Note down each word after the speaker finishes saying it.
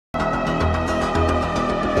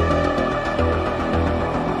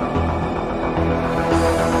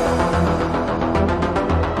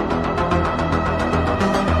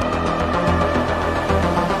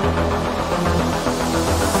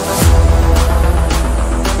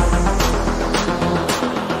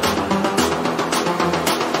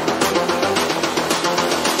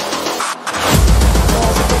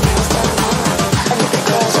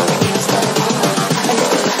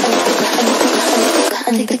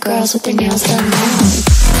girls with their nails done now.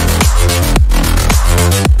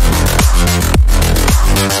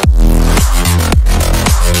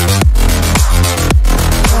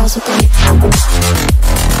 Girls with their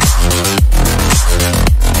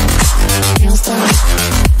nails done.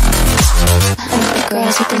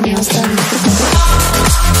 Girls with their nails done.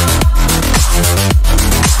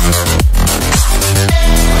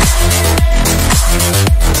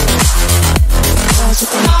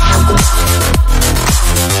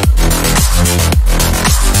 Girls with their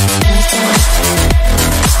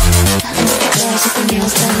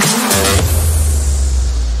nails done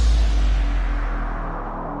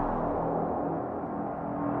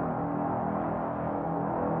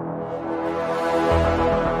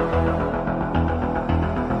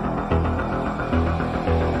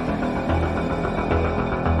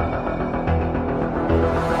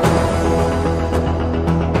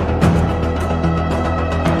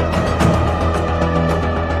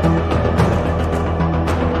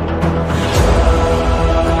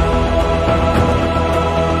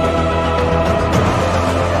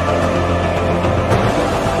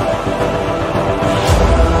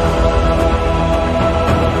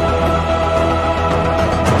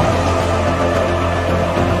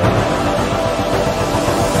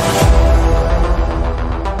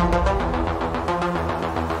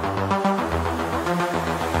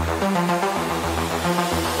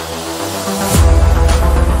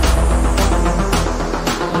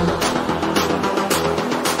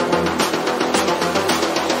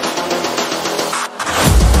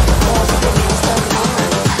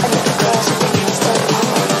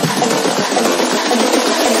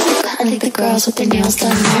Girls with their nails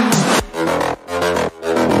done.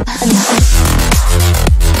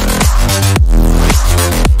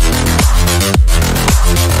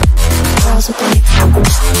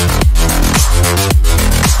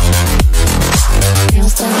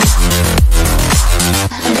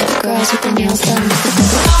 Girls with their nails done. Girls with their nails done now.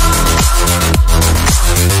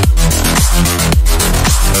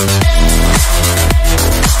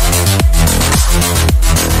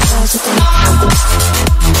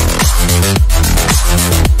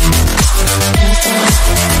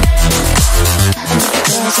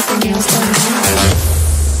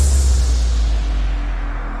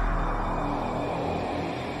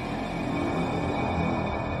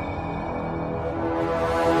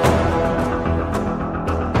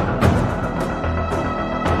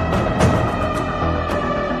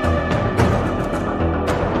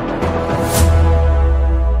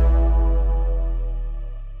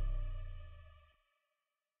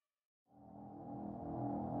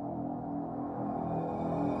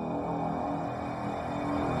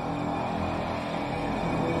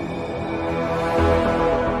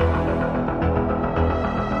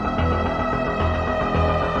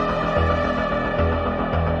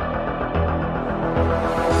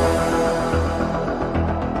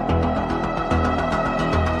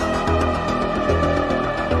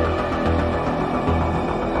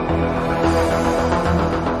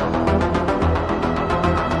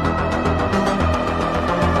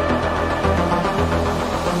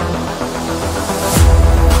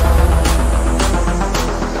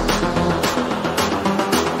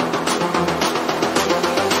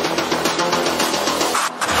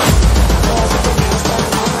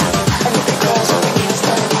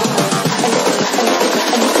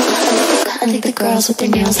 Girls with their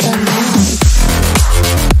nails done now.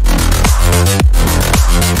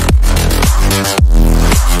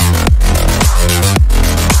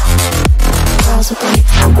 Girls with their nails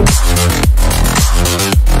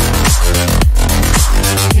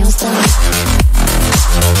done.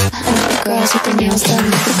 Girls with their nails done. Girls with their nails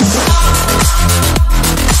done.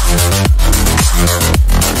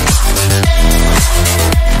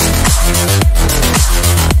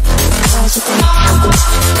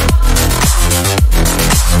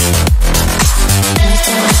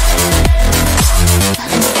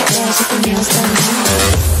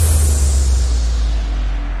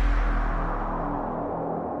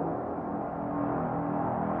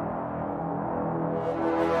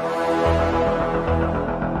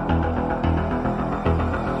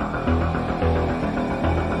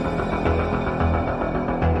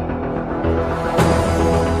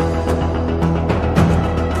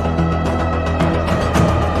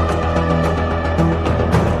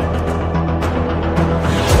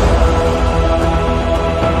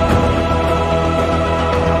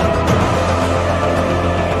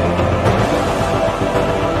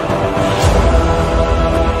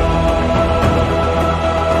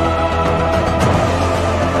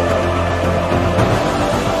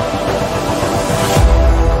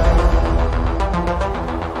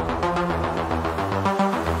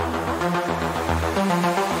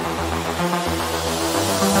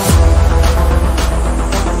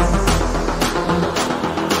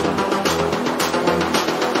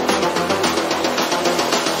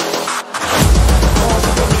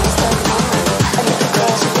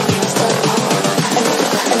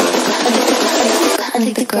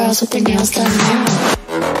 girls with their nails done now.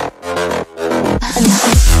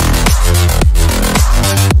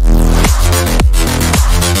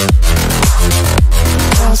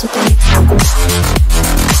 Girls with their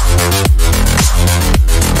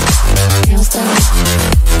nails done.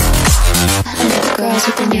 I like the girls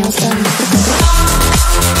with their nails done.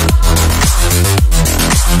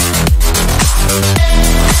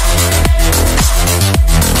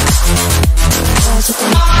 Girls with their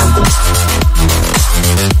nails done.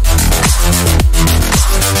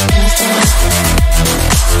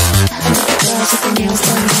 I like the girls with their nails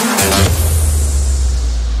done now.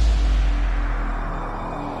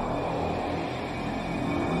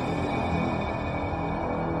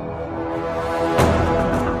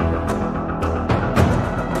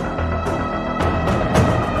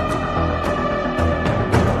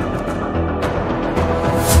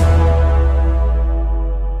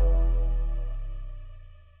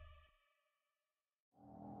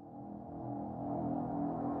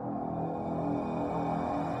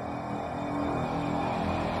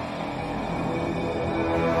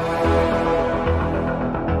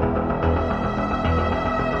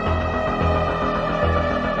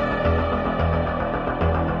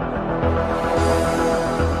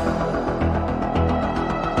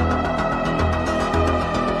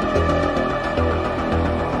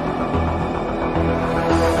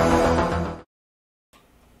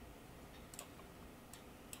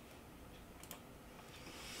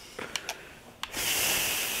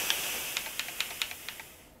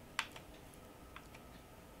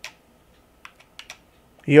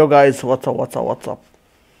 Yo guys, what's up,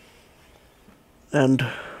 and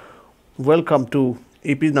welcome to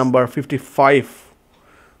EP number 55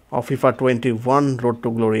 of FIFA 21 Road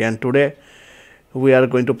to Glory. And today we are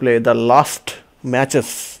going to play the last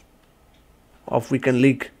matches of weekend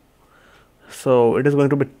league. So it is going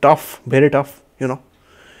to be tough, very tough, you know.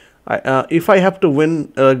 If I have to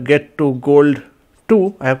win, get to gold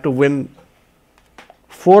 2, I have to win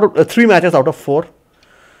 3 matches out of 4.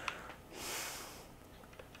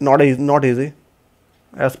 Not easy,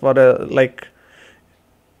 as per like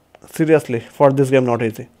seriously, for this game not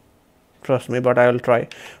easy, trust me, but I will try.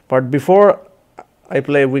 But before I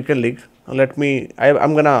play weekend league,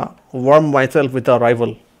 I'm gonna warm myself with a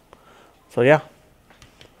rival. So yeah,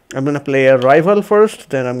 I'm gonna play a rival first,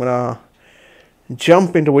 then I'm gonna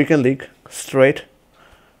jump into weekend league straight.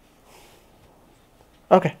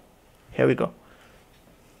 Okay, here we go.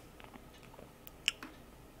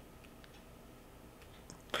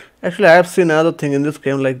 Actually, I have seen another thing in this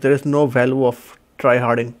game, like there is no value of try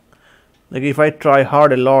harding. Like if I try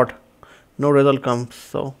hard a lot, no result comes.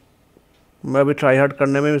 So मैं भी try hard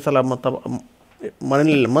करने में भी साला मतलब मन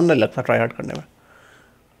नहीं लगता try hard करने में.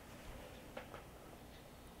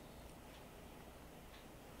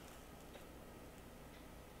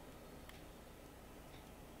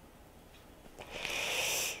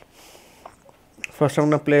 First I'm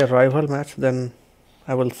gonna play a rival match, then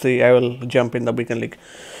I will jump in the weekend league.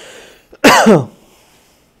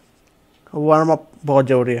 Warm up बहुत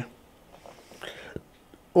जरूरी है.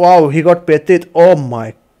 Wow, he got Petit. Oh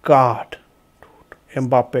my god.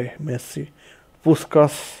 Mbappe, Messi,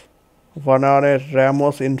 Puskas, Vanane,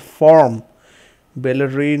 Ramos in form,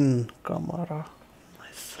 Bellerin, Camara.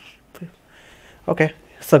 Nice. Okay,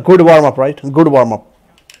 it's a good warm up, right? Good warm up.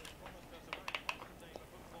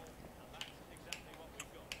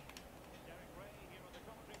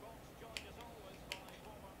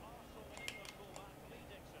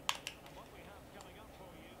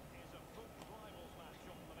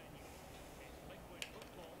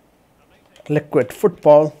 Liquid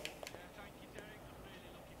football.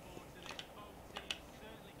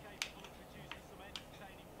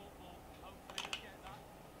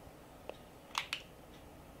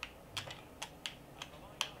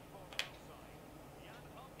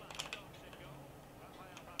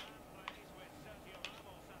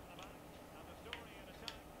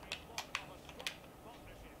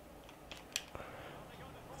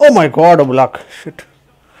 Oh my god, oh luck. Shit.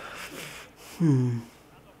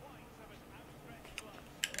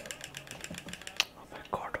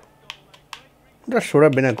 That should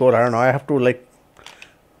have been a goal. I don't know. I have to like.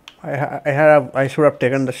 I should have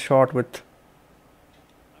taken the shot with.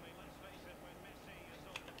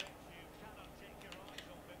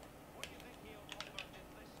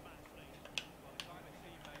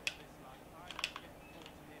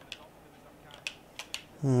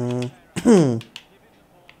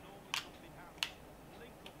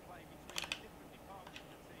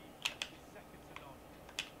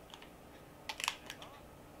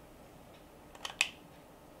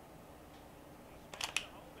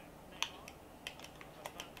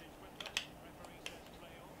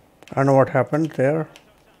 I don't know what happened there.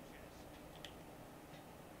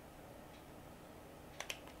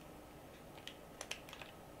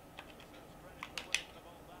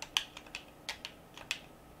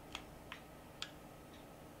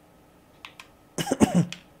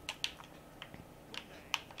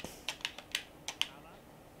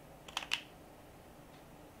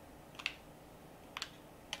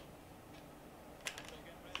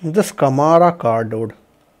 This Kamara card, dude.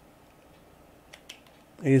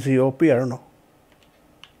 Is he OP? I don't know.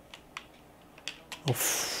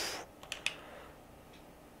 Oof.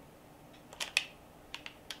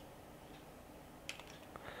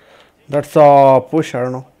 That's a push. I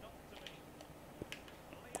don't know.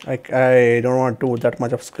 I don't want to do that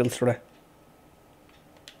much of skills today.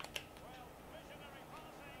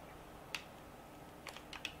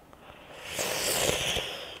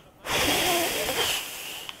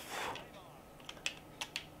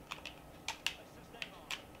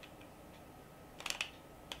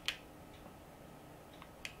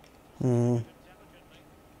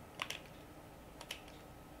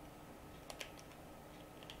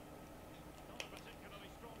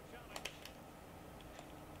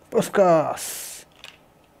 Puskas.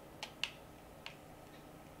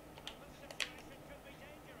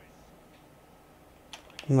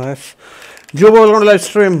 Nice. Jubo on live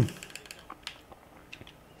stream.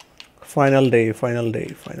 Final day,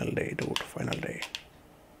 dude. Final day.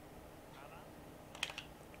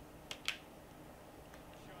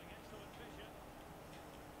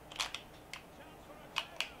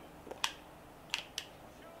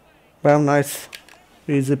 Bam, nice.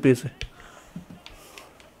 Easy peasy.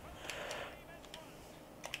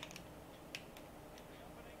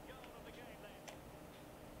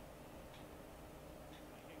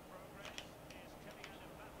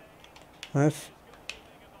 Nice.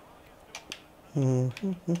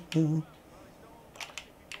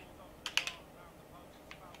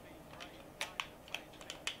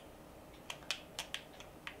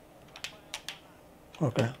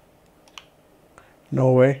 Okay.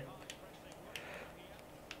 No way.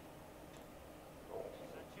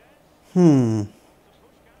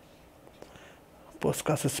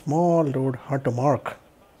 Puskas is small, dude. Hard to mark.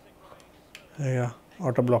 Yeah.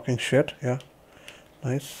 Auto blocking shit. Yeah.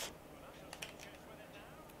 Nice.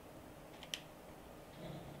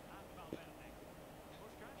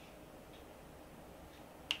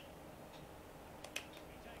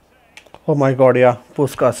 Oh my god, yeah.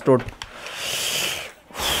 Puskas, dude.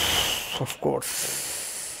 Of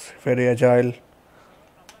course. Very agile.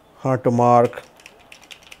 Hard to mark.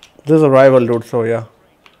 This is a rival, dude, so yeah.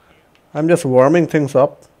 I'm just warming things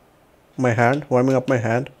up. Warming up my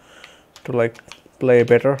hand to like play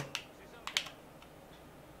better.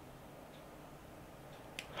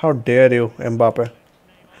 How dare you, Mbappe?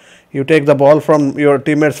 You take the ball from your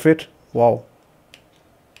teammate's feet? Wow.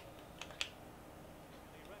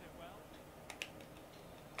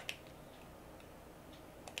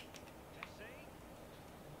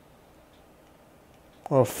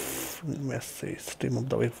 Oh, Messi's team of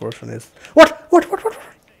the week version is what? Oh,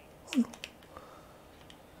 no.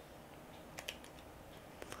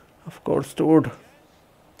 Of course, dude.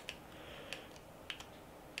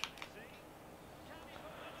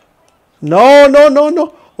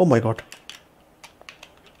 No. Oh my god.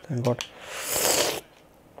 Thank god.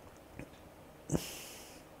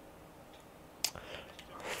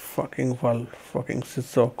 Fucking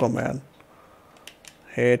Sissoko, man.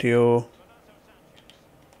 Hate you.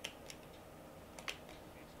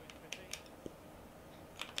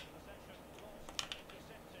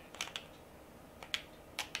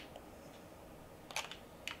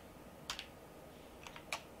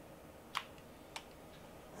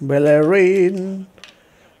 Ballerine.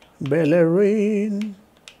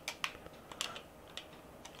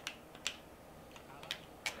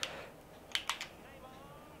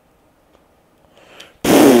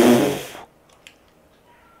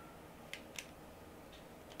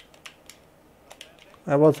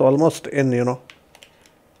 I was almost in, you know.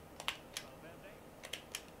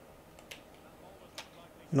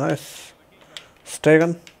 Nice.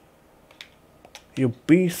 Stegen. You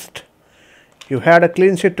beast. You had a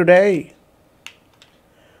clean sheet today.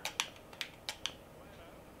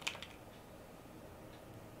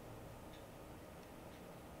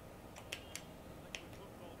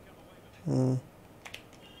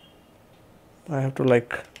 I have to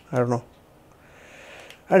like, I don't know.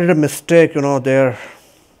 I did a mistake, you know, there.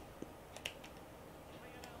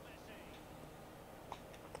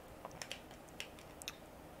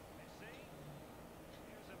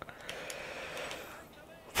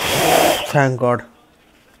 Thank God.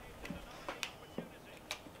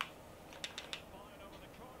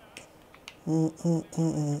 I'm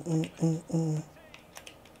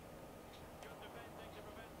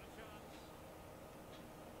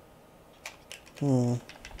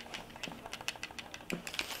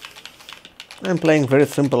playing very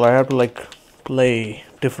simple. I have to like play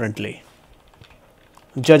differently.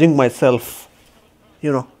 Judging myself,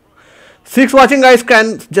 you know. 6 watching guys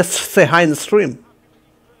can just say hi in the stream.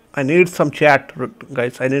 I need some chat,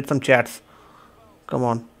 guys. I need some chats. Come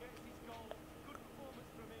on.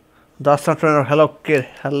 That's not trainer. Hello, kid.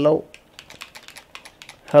 Hello.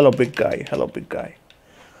 Hello, big guy. Hello, big guy.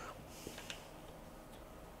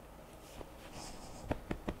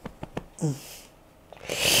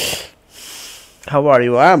 How are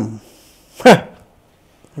you? I'm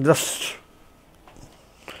just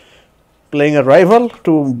playing a rival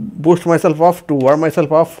to boost myself off, to warm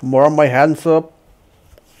myself off, warm my hands up,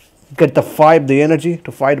 get the vibe, the energy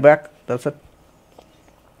to fight back. That's it.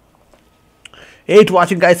 8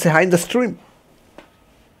 watching guys, say hi in the stream.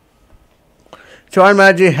 Choyan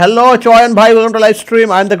Maji, hello Choyan bhai, welcome to live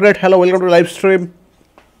stream. I'm the great. Hello, welcome to live stream.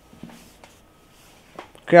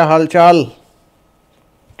 क्या हाल चाल,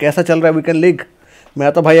 कैसा चल रहा है weekend league?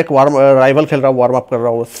 मैं तो भाई एक राइवल खेल रहा हूँ, वार्म अप कर रहा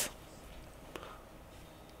हूँ बस.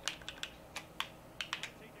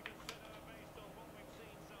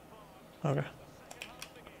 Okay.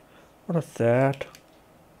 What is that?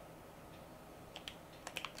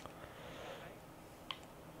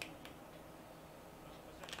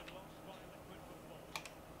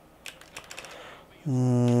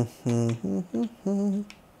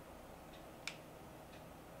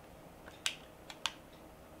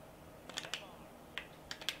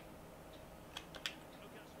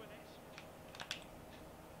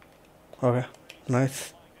 Okay,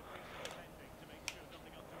 nice.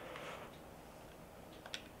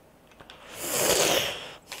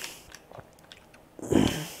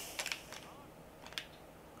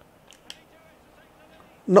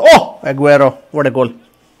 No, oh, Aguero, what a goal.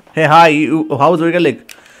 Hey, hi, how's the weekend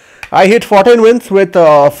league? I hit 14 wins with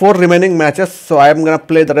 4 remaining matches, so I am gonna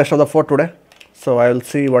play the rest of the 4 today. So I will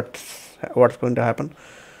see what's going to happen.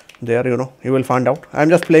 There, you know, you will find out. I'm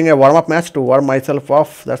just playing a warm-up match to warm myself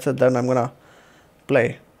off. That's it. Then I'm gonna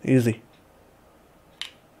play easy.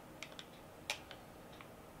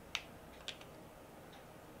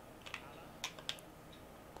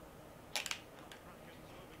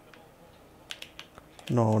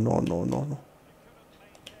 No, no, no, no, no.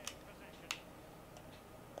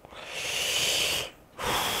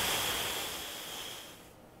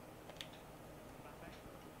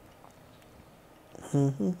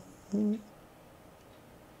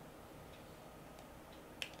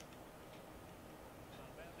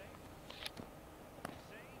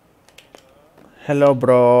 Hello,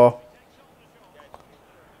 bro.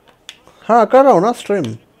 हाँ कर रहा हूँ ना stream.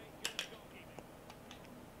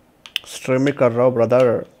 Stream ही कर रहा हूँ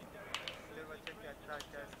brother.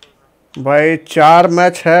 भाई 4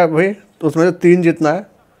 match है भाई, उसमें से 3 जीतना है.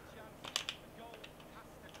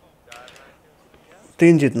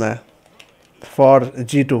 3 जीतना है for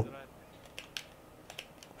G2,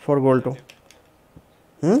 for goal 2.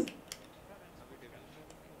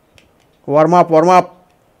 Warm up, warm up.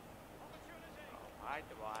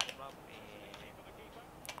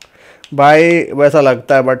 भाई वैसा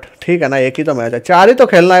लगता है बट ठीक है ना, एक ही तो मैच है. 4 ही तो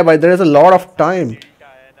खेलना है भाई. There is a lot of time.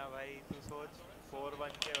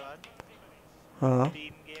 हाँ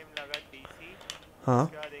 3 गेम लगा डीसी, हाँ.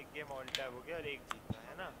 उसके बाद 1 गेम ऑल टैब हो गया और 1 जीता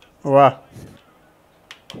है ना. वाह,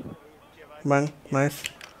 उसके बाद man, nice.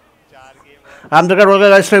 4 game. I'm the guy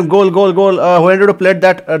live stream. Goal, goal, goal. When did you play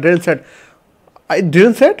that? Didn't set. I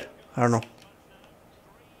didn't set. I don't know.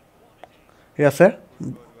 Yes sir.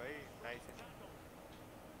 भाई नाइस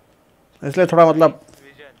इसलिए थोड़ा मतलब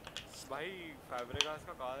विजन. भाई फैब्रिगास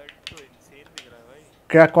का कार्ड तो इंसेन दिख रहा है भाई.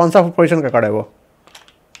 क्या, कौन सा पोजीशन का कार्ड है वो?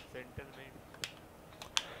 सेंटर में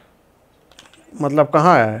मतलब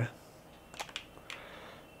कहाँ है?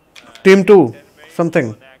 Team 2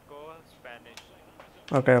 something. Spanish.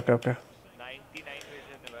 Okay okay okay. 99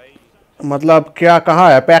 vision है भाई. मतलब क्या, कहाँ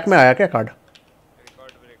है? पैक में आया क्या कार्ड?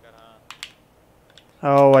 Record breaker.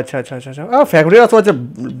 हाँ ओह अच्छा अच्छा अच्छा अच्छा. फैक्ट्रियास was a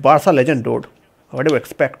Barça legend dude. What do you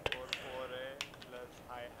expect? 4 है प्लस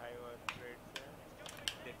हाई वर्क रेट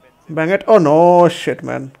से defence. Bang it. Oh no, shit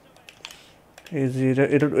man. Easy.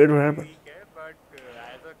 It will happen. ठीक है but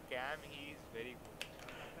as a cam he is very good.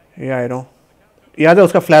 Yeah, I know. याद है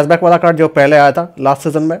उसका flashback वाला card जो पहले आया था लास्ट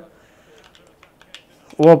सीजन में?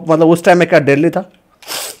 वो मतलब उस टाइम में क्या डेडली था?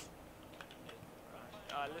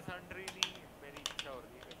 अलेसैंड्रो नहीं, मेरी इच्छा हो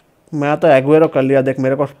रही है. मैं तो एग्वेरो कर लिया. देख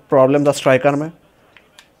मेरे को प्रॉब्लम था स्ट्राइकर में. I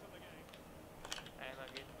am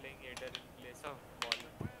again playing Eder in place of Ball.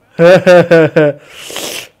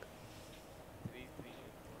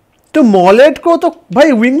 तो मॉलेट को तो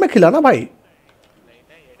भाई विंग में खिला ना भाई, नहीं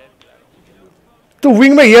ना ये डर खिला रहा हूँ। तो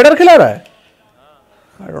विंग में येडर खिला रहा है।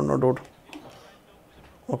 I don't know dude.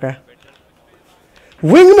 Okay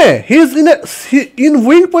wing में he is in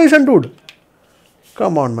wing position dude.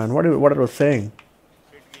 Come on man, what are you saying.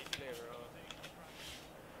 Fit game play bro.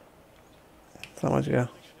 समझ गया।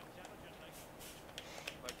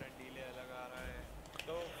 बटन डिले अलग आ रहा है,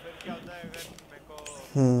 तो फिर क्या होता है अगर मेरे को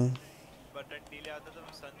बटन डिले आता तो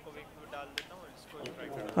मैं सन को विंग में डाल देता हूँ, इसको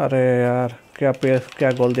स्ट्राइकर। अरे यार क्या पेस,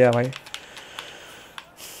 क्या गोल दिया भाई।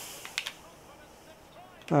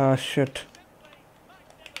 शिट।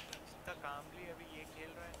 जितना कामली अभी ये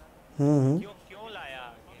खेल रहा है ना, क्यों क्यों लाया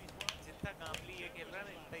आगे। जितना कामली ये खेल रहा है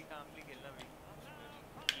ना, इतना ही कामली खेलना विंग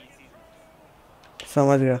इजी।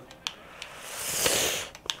 समझ गया।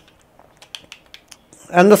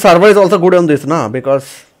 And the server is also good on this ना, because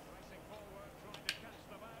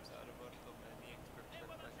सर्वर तो मैं नहीं एक्सपेक्ट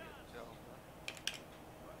करता कि अच्छा होगा।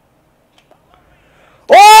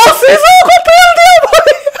 ओ सीजो को तेल दिया भाई।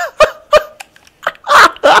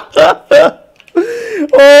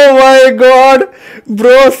 Oh my god,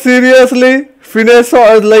 bro, seriously, finish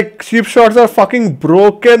like cheap shots are fucking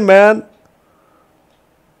broken, man.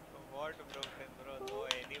 What broken bro? No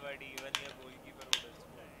anybody, even your goalkeeper would have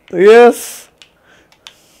scored. Yes,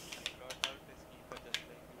 He got out his keeper just like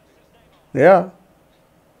you did. yeah.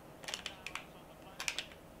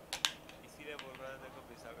 इसीलिए बोल रहा था देखो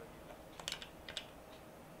बिसा का खिला।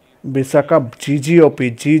 बिसाका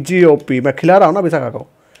जीजीओपी मैं खिला रहा हूँ ना बिसाका को। वही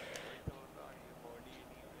तो बोल रहा हूँ, ये बॉडी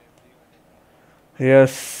नहीं है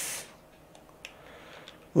यस,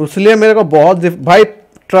 इसलिए मेरे को बहुत भाई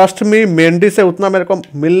ट्रस्ट मी, मेंडी से उतना मेरे को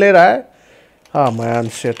मिल नहीं रहा है। हाँ मैन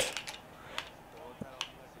शिट।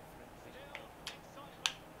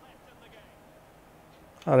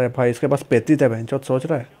 अरे भाई इसके पास पेतित है बहनचोद, सोच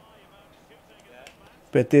रहा है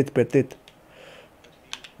पेतित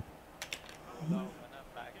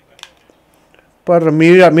पर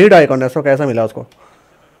मीड आइकॉन है, सो कैसा मिला उसको।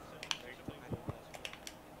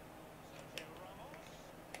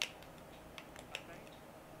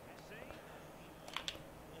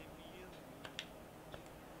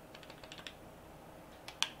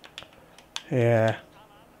 Yeah.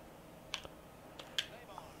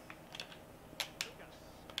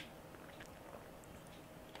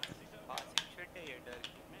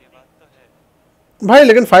 भाई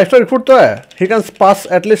लेकिन 5 स्टार रिक्रूट तो है, he can pass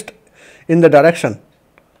at least in the direction. I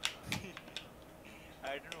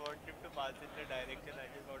don't want him to pass in the direction. I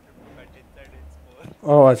just want him to cut inside and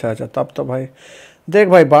score. ओह अच्छा, तब तो भाई देख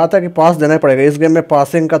भाई बात है कि पास देना ही पड़ेगा इस गेम में,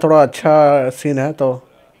 पासिंग का थोड़ा अच्छा सीन है तो। I know,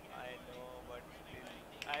 but still,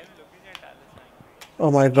 I'm looking at Alisson.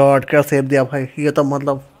 Oh my God क्या सेव दिया भाई, ये तो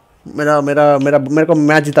मतलब मेरे को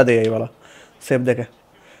मैच जिता देगा ये वाला सेव देके।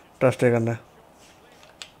 ट्रस्ट करना है,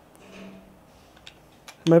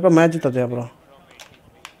 मेरे को मैच जिता दिया ब्रो।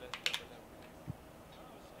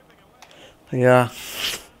 या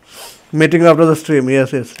meeting after the stream,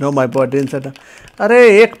 yes yes, no my body inside.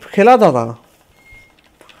 अरे एक खेला था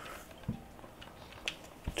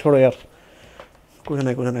छोड़ो यार, कुछ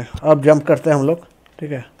नहीं। अब जंप करते हैं हम लोग,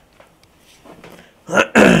 ठीक है।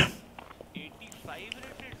 85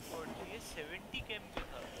 rated squad थी, ये 70 कैम पे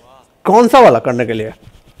था। वाह। कौन सा वाला करने के लिए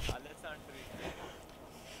Alisson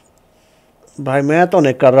भाई? मैं तो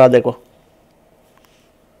नहीं कर रहा, देखो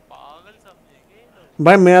पागल समझेंगे ये लोग।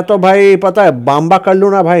 भाई मैं तो भाई पता है बाम्बा कर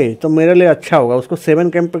लूँ ना भाई तो मेरे लिए अच्छा होगा, उसको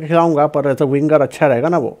 7 कैंप पे खिलाऊंगा, पर ऐसा विंगर अच्छा रहेगा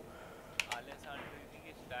ना वो। Alisson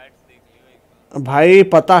की स्टैट्स देख लियो एक बार। भाई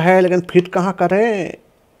पता है लेकिन फिट कहाँ करें,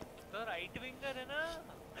 तो राइट विंगर है ना।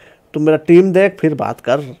 तुम मेरा टीम देख फिर बात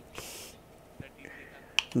कर। टीम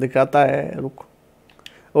दिखा। दिखाता है, रुक।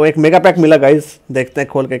 वो एक मेगा पैक मिला गाइस, देखते हैं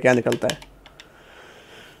खोल के क्या निकलता है। Record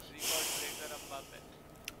breaker Mbappe.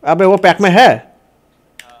 अबे वो पैक में है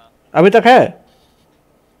हाँ, अभी तक है?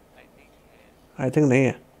 I think है। आई थिंक नहीं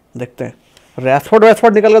है, देखते हैं।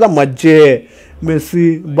 रैशफोर्ड निकल गया था, मज्जे।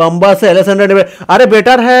 मेसी बम्बा से एलेक्सेंडर में, अरे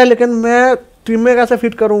बेटर है लेकिन मैं टीम में कैसे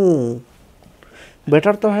फिट करूं?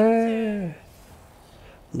 बेटर तो है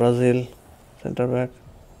ब्राजील सेंटर बैक।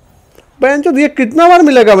 बेंच ये कितना बार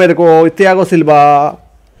मिलेगा मेरे को? थियागो सिल्वा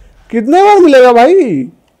कितने बार मिलेगा भाई?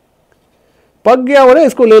 पक गया हो रहा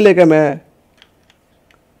इसको ले लेके मैं।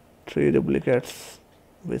 3 डुप्लीकेट्स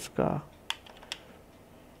विस्का।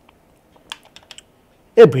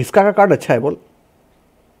 ये भिस्का का कार्ड अच्छा है बोल,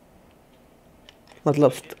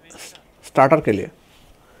 मतलब स्टार्टर के लिए।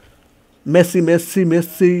 मेसी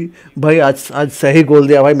भाई आज सही गोल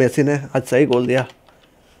दिया भाई, मेसी ने आज सही गोल दिया,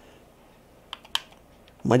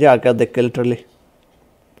 मजा आ गया देख के लिटरली।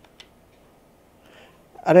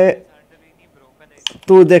 अरे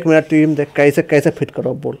तू देख मेरा टीम देख कैसे फिट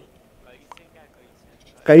करो बोल।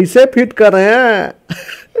 कैसे फिट कर रहे हैं?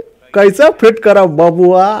 कैसे फिट करा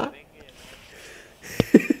बबुआ?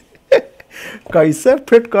 कैसे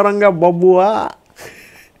फिट करेंगे बबुआ? अकबर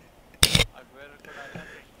को डालना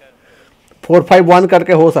सेंटर। 4-5-1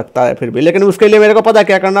 करके हो सकता है फिर भी, लेकिन उसके लिए मेरे को पता है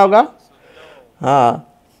क्या करना होगा। सुन लो, हाँ।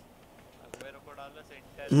 अकबर को डालो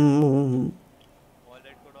सेंटर, हम्म।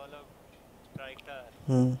 वॉलेट को डालो स्ट्राइकर,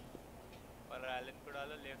 हम्म। और एलन को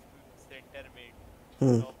डालो लेफ्ट सेंटर मिड,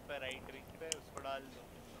 हम्म। टॉप पे राइट विंग पे उसको डाल दो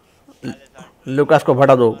अलेसांड्रो, लुकास को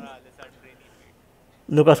हटा दो। हमारा अलेसांड्रिनी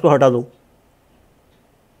मिड। लुकास को हटा दो।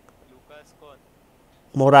 लूकास कौन?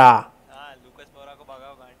 मोरा। हाँ लूकास मोरा को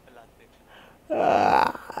भगाओ गांड पे लाते।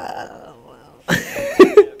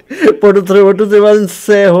 4-2-3-1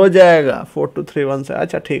 से हो जाएगा। 4-2-3-1 से।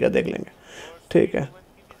 अच्छा ठीक है, देख लेंगे। ठीक है 4-2-3-1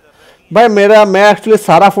 की भी जरूरत नहीं भाई, है। मैं एक्चुअली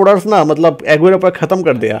सारा फोल्डर्स ना मतलब एगुएरो पर खत्म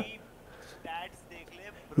कर दिया। भाई स्टैट्स देख ले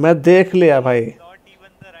मैं ब्रो, देख लिया भाई। Not even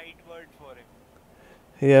the right word for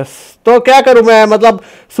him. Yes. तो क्या करूं मैं, मतलब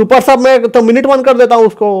सुपर सब में तो मिनट 1 कर देता हूं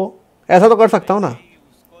उसको। ऐसा तो कर सकता नहीं हूं ना। भाई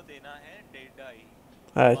उसको देना है डेड आई,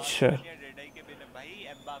 अच्छा। मार्टिन या डेड आई के बिना। भाई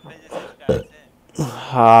एम्बापे जैसे स्टैट्स हैं,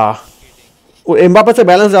 हाँ, किडिंग। वो एम्बापे से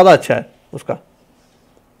बैलेंस ज़्यादा अच्छा है उसका।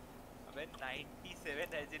 अबे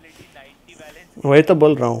 97 एजिलिटी 90 बैलेंस वही क्या तो है?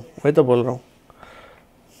 बोल रहा हूँ, वही तो बोल रहा हूँ।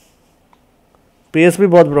 पेस भी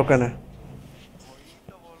बहुत ब्रोकन है। वही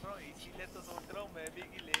तो बोल रहा हूँ, इसीलिए तो सोच रहा हूँ मैं भी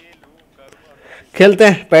कि ले लूँ, करूँगा कुछ इसका। खेलते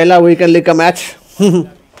हैं पहला वीकेंड लीग का मैच। पहला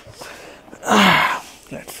वीकेंड लीग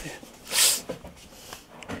का लेट्स सी।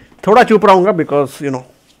 थोड़ा चुप रहूंगा बिकॉज यू नो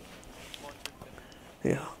कौन से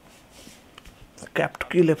से? कैप्ट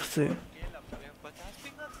की अबे लेफ्ट से। खेल अपने 50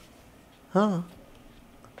 पिंगर। हाँ,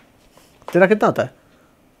 तेरा कितना आता है?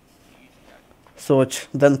 30 यार, सोच,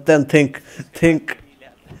 देन थिंक। 30 के बाद थिंक। भी रीले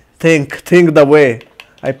आता है। Think the way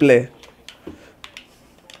I play. Okay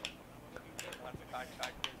मार, काट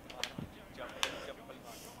काट के मार, चप्पल चप्पल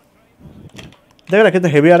मार। देख रहा कितना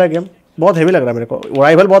हेवी आ रहा है गेम। बहुत हेवी लग रहा है मेरे को।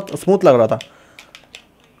 राइवल बहुत स्मूथ लग रहा था।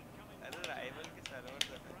 अरे राइवल के सर्वर्स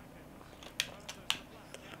अलग है।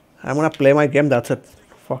 I am gonna play my game, that's it.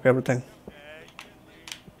 Fuck everything.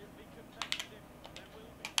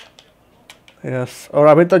 Yes, और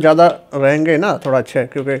अभी तो ज़्यादा रहेंगे ना थोड़ा अच्छे,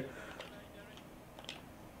 क्योंकि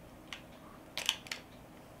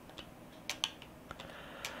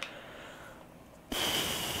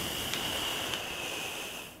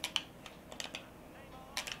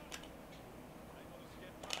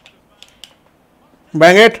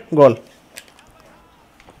bang it goal.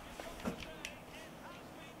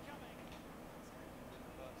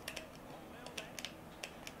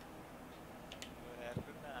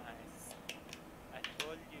 Very nice, I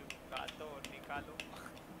told you कातो निकालो।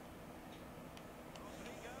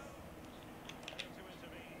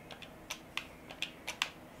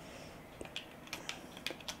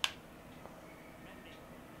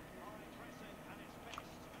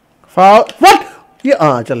 Foul what? ये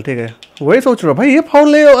हाँ चल ठीक है, वही सोच रहा हूँ भाई, ये फाउल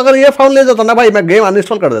ले, अगर ये फाउल ले जाता ना भाई मैं गेम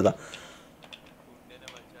अनइंस्टॉल कर देता। कुंडे ने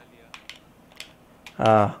बचा लिया।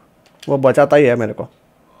 हाँ, वो बचाता ही है मेरे को। ओह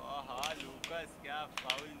हाँ लूकास क्या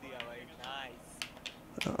फाउल दिया भाई,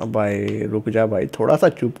 नाइस। अब भाई रुक जा भाई, थोड़ा सा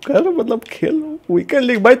चुप कर, मतलब खेल वीकेंड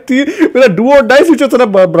लीग भाई। मेरा डू और डाई सिचुएशन है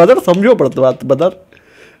ब्रदर, समझो पड़ता बात ब्रदर।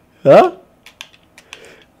 हाँ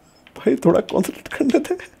भाई, थोड़ा कॉन्सेंट्रेट करने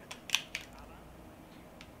थे।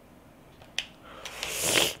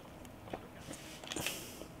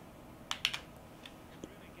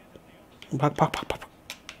 भाग भाग भाग भाग।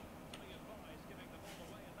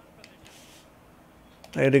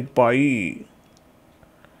 एरिक भाई।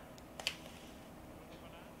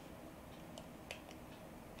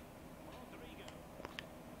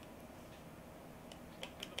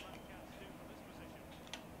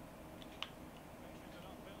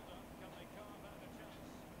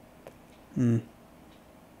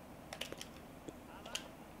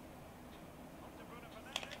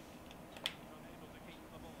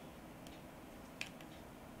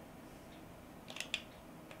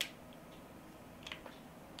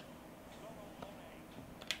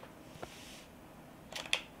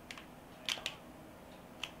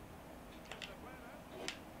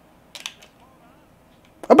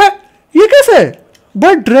 अबे ये कैसे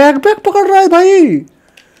भाई, ड्रैग बैक पकड़ रहा है भाई।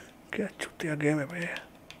 क्या चुतिया गेम है भाई।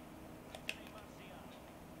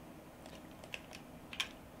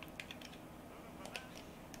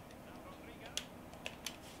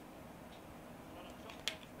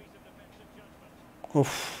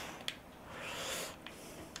 उफ।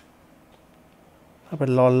 अबे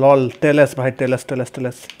लॉल लॉल, टेलेस भाई, टेलेस टेलेस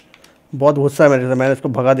टेलेस। बहुत गुस्सा है मेरे से, मैंने इसको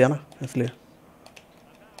भगा दिया ना इसलिए।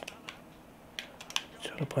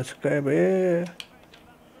 चलो बच गए बे।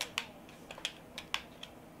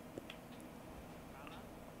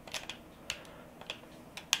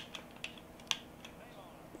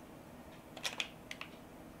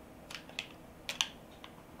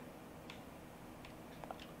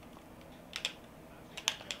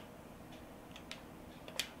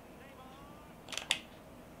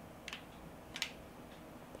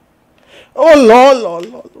 ओ लॉल लॉल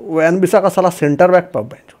लॉल, वैन बिसा का साला सेंटर बैक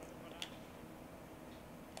पब है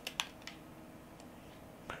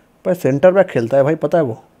भाई, सेंटर बैक खेलता है भाई, पता है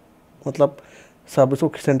वो, मतलब सब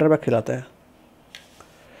इसको सेंटर बैक खिलाते हैं।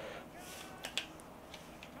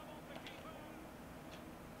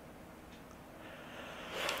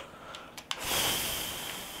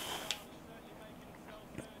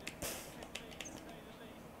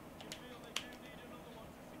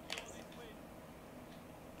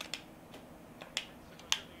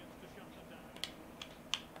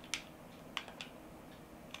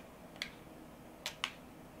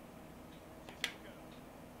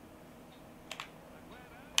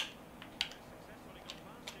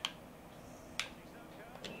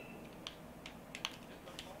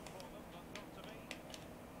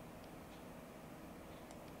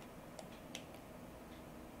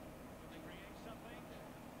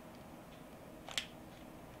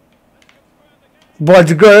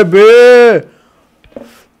 बच गए बे।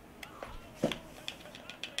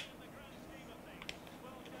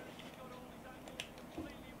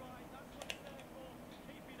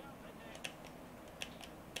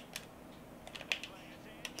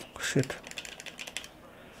 शिट,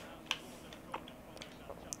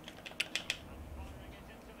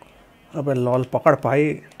 अबे लॉल पकड़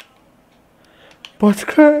भाई, बच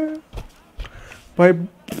गए भाई। I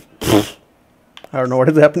don't know what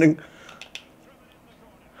is happening.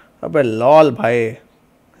 अबे लॉल भाई,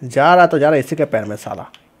 जा रहा तो जा रहा इसी के पैर में साला।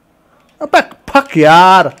 अबे फक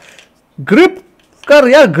यार, ग्रिप कर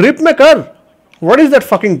यार, ग्रिप में कर। What is that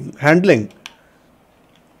fucking handling.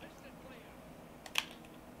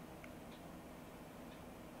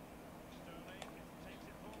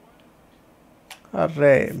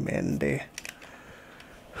 अरे मेंढे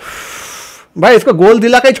भाई, इसको गोल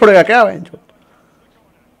दिला के ही छोड़ेगा क्या भाई।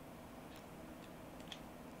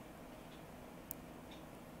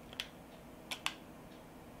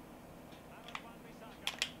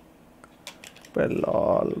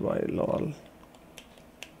 लॉल भाई लॉल,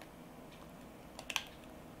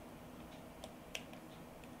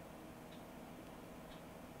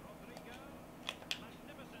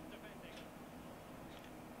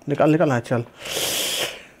 निकाल निकाल, हाँ चल।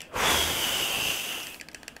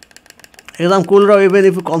 एकदम कूल रहो even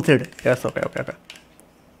if cone set. Yes okay okay okay.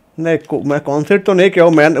 नहीं मैं कॉन्सेट तो नहीं किया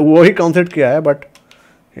हूँ, मैं वो ही कॉन्सेट किया है, बट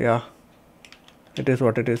या it is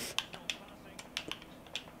what it is.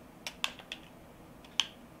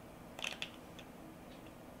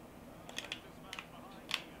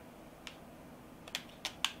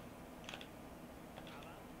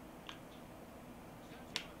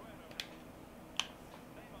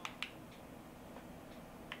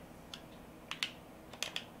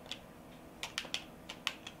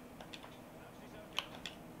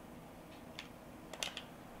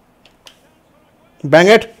 Bang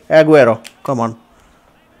it, Aguero. Come on.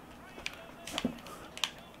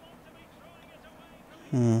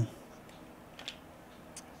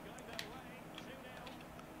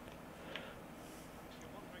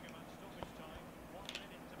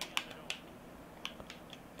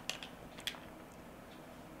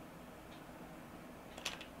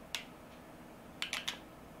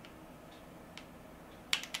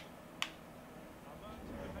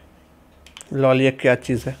 Lol, ये क्या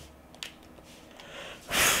चीज़ है।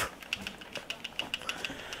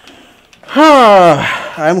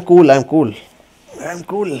 I'm cool, I'm cool, I'm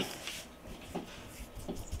cool,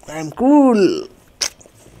 I'm cool.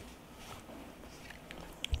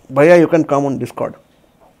 Bhaiya, you can come on Discord.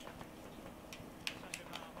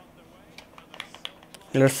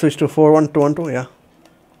 Let's switch to 4-1-2-1-2, yeah,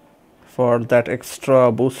 for that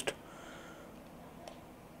extra boost,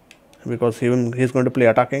 because he's going to play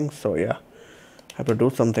attacking, so yeah, I have to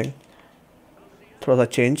do something, throw the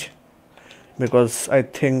change, because I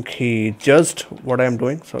think he judged what I am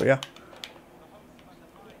doing, so yeah.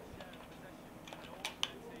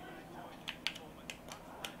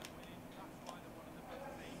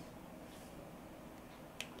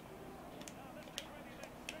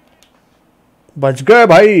 बच गए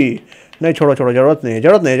भाई। नहीं छोड़ो छोड़ो, जरूरत नहीं है,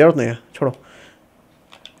 जरूरत नहीं है, जरूरत नहीं है, छोड़ो।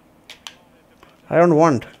 आई डोंट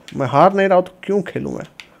वांट, मैं हार नहीं रहा हूँ तो क्यों खेलूँ मैं।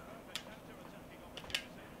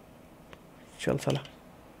 चल साला।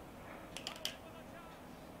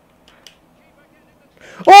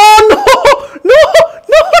 Oh no! No!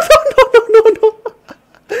 No! No! No! No! No! No!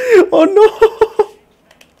 Oh no!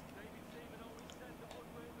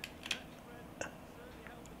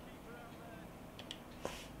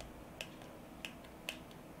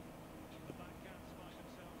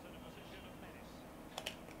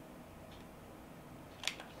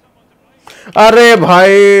 अरे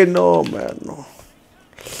भाई, no man no.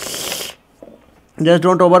 Just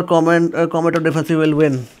don't over comment comment or defensive will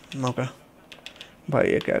win. Okay. भाई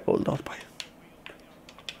ये क्या बोलता हूँ भाई,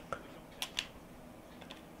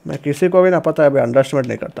 मैं किसी को भी ना पता है अभी अंडरस्टिमेट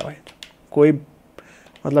नहीं करता भाई कोई,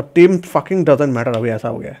 मतलब टीम फकिंग डजंट मैटर, अभी ऐसा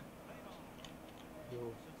हो गया है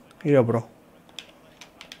ये bro.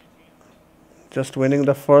 Just winning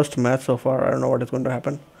the first match so far. I don't know what is going to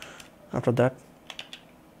happen after that.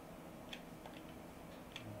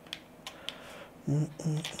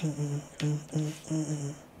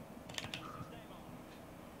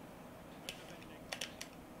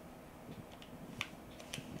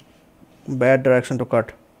 Bad direction to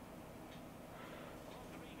cut.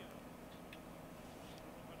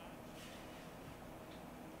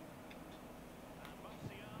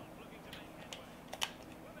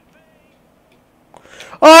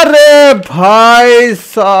 अरे भाई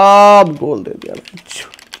साहब गोल दे दिया.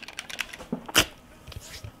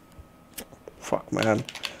 Fuck man,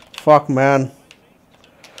 fuck man.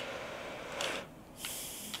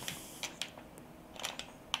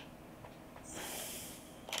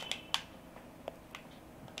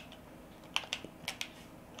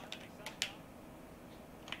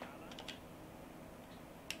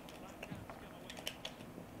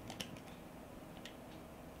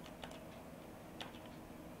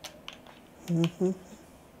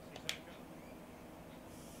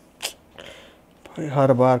 भाई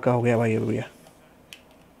हर बार का हो गया भाई ये भैया.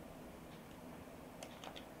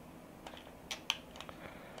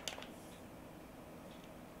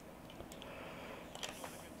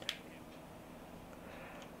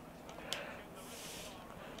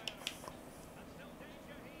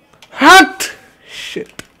 हट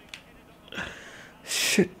shit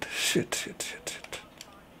shit shit shit shit.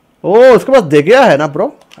 ओ उसके पास दे गया है ना bro,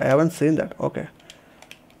 I haven't seen that. Okay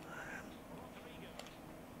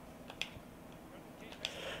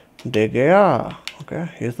दे गया. Okay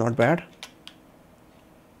he is not bad.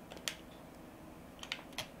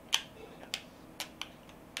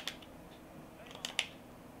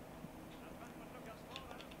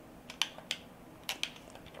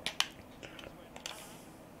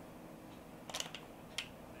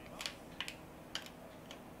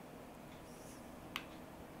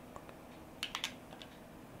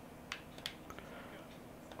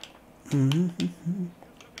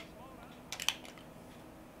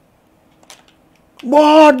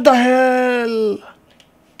 What the hell?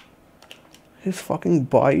 He's fucking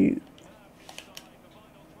boy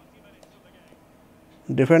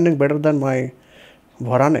defending better than my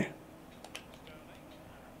Varane.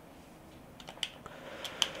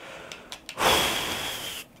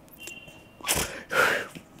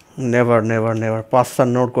 Never, never, never. Passes are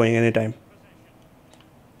not going anytime.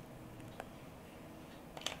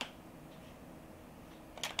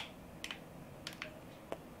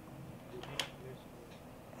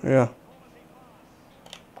 Yeah.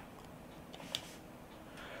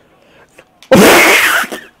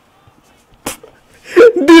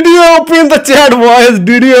 Did you open the chat, boys?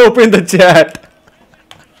 Did you open the chat?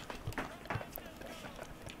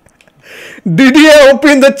 Did you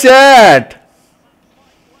open the chat?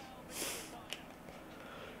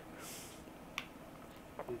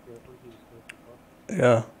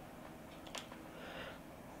 Yeah.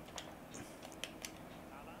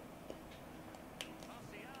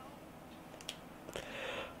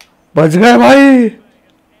 बच गए भाई.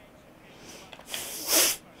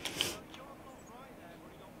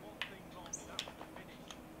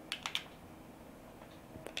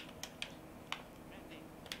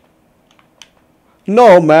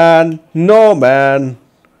 No man, no man.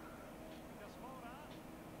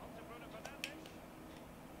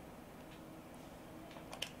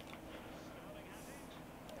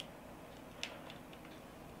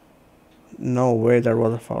 No way that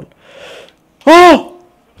was a foul. Oh!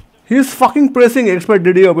 He's fucking pressing expert.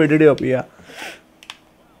 Did he OP? Yeah.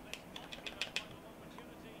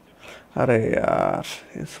 अरे यार,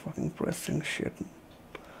 he's fucking pressing shit.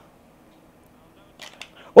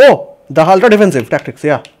 Oh, the ultra defensive tactics.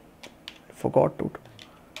 Yeah, forgot dude.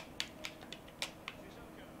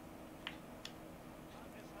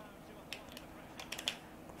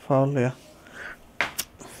 Foul. Yeah.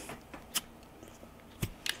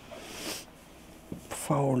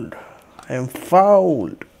 Fouled. I am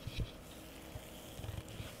fouled.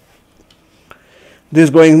 This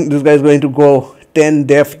guy is going to go 10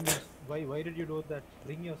 depth. Why did you do that?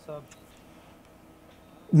 Bring your subs.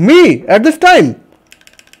 Me at this time?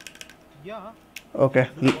 Yeah. Okay.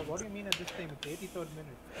 What do you mean at this time? It's 83rd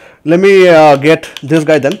minute. Let me get this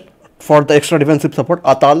guy then for the extra defensive support.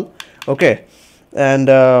 Atal. Okay. And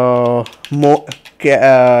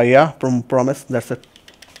yeah, promise. That's it.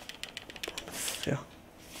 Yeah.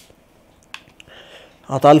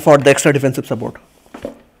 Atal for the extra defensive support.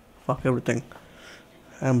 Fuck everything.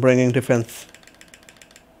 I'm bringing defense.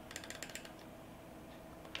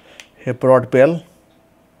 He brought Bell.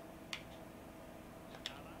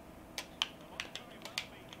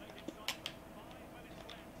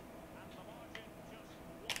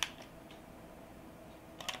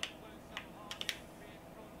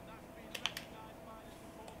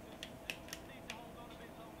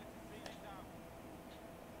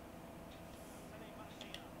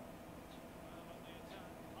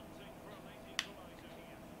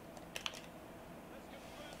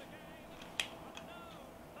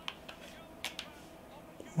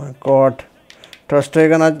 My God,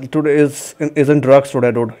 Trustegen today isn't drugs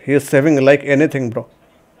today, dude. He is saving like anything, bro.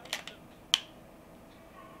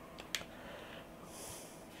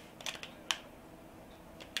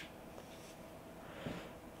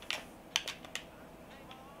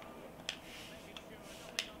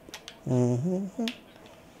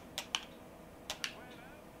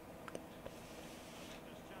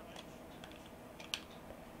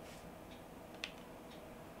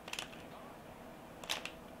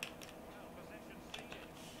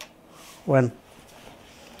 When?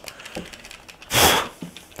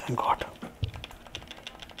 Thank God.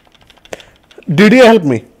 DDA help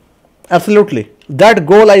me. Absolutely. That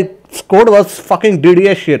goal I scored was fucking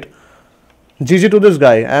DDA shit. GG to this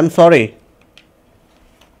guy. I'm sorry.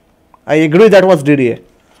 I agree that was DDA.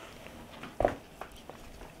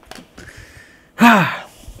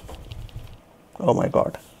 Oh my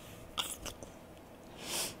God.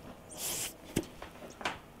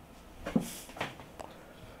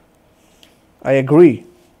 I agree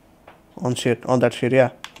on that shit,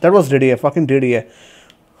 yeah. That was DDA, fucking DDA.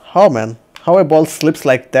 How, man? How a ball slips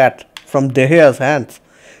like that from De Gea's hands?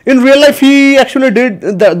 In real life, he actually did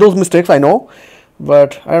those mistakes, I know.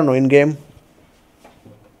 But, I don't know, in game,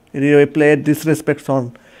 he played disrespects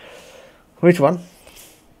on... Which one?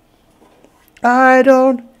 I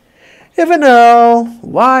don't even know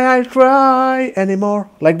why I try anymore.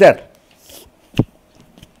 Like that.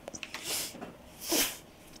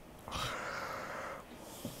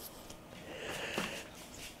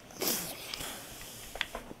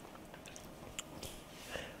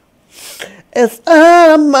 It's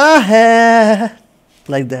on my head.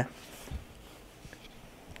 Like that.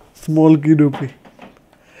 Small kidoopy.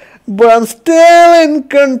 But I'm still in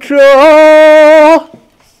control.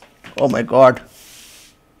 Oh my God.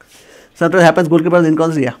 Sometimes happens, goalkeeper is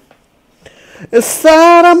inconsistent. Yeah. It's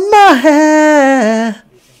out of my head.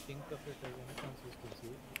 You can think of it as inconsistency.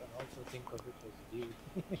 You can also think of it as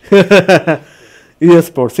deal. Yes,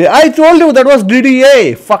 sports. Yeah, I told you that was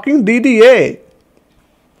DDA. Fucking DDA.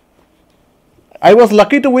 I was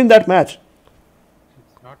lucky to win that match.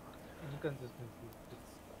 It's not inconsistency.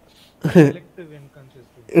 It's selective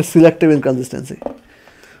inconsistency. It's selective inconsistency.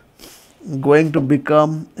 Going to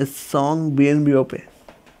become a song BNBOP.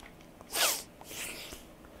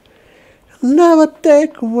 Never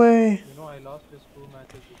take away. You know, I lost just 2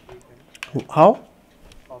 matches this weekend. How?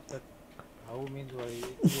 Of that, how means why you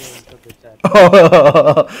entered the chat.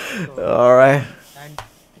 Alright. And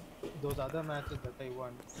those other matches that I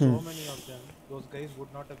won, so many of them, those guys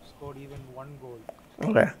would not have scored even 1 goal.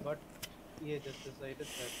 Okay. But EA just decided that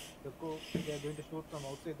they are going to shoot from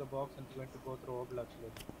outside the box and it's going to go through Oblak's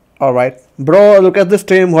leg. Alright. Bro, look at this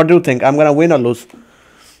team. What do you think? I'm gonna win or lose?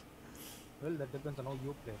 Well, that depends on how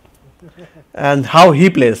you play. And how he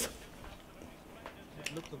plays.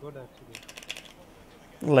 It looks good actually.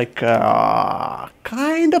 Like,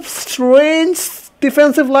 kind of strange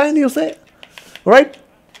defensive line, you say? Right?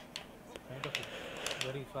 Kind of a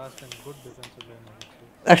very fast and good defensive line, I would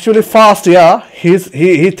say. Actually fast, yeah.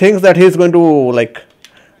 He thinks that he's going to like,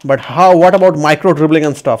 but what about micro dribbling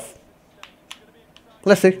and stuff?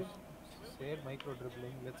 Let's see. Say micro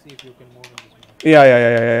dribbling. Let's see if you can move in this match.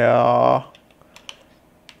 Yeah.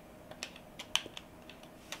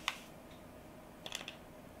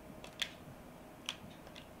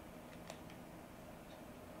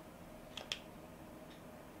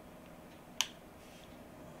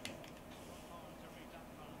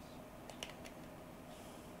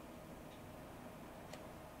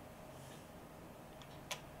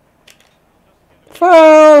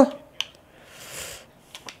 Well,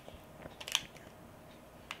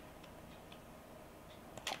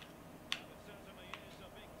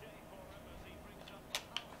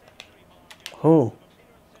 who?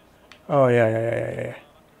 Oh yeah.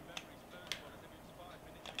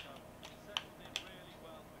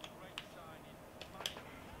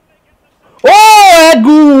 Oh,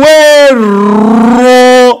 Aguero!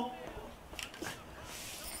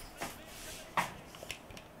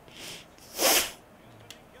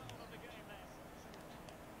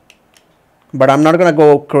 But I'm not gonna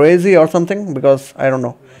go crazy or something because I don't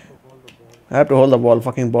know. You have to hold the ball. I have to hold the ball,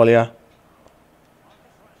 fucking ball, yeah.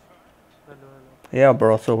 Hello, hello. Yeah,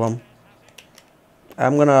 bro, Subham.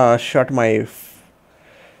 I'm gonna shut my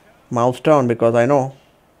mouse down because I know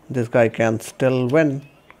this guy can still win.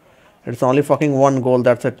 It's only fucking one goal,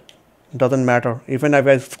 that's it. Doesn't matter. Even if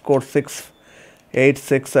I score 6, 8,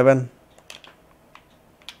 6, 7,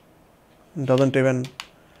 doesn't even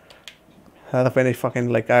have any fucking,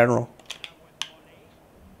 like, I don't know.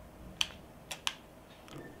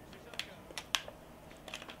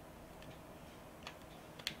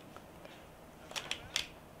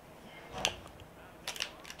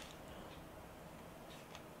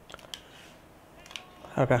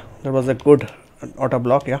 Okay, that was a good auto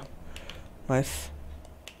block, yeah. Nice.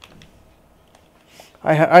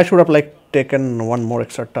 I should have like taken one more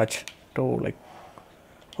extra touch to like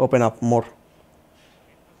open up more.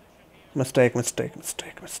 Mistake, mistake,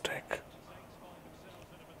 mistake, mistake.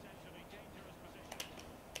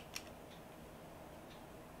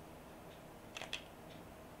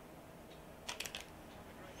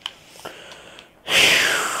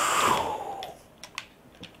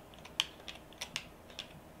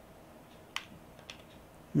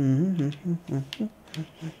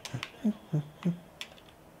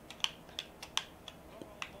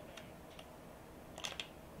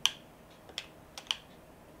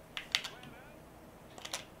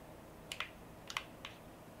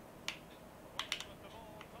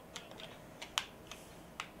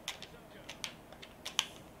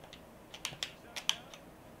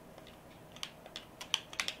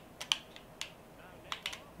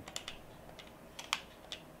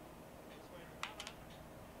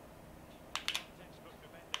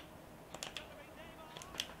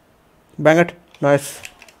 Bang it. Nice.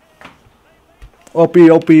 OP,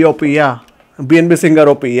 OP, OP, yeah. BNB singer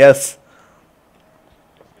OP, yes.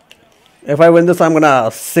 If I win this, I'm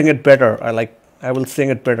gonna sing it better. I will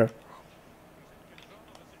sing it better.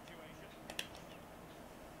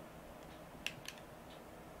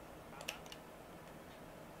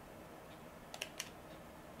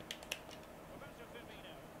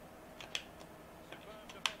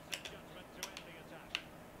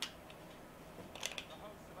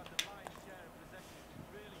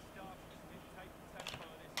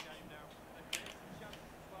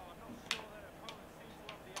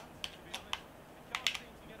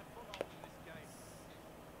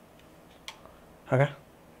 Okay.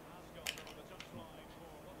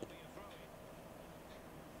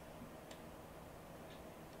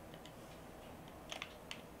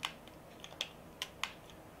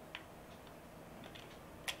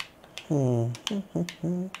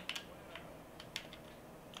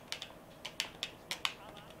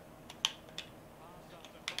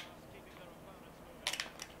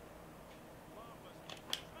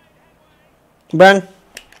 Bang.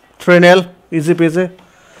 3-0. Easy peasy.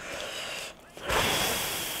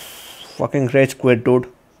 Fucking rage quit, dude.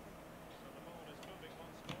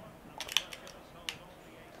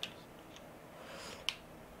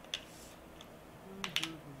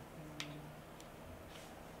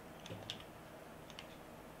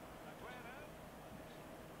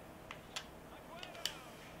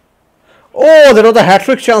 Oh, there was a hat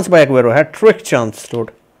trick chance by Aguero. Hat trick chance,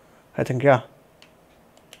 dude. I think, yeah.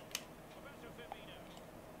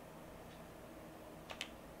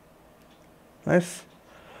 Nice.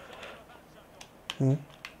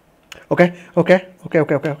 Okay, okay, okay,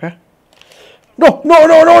 okay, okay, okay. No, no,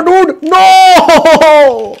 no, no, dude!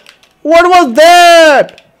 No! What was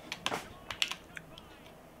that?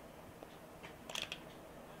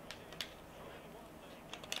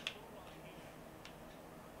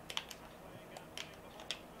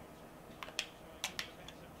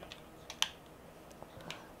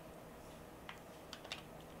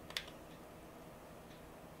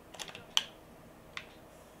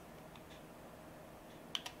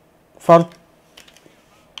 Foul.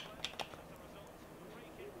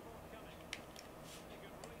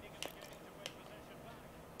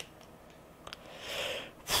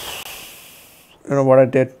 You know what I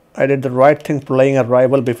did? I did the right thing playing a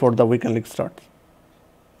rival before the weekend league starts.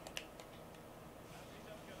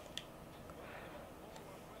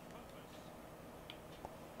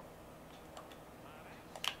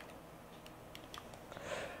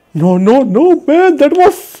 No, no, no, man, that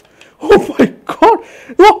was... Oh my god!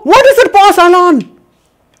 No, what is it, pass, Alan?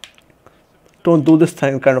 Don't do this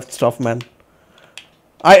kind of stuff, man.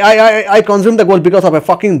 I consumed the goal because of a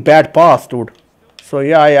fucking bad pass, dude. So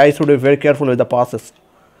yeah, I should be very careful with the passes.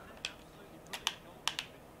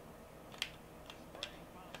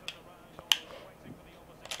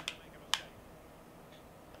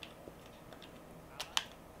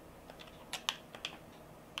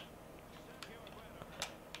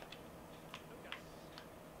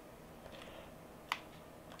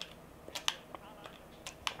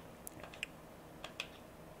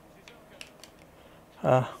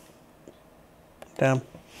 Damn.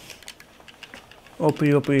 OP,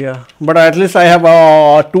 yeah. But at least I have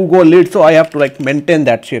a 2-goal lead, so I have to like maintain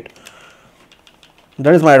that shit.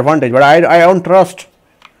 That is my advantage. But I don't trust.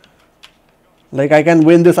 Like I can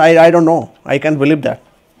win this. I don't know. I can't believe that.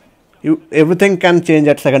 Everything can change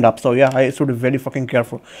at second up. So yeah, I should be very fucking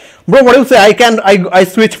careful. Bro, what do you say? I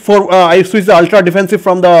switch for I switch the ultra defensive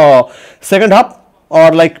from the second up,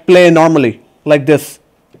 or like play normally like this.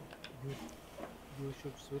 You you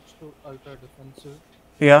should switch to ultra defensive.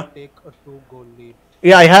 Yeah. Take a 2-goal lead.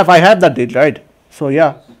 Yeah, I have that deal, right? So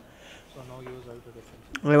yeah. Yes. So now use ultra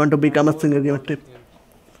defensive. I want to become a Hold single the game ball tip. still.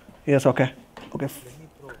 Yes, okay. Okay. Let me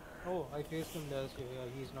throw. Oh, I faced him there. So yeah,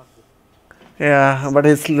 he's not good. Yeah, but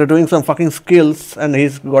he's doing some fucking skills and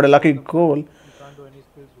he's got a lucky goal. You can't do any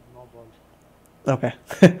skills with no ball. Okay.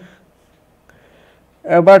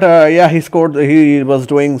 But yeah, he scored. He was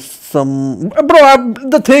doing some. Bro,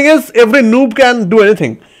 the thing is, every noob can do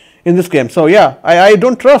anything in this game. So yeah, I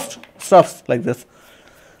don't trust stuff like this.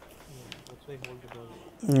 Yeah, that's why hold the ball.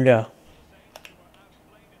 Yeah.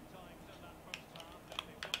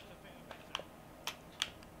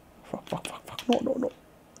 Fuck. No. No.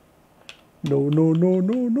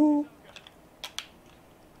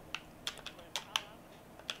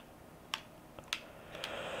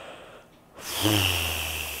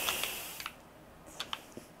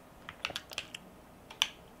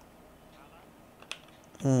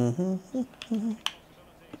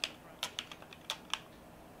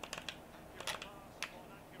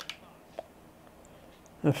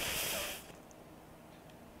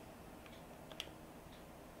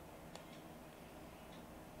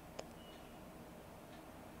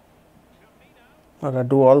 I gotta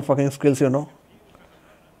do all fucking skills, you know.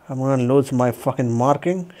 I'm gonna lose my fucking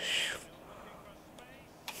marking.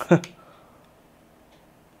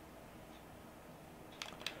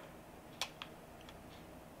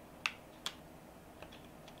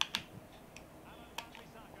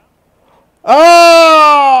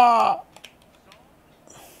 Ah!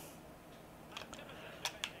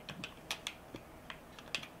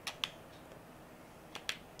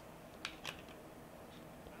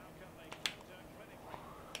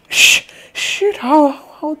 Shit,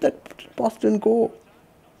 how that pass didn't go?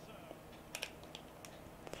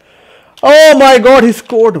 Oh my god, he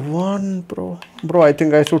scored one, bro. Bro, I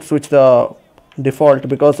think I should switch the default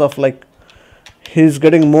because of like he's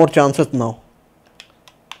getting more chances now.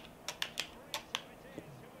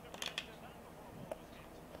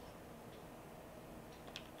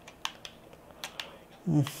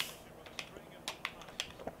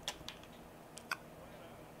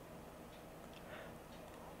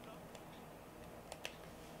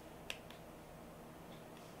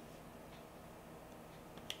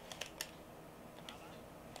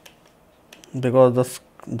 Because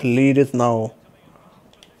the lead is now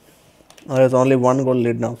there's only 1-goal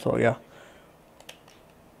lead now, so yeah.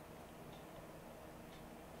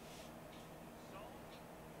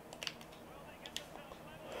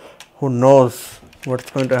 Who knows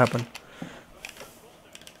what's going to happen?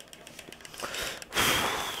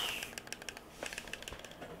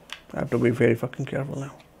 I have to be very fucking careful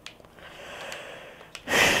now.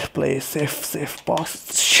 Play safe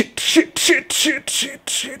pass. Shit.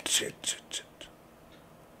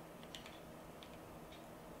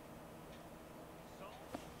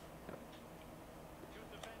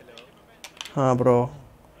 Bro.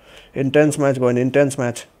 Intense match.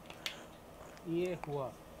 ये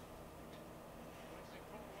हुआ.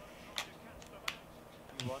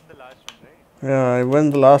 You won the last one, right? Yeah, I won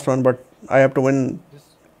the last one, but I have to win. This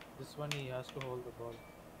one he has to hold the ball.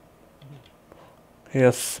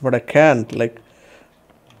 Yes, but I can't. Like,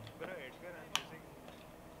 Bro, Edgar, I'm using.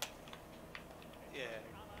 Yeah.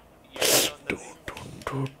 You're on the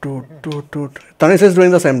link. Tanis is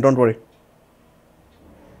doing the same. Don't worry.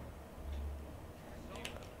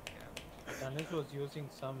 Tanis was using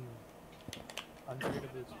some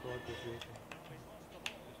unpredictable score situation. It's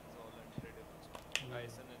all unpredictable.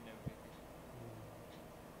 Tyson and everything.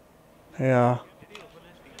 Yeah. Did he open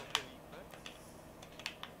his team of the week first?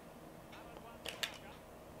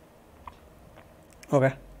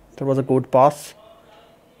 Okay. That was a good pass.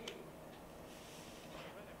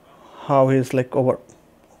 How he's like over.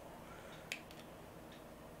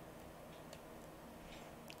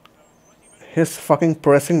 He's fucking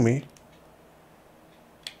pressing me.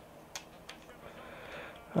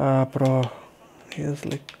 Bro. He's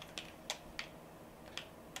like.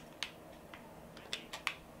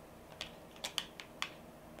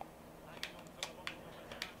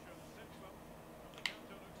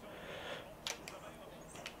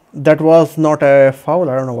 That was not a foul.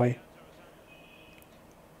 I don't know why.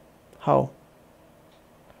 How?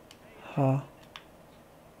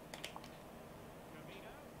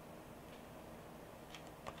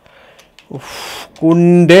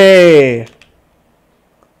 Kunde.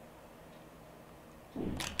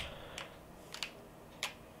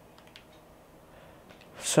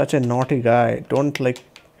 Such a naughty guy. Don't like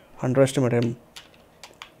underestimate him.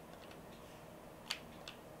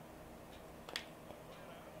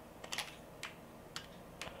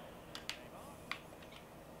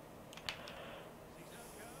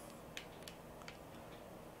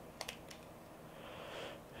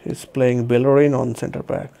 He's playing Bellerin on center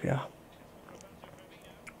back. Yeah.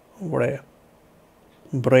 What a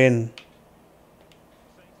brain.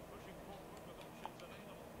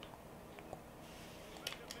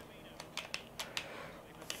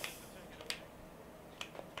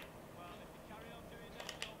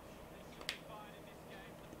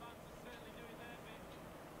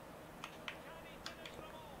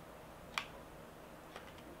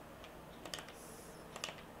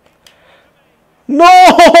 No,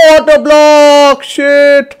 auto block,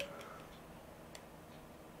 shit.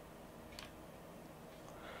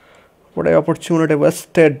 What an opportunity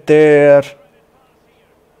wasted there.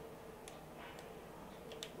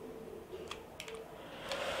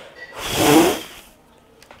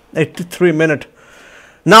 '83 minute.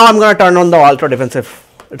 Now I'm gonna turn on the ultra defensive.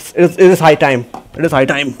 It is high time. It is high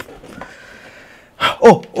time.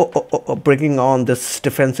 Oh, bringing on this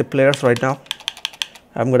defensive players right now.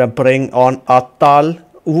 I'm gonna bring on Atal.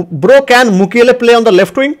 Bro, can Mukele play on the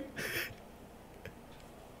left wing?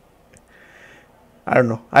 I don't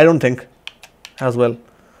know. I don't think. As well.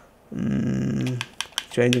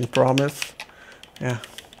 Changing promise. Yeah.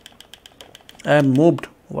 I moved.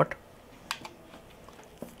 What?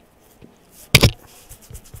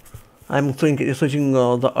 I'm switching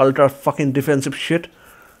the ultra fucking defensive shit.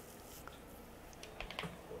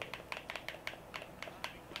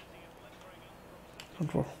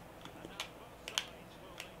 Control.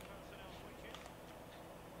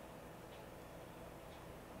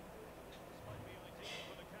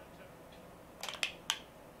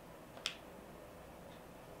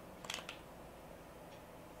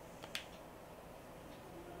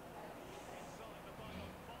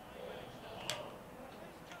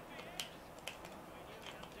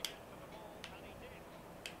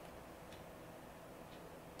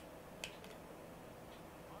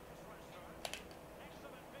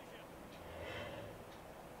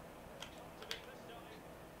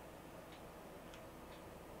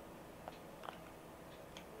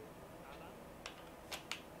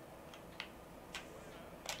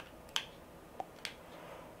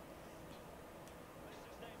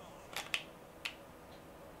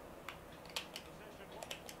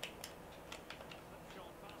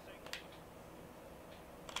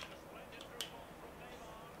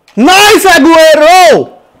 Nice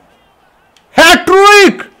Aguero!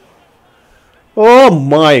 Hat-trick! Oh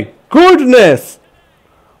my goodness!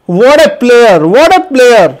 What a player! What a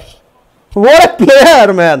player! What a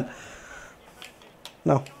player, man!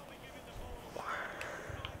 Now.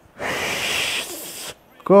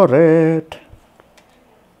 Correct.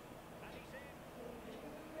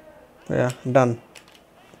 Yeah, done.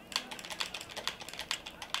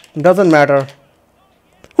 Doesn't matter.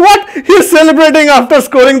 What? He's celebrating after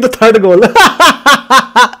scoring the third goal.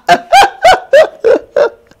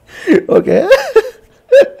 Okay.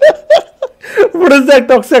 What is that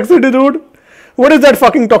toxicity, dude? What is that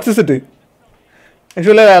fucking toxicity?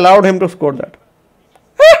 Actually, I allowed him to score that.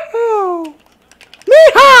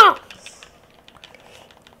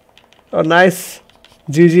 Oh, nice.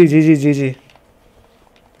 GG.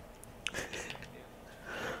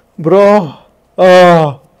 Bro.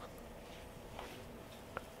 Oh.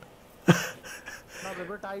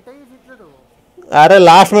 अरे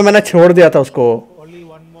last में मैंने छोड़ दिया था उसको. Only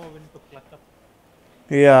one more win to clutch up.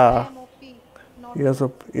 Yeah.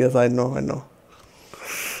 Yes, I know.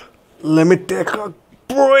 Let me take a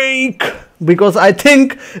break because I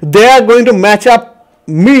think they are going to match up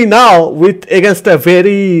me now with against a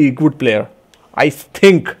very good player. I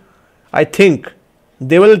think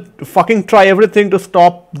they will fucking try everything to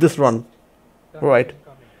stop this run. Right.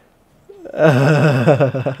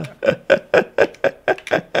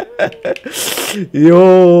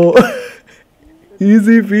 Yo,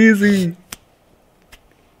 easy peasy.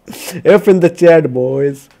 F in the chat,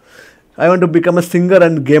 boys. I want to become a singer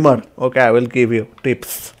and gamer. Okay, I will give you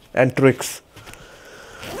tips and tricks.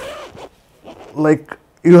 Like,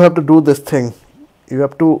 you have to do this thing. You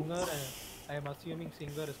have to. I am assuming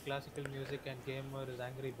singer is classical music and gamer is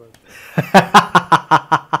Angry Bird.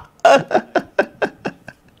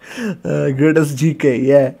 Greatest GK,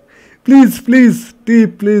 yeah. Please,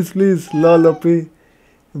 tip, please, lol, OP.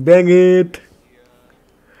 Bang it.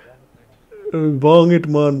 Bang it,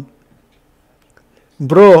 man.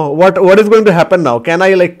 Bro, what is going to happen now? Can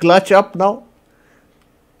I like clutch up now?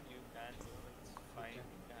 You can, bro. It's fine. You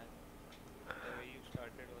can. The way you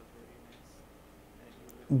started was very nice.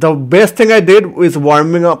 And you will The best thing I did is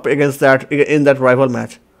warming up against that in that rival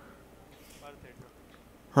match. worth it.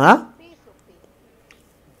 Huh? If it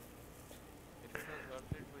was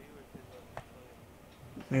worth it for you, it is worth it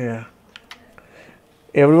for you. Yeah.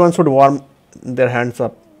 Everyone should warm their hands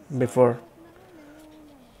up before.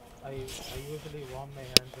 I usually warm my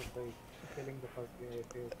hands up by killing the first guy I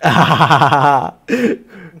face.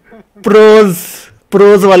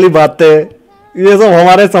 Pros वाली बातें ये सब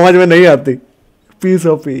हमारे समझ में नहीं आती. Piece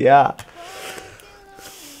of या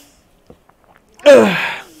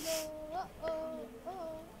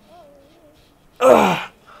Wow,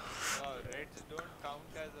 Reds don't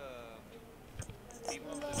count as a team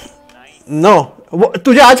of the 9. No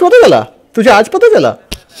तुझे आज पता चला I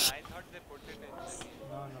thought they put it in the game.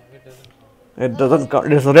 No, it doesn't count. It doesn't count.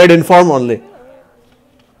 It's red inform only.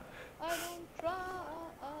 I don't try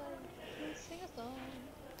to sing a song.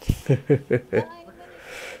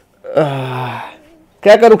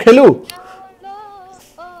 क्या करूं खेलूं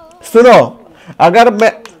सुनो अगर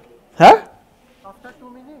मैं हाँ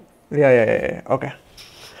yeah okay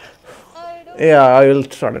yeah I will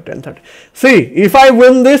start at 10:30. See, if I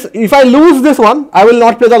win this, if I lose this one, I will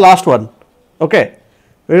not play the last one. Okay,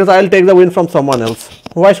 because I will take the win from someone else.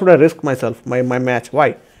 Why should I risk myself my match? Why?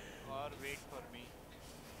 Or wait for me.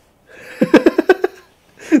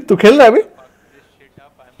 तू खेल रहा है अभी? Fuck this shit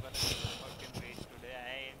up. I'm gonna get fucking rage today.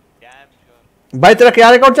 I am damn sure. भाई तेरा क्या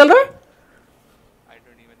record चल रहा है? I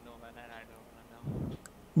don't even know, man, and I don't wanna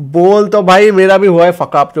know. बोल तो भाई मेरा भी हुआ है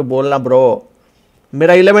fuck up जो बोलना bro.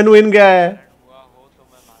 मेरा 11 विन गया है. हुआ हो तो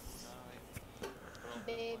मैं मानूं ना भाई.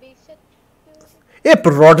 Baby shut ये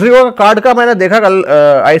रॉड्रिगो का कार्ड का मैंने देखा कल.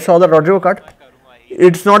 I saw the Rodrigo card. मैं करूंगा ही.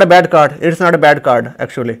 It's not a bad card. It's not a bad card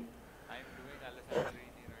actually. I'm doing Alessandrini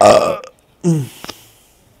right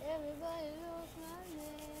Everybody knows my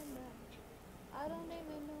name, but I don't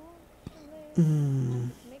even know the way.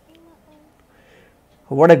 Making my own.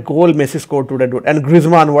 What a goal Messi scored today, dude. And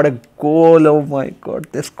Griezmann, what a goal. Oh my god.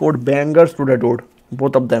 They scored bangers today, dude.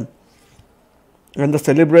 Both of them. And the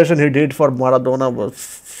celebration he did for Maradona was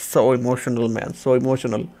so emotional, man. So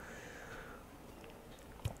emotional.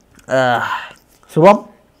 Subham?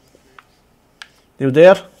 You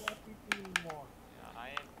there? Yeah, I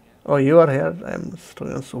am here. Oh, you are here. I am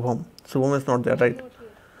Subham. Subham is not there, right?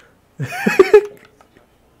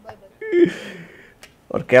 Bye bye.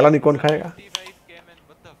 और केला नहीं कौन खाएगा? 55 came in.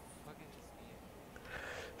 What the fuck is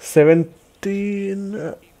this 17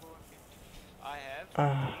 game? I have 3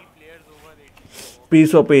 players over 84.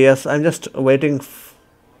 piece of yes. I'm just waiting.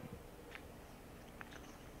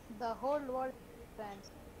 The whole world fans.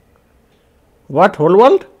 What? Whole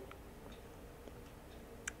world?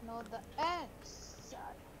 No, the X.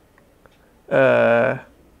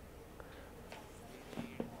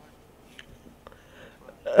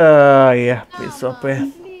 Yeah, piece of Please.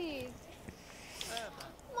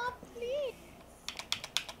 Mom, please.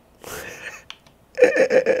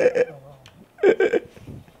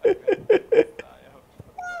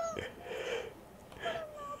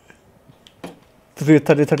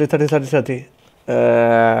 30.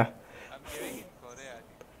 I'm giving in Korea.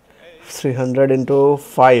 300 into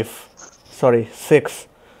 5. Sorry, 6.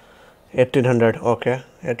 1800. Okay,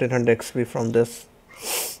 1800 XP from this.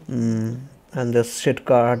 And this shit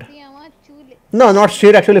card. See, I'm a chule. No, not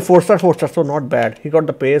shit. Actually, 4-star. So not bad. He got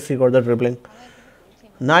the pace. He got the dribbling.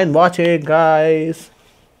 9 watching, guys.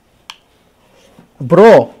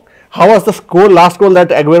 Bro, how was the score? Last goal that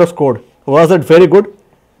Aguero scored. Was it very good?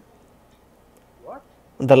 What?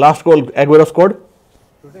 The last goal Aguero scored.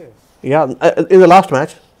 Today? Yeah, in the last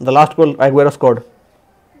match, the last goal Aguero scored.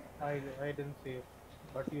 I didn't see it.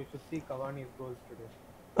 But you should see Cavani's goals today.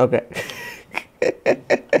 Okay.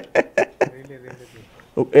 Really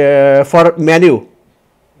good. For Manu.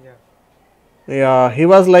 Yeah. Yeah, he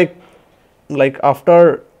was like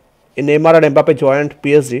after Neymar and Mbappe joined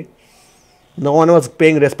PSG, no one was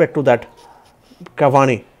paying respect to that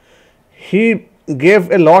Cavani. He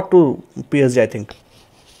gave a lot to PSG, I think.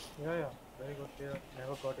 Yeah. Very good player.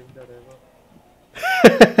 Never got injured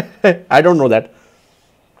ever. I don't know that.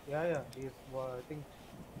 Yeah. He's, I think,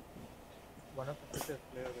 one of the fittest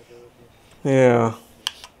players I've ever seen.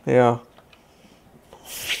 Yeah.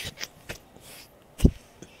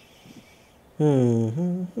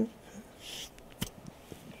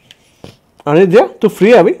 Anidya, तू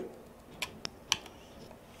free है अभी?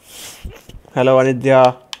 Hello Anidya,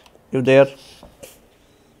 you there?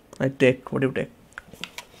 I take. What do you take?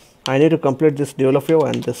 I need to complete this Deulofeu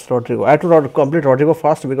and this Rodrigo. I have to complete Rodrigo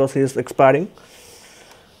first because he is expiring.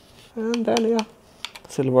 And then yeah,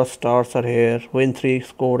 silver stars are here. Win 3,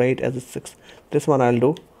 score 8, as 6. This one I'll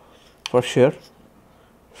do for sure.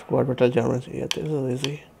 Squad battle Germans. Yeah, this is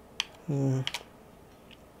easy.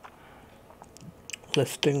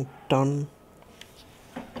 Listing done.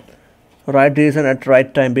 Right decision at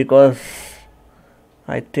right time because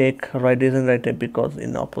I take right decision right time because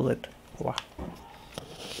in opposite. Wow.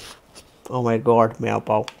 Oh my god, meow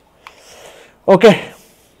pow. Okay,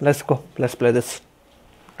 let's go. Let's play this.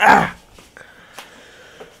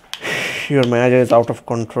 Your manager is out of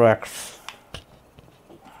contracts.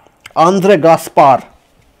 Andre Gaspar.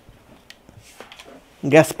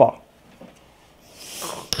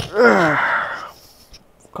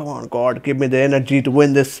 Come on, God, give me the energy to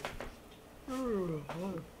win this.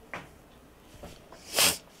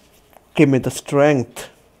 Give me the strength.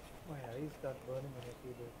 My eyes start burning when I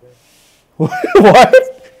see this guy. What?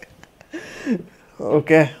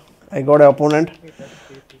 Okay, I got an opponent. Hey, that's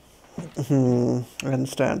crazy. I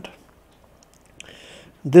understand.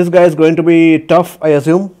 This guy is going to be tough, I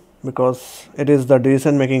assume, because it is the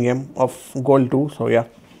decision making game of goal 2. So yeah,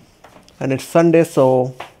 and it's Sunday,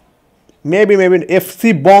 so maybe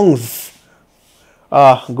FC Bongs.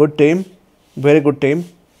 Good team, very good team.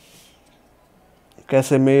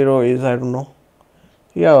 Casemiro is, I don't know.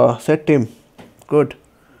 Yeah, set team, good.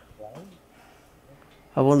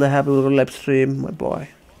 I won the happy little live stream, my boy.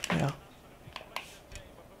 Yeah.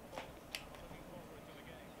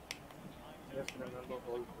 Just remember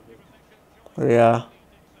all for this. Yeah.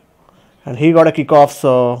 And he got a kickoff,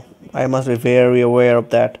 so I must be very aware of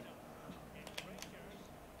that.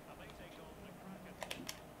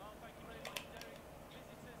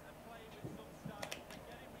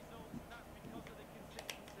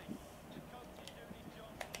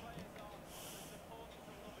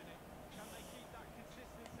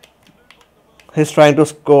 He's trying to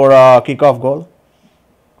score a kickoff goal.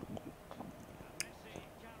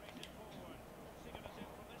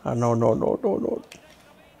 No.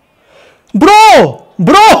 Bro!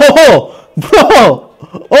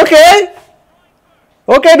 Okay,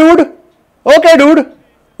 dude.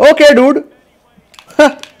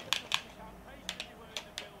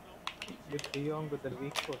 With De Jong with the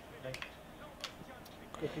weak foot, like,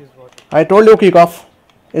 it is what it I told you kickoff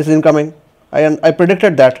is incoming. I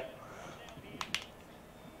predicted that.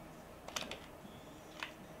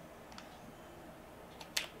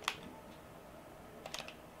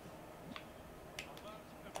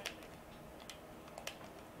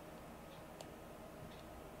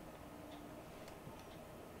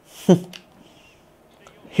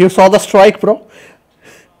 You saw the strike, bro.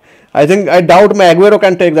 I doubt my Aguero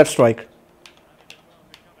can take that strike.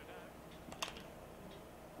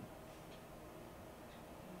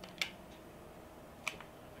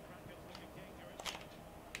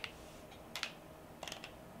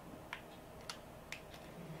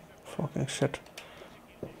 Fucking shit.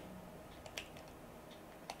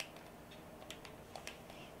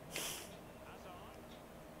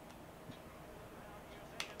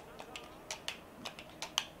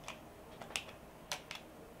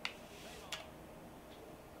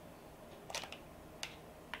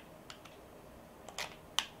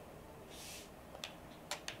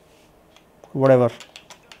 Whatever.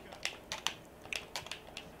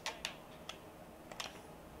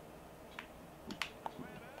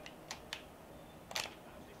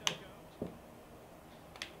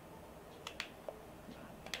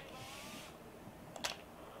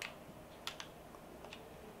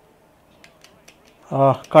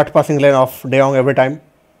 Cut passing lane of De Jong every time.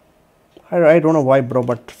 I don't know why, bro,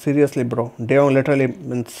 but seriously, bro, De Jong literally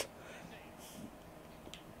means.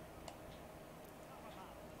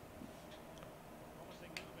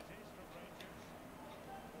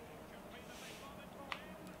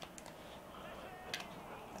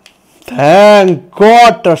 Thank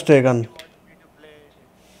God, Ter Stegen. You want me to play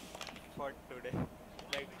for today?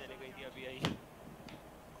 Light चली गई थी अभी आई.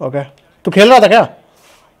 Okay, तू खेल रहा था क्या?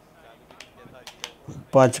 चालू भी नहीं किया था जी.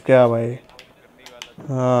 बच गया भाई. करने ही वाला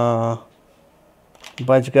था. हाँ,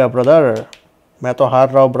 बच गया ब्रदर. मैं तो हार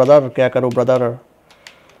रहा हूँ ब्रदर, क्या करूँ brother.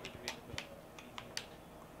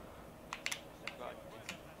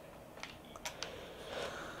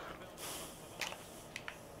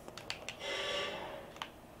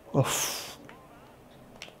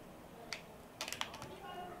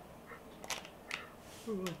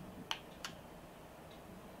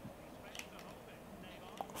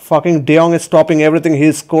 Fucking De Jong is stopping everything.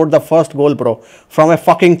 He scored the first goal, bro, from a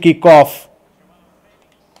fucking kickoff.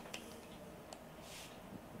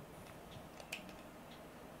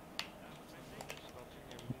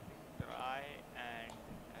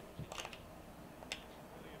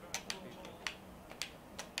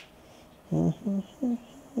 Oh,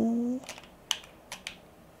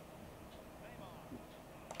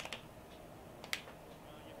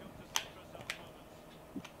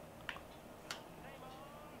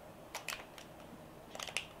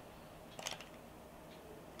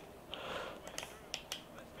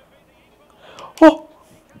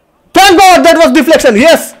 thank God that was deflection.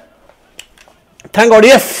 Yes. Thank God.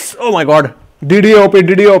 Yes. Oh my God. DDOP,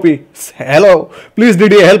 DDOP. Hello. Please,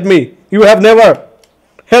 DDA, help me. You have never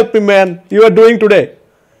helped me, man. You are doing today.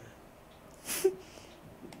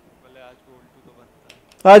 बोले आज goal to तो बनता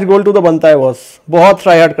है. आज goal to तो बनता है boss. बहुत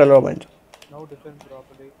ट्राई हार्ड कर लो bench. Now defend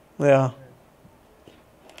properly. Yeah. And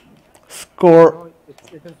Score. no,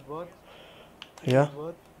 it is worth. Yeah. It's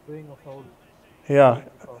worth doing a foul. Yeah.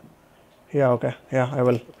 Before, Yeah. Okay. Yeah. I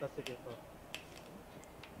will. to cut the game off.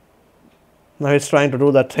 Now he's trying to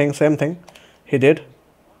do that thing. Same thing. He did.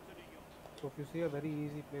 So if you see a very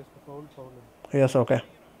easy place to foul, foul him. Yes. Okay.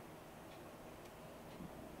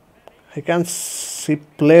 He can see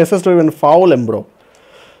places to even foul him, bro.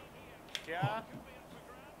 क्या?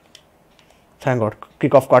 Thank God.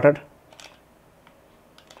 Kickoff caught it.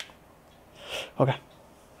 Okay.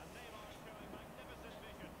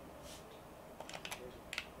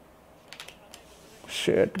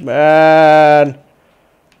 Shit, man.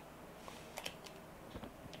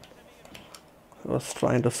 I was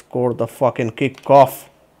trying to score the fucking kickoff.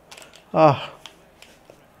 Ah.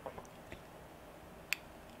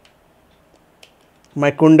 My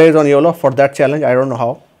Kunde is on YOLO for that challenge. I don't know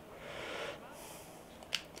how.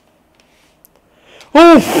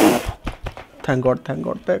 Oof. Thank God, thank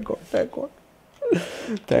God, thank God, thank God.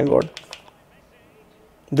 Thank God.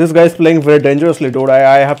 This guy is playing very dangerously, dude.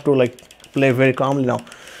 I have to like play very calmly now.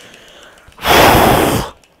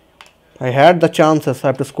 I had the chances. I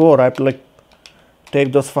have to score. I have to like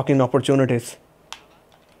take those fucking opportunities.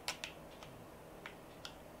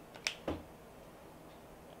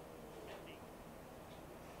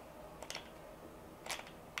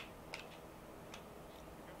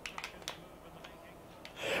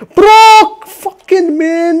 Bro, fucking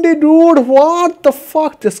Mandy, dude. What the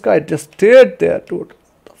fuck? This guy just stayed there, dude.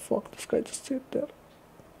 What the fuck? This guy just stayed there.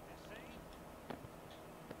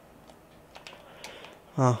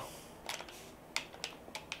 Ah.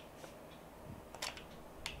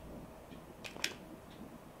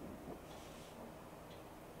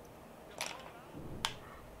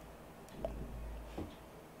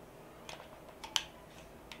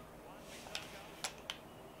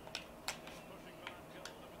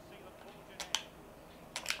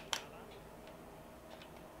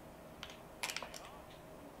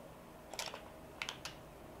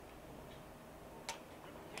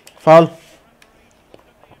 Foul.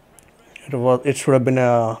 It should have been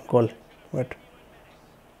a goal. Wait.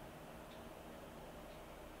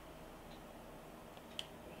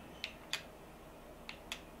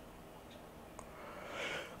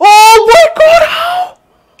 Oh my God!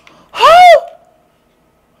 How?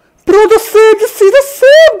 Bro, the save! Just see the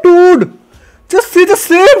save, dude! Just see the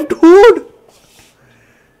save, dude!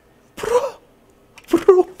 Bro!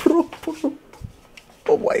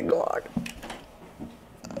 Oh my God!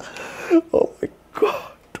 Oh my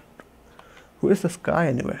God! Who is this guy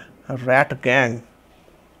anyway? A rat gang.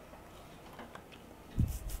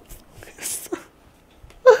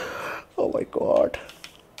 Oh my God.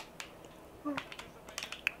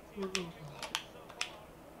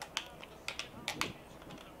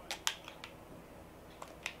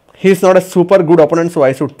 He's not a super good opponent, so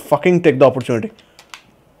I should fucking take the opportunity.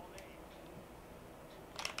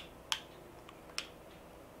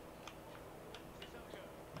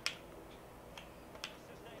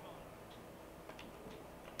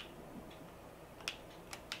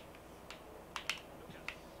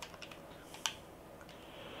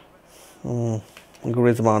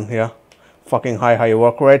 Griezmann, yeah. Fucking high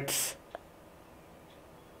work rates.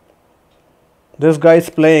 This guy is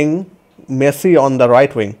playing Messi on the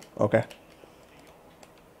right wing. Okay.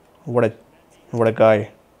 What a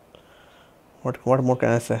guy. What more can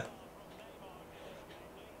I say?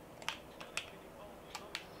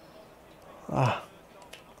 Ah.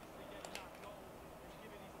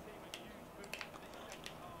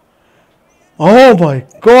 Oh my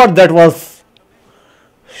God, that was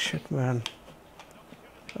shit, man.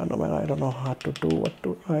 I don't know, man. I don't know how to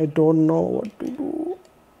do I don't know what to do.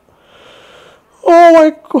 Oh my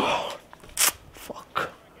God. Fuck.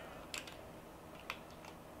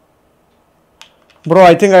 Bro,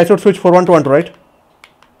 I think I should switch for 1-1, right? If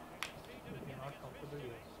you're not comfortable,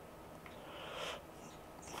 yes.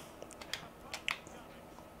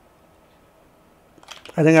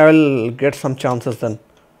 I think I will get some chances then.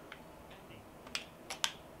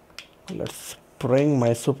 Let's bring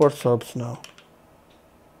my super subs now.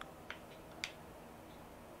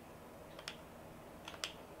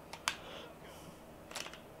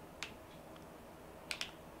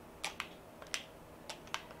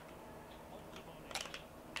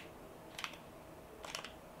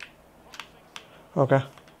 Okay.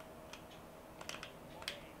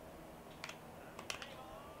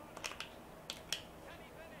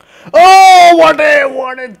 Oh, what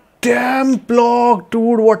a damn block,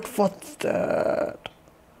 dude. What was that?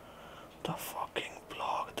 The fucking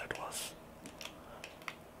block that was.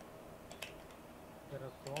 There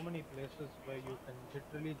are so many places where you can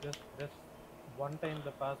literally just press one time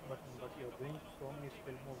the pass button, but you're doing so many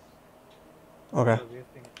skill moves. Okay. You're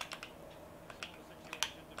wasting.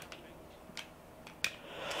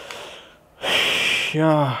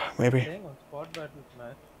 Yeah, maybe. Playing on squad battles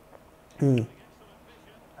match, Hmm.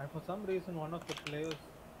 and for some reason one of the players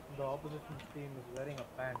in the opposition's team is wearing a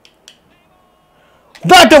pant.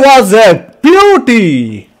 That was a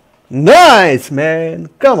beauty. Nice, man.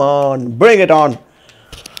 Come on, bring it on.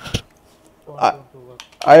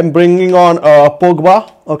 I am bringing on Pogba.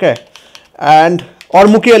 Okay, and or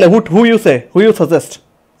Mukiele. Who you say? Who you suggest?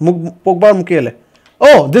 Pogba or Mukiele?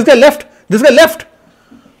 Oh, this guy left. This guy left.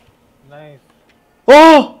 Nice.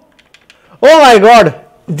 Oh, oh my God.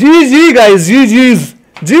 GG guys. GG's.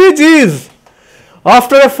 GG's.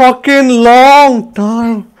 After a fucking long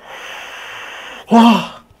time.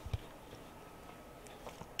 Wow.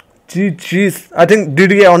 GG's. I think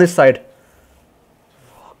DDA on his side.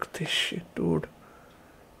 Fuck this shit, dude.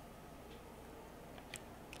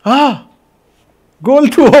 Ah. Goal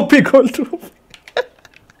to OP. Goal to OP.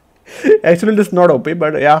 Actually, this is not OP,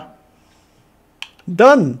 but yeah.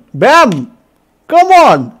 Done. Bam. Come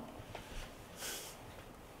on.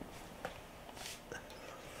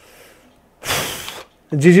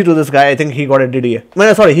 GG to this guy. I think he got a DDA.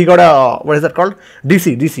 No, sorry, he got a, what is that called?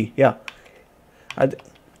 DC. Yeah.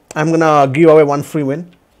 I'm gonna give away one free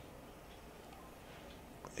win.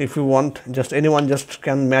 If you want, just anyone just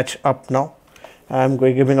can match up now. I'm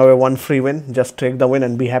giving away one free win. Just take the win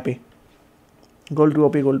and be happy. Goal to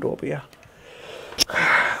OP, yeah.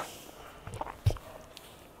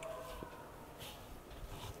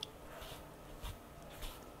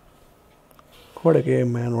 What a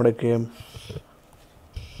game, man, what a game.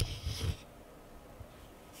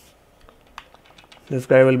 This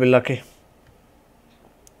guy will be lucky.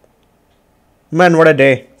 Man, what a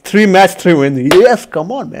day. 3 match, 3 wins. Yes,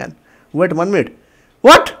 come on, man. Wait 1 minute.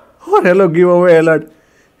 What? Oh, hello, giveaway alert.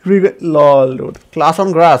 Lol, dude. Class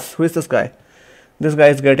on grass. Who is this guy? This guy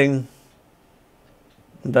is getting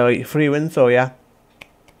the free win, so yeah.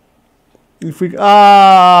 If we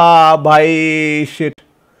bhai shit.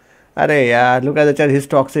 अरे यार, look at the chat. He's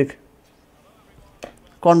toxic.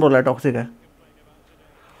 कौन बोल रहा है toxic है?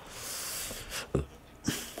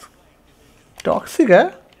 Toxic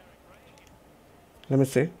है? Let me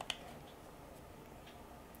see.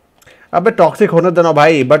 अबे toxic होने देना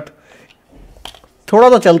भाई, but थोड़ा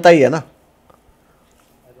तो चलता ही है ना. I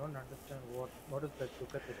don't understand what is that.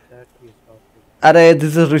 Look at the chat. He's toxic. अरे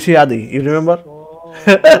this is Rishi Adi. You remember? Oh.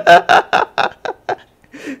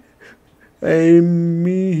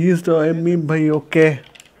 Me, he's the me, bhai. Okay,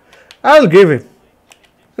 I'll give him.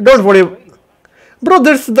 Don't worry, bro.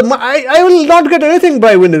 This the I will not get anything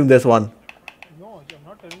by winning this one. No, I'm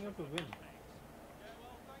not telling you to win.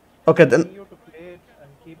 Okay, I'm then telling you to play it and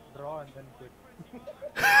keep draw and then quit.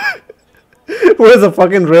 what is the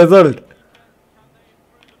fucking result?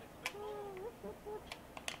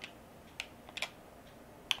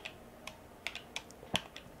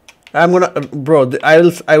 I'm gonna, bro. I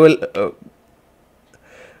will.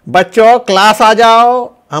 बच्चों class आ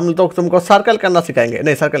जाओ. हम तो तुमको circle करना सिखाएंगे.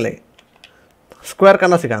 नहीं, circle नहीं, square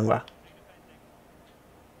करना सिखाऊंगा.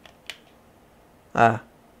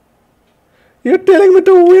 You're telling me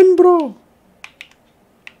to win, bro.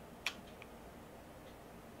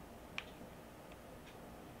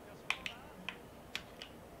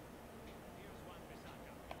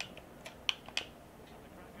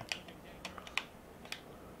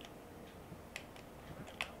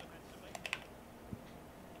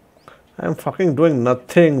 I'm fucking doing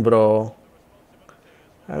nothing, bro.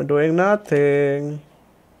 I'm doing nothing.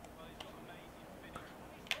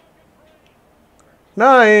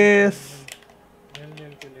 Nice.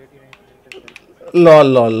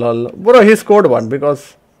 Lol. Bro, he scored one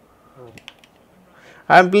because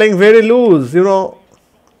I'm playing very loose, you know.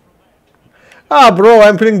 Bro,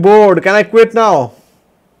 I'm feeling bored. Can I quit now?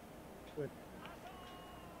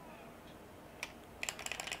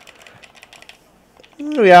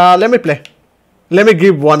 Yeah, let me play. Let me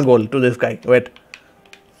give one goal to this guy. Wait.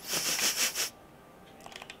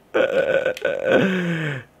 can't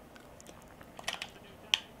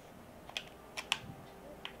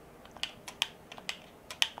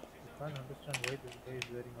understand why this guy is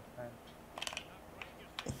wearing a pant.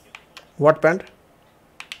 What pant?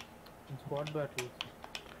 In squad battles,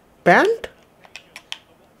 Pant?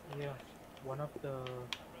 yeah, one of the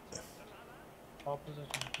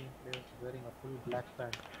opposition team players is wearing a full black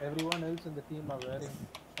pant. Everyone else in the team are wearing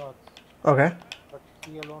shorts, Okay. but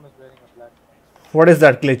he alone is wearing a black pant. What is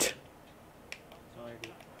that glitch? No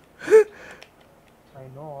idea. I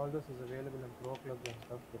know all this is available in pro clubs and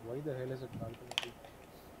stuff, but why the hell is it in Ultimate Team?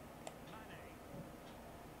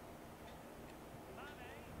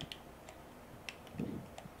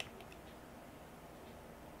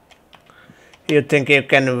 You think you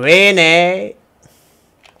can win, eh?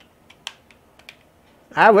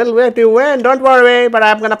 I will wait you win, don't worry, but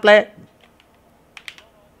I'm gonna play.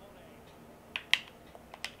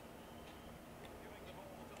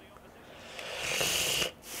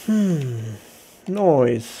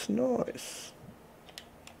 Noise, noise.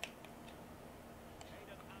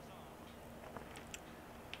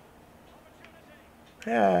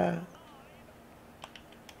 Yeah.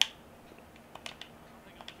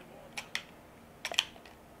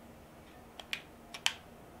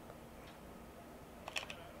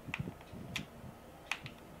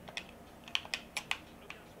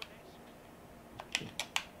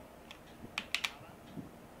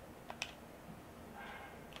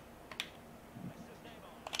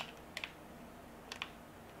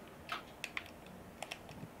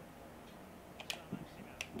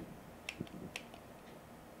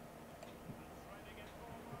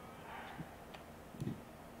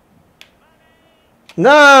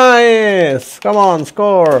 Nice! Come on,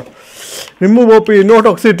 score. Remove OP, no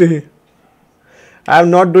toxicity. I'm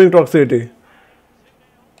not doing toxicity.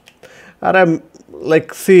 And I'm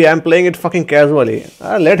like, see, I'm playing it fucking casually.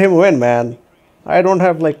 Let him win, man. I don't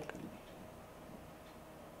have like.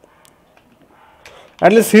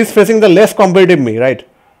 At least he's facing the less competitive me, right?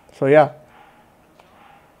 So yeah.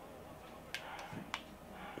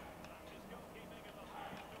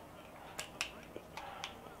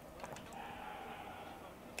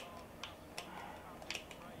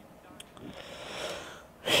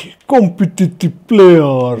 Competitive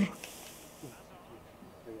player.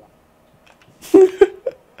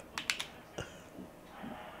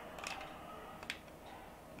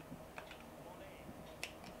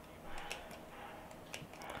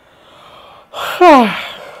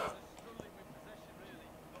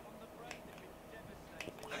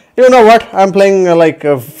 You know what? I'm playing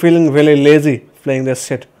feeling really lazy playing this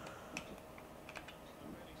shit.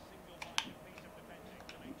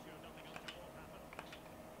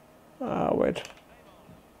 Wait.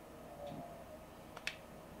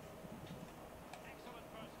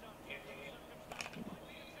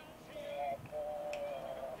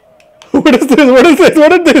 What is this? What is this?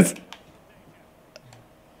 What is this?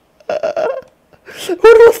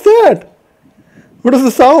 What was that? What is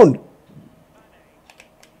the sound?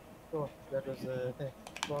 Oh, that was a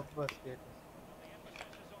Pogba status.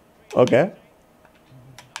 Okay.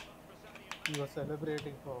 He was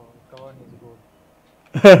celebrating for Cavani's goal.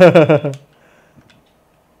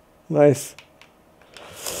 Nice.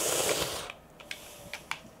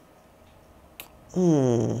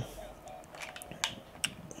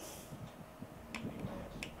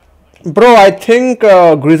 Bro, I think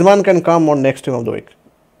Griezmann can come on next team of the week.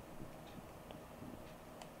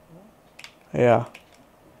 Yeah.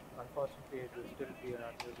 Unfortunately, it will still be an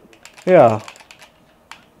unusable. Yeah.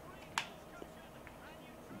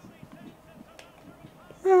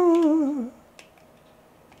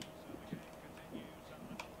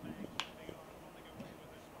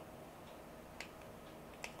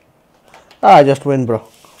 Just win, bro.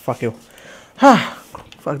 Fuck you.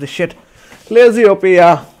 Fuck this shit. Lazy OP,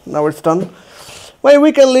 yeah. Now it's done. My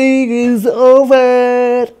weekend league is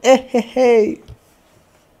over. Hey.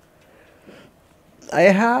 I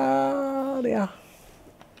had, yeah.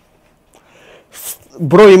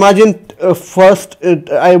 Bro, imagine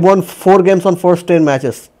I won 4 games on first 10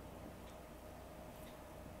 matches.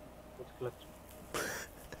 Good clutch.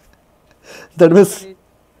 That means,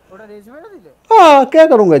 थोड़ा race में ना दिले हाँ क्या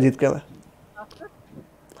करूँगा जीत के मैं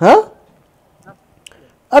हाँ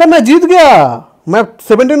अरे मैं जीत गया मैं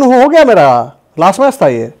 17 हो गया मेरा लास्ट मैच था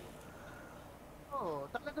ये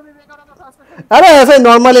अरे ऐसे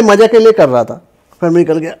नॉर्मली मजे के लिए कर रहा था फिर मैं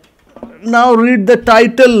निकल गया now read the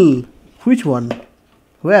title which one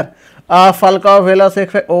where Falcao Vela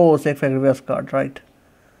Sek Fabregas card right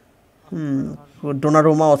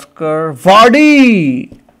Donnarumma Oscar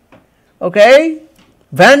Vardy okay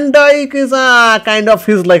Van Dijk is kind of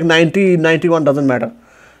his like 90 91 doesn't matter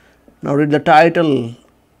Now read the title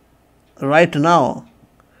right now.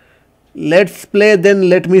 Let's play, then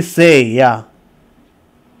let me say. Yeah,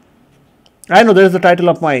 I know there is the title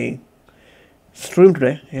of my stream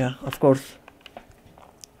today. Yeah, of course.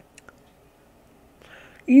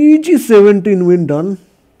 EG 17 win done.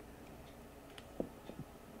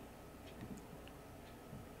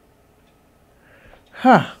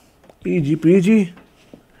 Ha, PG PG.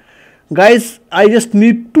 Guys, I just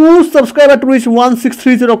need 2 subscribers to reach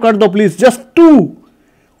 1630. Kar do please, just 2.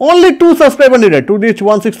 Only 2 subscribers needed to reach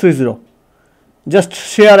 1630. Just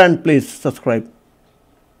share and please subscribe.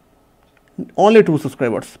 Only 2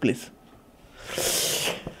 subscribers, please.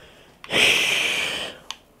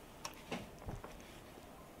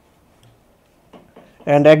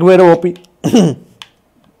 And Aguero OP.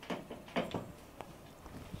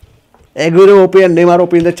 Aguero OP and Neymar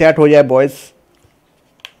OP in the chat ho jaye, boys.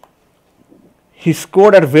 He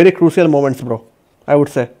scored at very crucial moments, bro. I would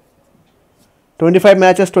say. 25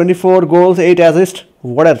 matches, 24 goals, 8 assists.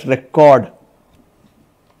 What a record.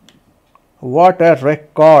 What a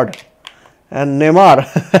record. And Neymar.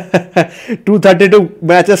 232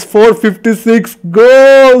 matches, 456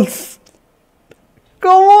 goals.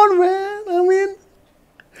 Come on, man. I mean,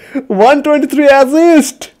 123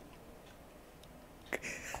 assists.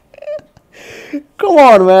 Come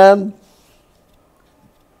on, man.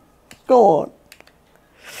 Come on.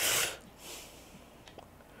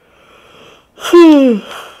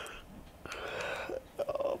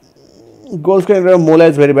 Goals can Mola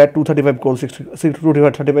is very bad. 235 goals,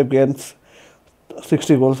 235 games,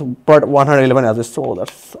 60 goals, but 111 assists. So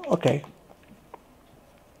that's okay.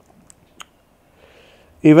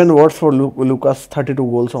 Even worse for Lucas, 32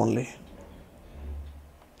 goals only.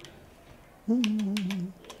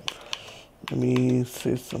 Let me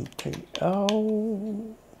say something.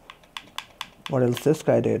 Oh, what else this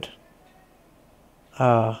guy did?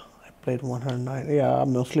 I played 109. Yeah,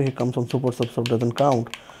 mostly he comes from super sub, so doesn't count.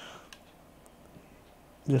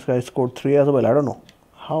 This guy scored 3 as well. I don't know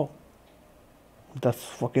how. That's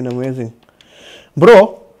fucking amazing,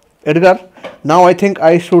 bro. Edgar, now I think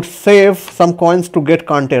I should save some coins to get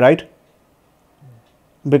Kante, right?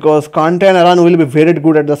 Because Kante and Aran will be very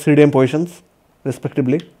good at the CDM positions,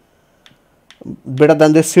 respectively. Better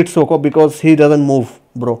than this Sissoko because he doesn't move,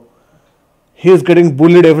 bro. He is getting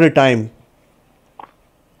bullied every time.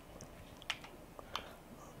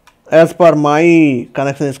 As per my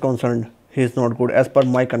connection is concerned, he is not good as per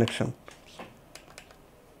my connection.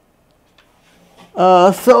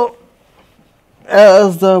 So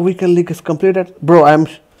as the weekend league is completed, bro, I'm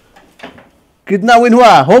कितना win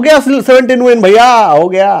हुआ? हो गया 17 win भैया, हो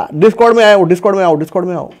गया. Discord में आओ, Discord में आओ, Discord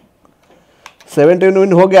में आओ. 17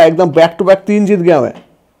 win हो गया, एकदम बैक टू बैक 3 जीत गया मैं.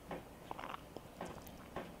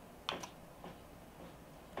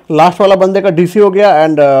 लास्ट वाला बंदे का डीसी हो गया.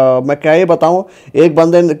 एंड मैं क्या ही बताऊं, एक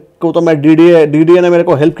बंदे को तो मैं डीडीए ने मेरे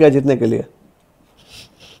को हेल्प किया जीतने के लिए.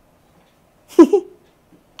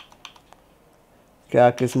 क्या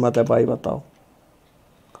किस्मत है भाई, बताओ.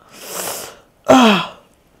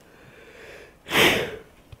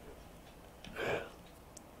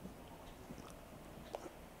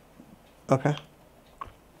 Okay.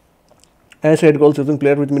 Has 8 goals using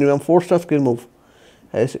player with minimum 4-star skill move.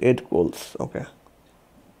 Has 8 goals. Okay.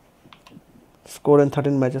 Score in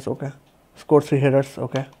 13 matches. Okay. Score 3 headers.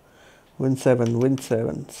 Okay. Win 7. Win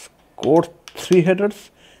 7. Score 3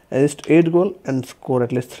 headers. Assist 8 goal and score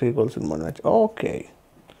at least 3 goals in one match. Okay.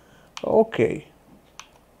 Okay.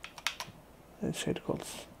 That's 8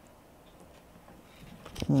 goals.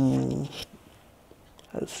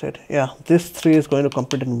 As said, yeah, this 3 is going to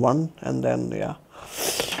complete in 1, and then yeah,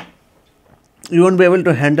 you won't be able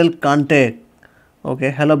to handle Kante.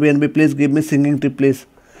 Okay, hello BNB, please give me singing tip, please.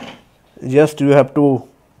 Just you have to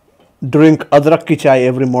drink adrak ki chai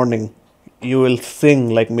every morning. You will sing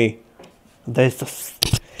like me. That is the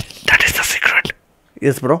secret.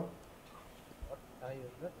 Yes, bro. What chai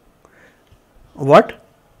is it? What?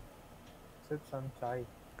 Sip some chai.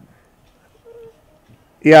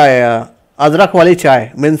 Yeah. Adrak wali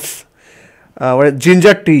chai means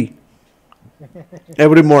ginger tea.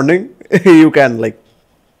 Every morning you can like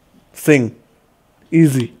sing.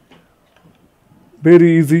 Easy.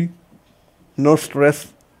 Very easy. No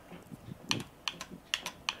stress.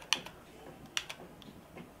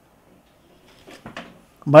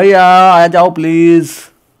 Bhaiya, aa jao please.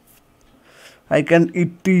 I can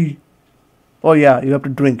eat tea. Oh yeah, you have to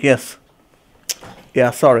drink. Yes. Yeah,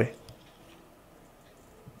 sorry.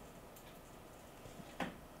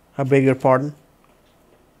 I beg your pardon.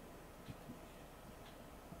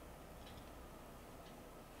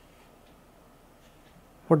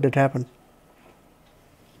 What did happen?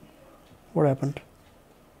 What happened?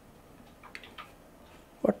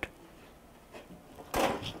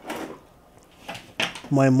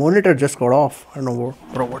 My monitor just got off. I don't know,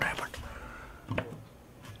 bro, what happened.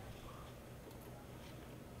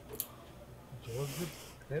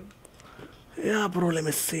 Yeah, bro, let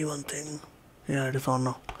me see one thing. Yeah, it is on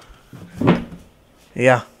now.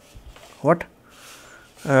 Yeah. What?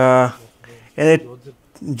 And it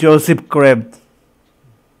Joseph Crab.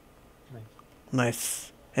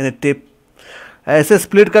 Nice. And a tip. ऐसे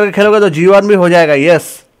split करके खेलोगे तो G1 भी हो जाएगा.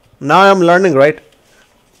 Yes. Now I'm learning, right?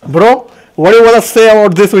 Bro, what do you want to say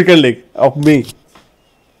about this weekend league of me?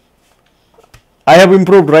 I have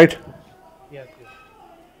improved, right? Yes, yes.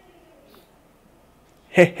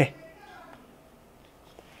 Hey, hey.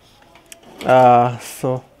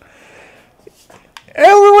 So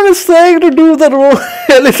everyone is saying to do the role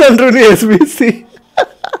Alessandrini SBC.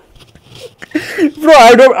 Bro,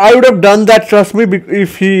 I would have done that, trust me,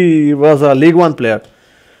 if he was a League One player.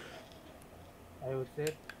 I would say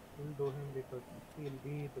we'll do him because he'll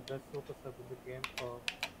be the best super sub in the game for...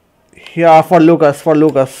 Yeah, for Lucas.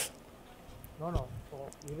 No, for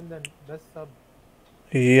even the best sub.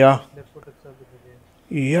 Yeah. Left footed sub in the game.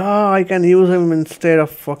 Yeah, I can use him instead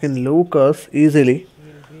of fucking Lucas easily.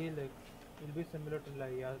 He'll be similar to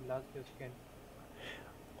like last year's Ken.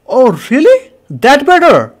 Oh, really? That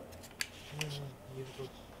better? He's good.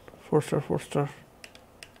 4-star.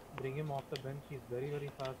 Bring him off the bench. He's very, very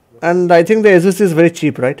fast. And I think the SSC is very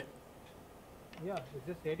cheap, right? Yeah, it's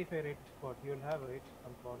just 85 rated spot. You'll have it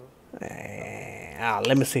on follow.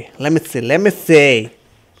 Let me see.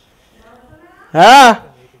 Ah,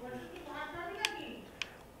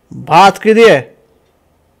 भात की दिए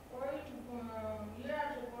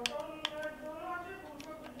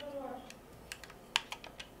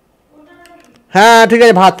हाँ ठीक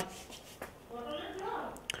है भात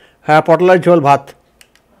हाँ पटलेर झोल भात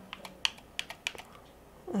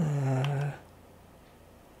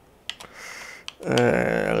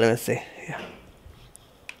let me see. Yeah.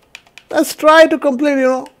 Let's try to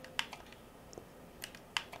complete,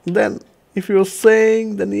 Then, if you're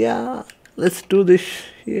saying, then yeah, let's do this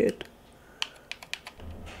shit.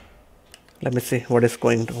 Let me see what is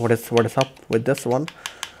up with this one.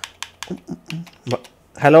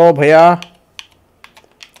 Hello, भैया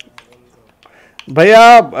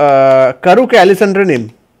करूँ क्या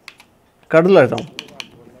Alessandrini कर लेता हूँ.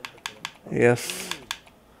 Yes.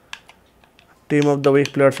 Team of the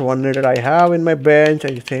week players 1 needed. I have in my bench,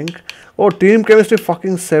 I think. Oh, team chemistry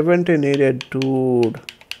fucking 70 needed, dude.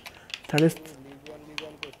 That is.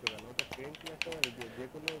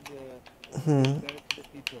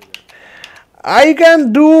 I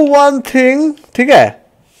can do one thing. ठीक है?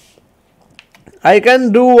 I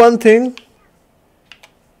can do one thing.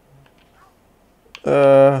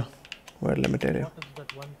 Well, let me tell you. What is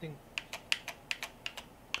that one thing?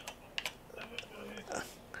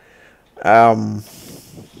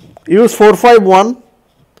 Use 4-5-1.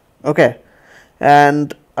 Okay.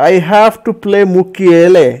 And I have to play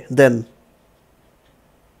Mukiele then.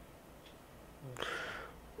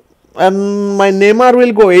 And my Neymar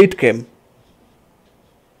will go 8 km.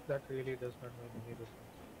 That really does not make any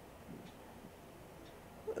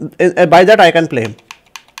difference. By that I can play him.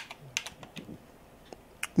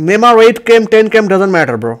 Neymar 8 km, 10 km doesn't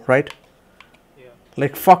matter, bro, right? Yeah.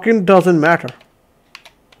 Like fucking doesn't matter.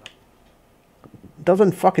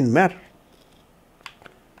 Doesn't fucking matter.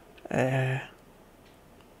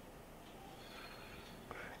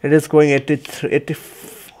 It is going 80.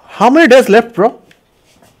 How many days left, bro?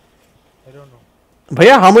 I don't know.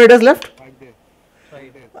 Bhaiya, how many days left? 5 days.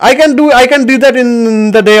 5 days. I can do that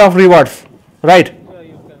in the day of rewards, right? Yeah,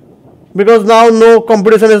 you can. Because now no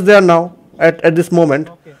competition is there now at this moment.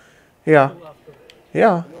 Okay. Yeah. Do after.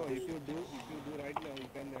 Yeah. No, if you do right now, you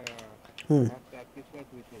can have practice match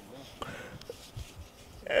with him. No?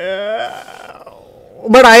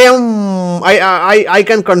 But I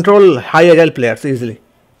can control high agile players easily.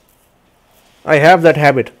 I have that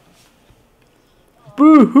habit.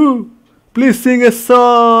 Boo-hoo! Please sing a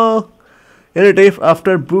song. Any day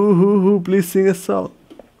after boo-hoo-hoo, please sing a song.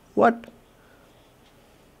 What?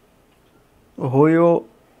 Hoyo,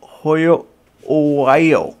 oyo.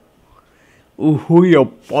 Uhuyo,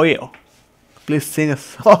 poyo. Please sing a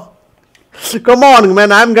song. Come on,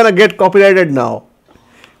 man, I'm gonna get copyrighted now.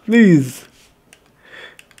 Please.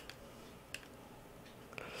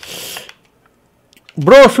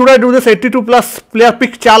 Bro, should I do this 82 plus player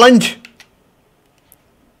pick challenge?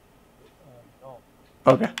 No.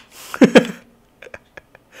 Okay.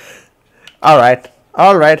 Alright.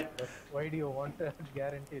 But why do you want a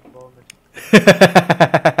guaranteed bonus?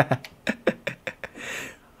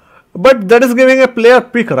 But that is giving a player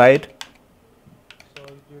pick, right? So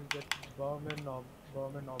you'll get Bowman or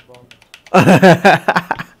Bowman.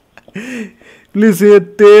 Please say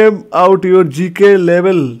tame out your GK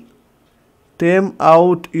level. Tame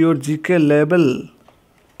out your GK level.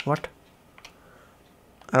 What?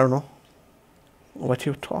 I don't know. What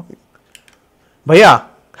you talking? भैया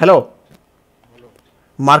hello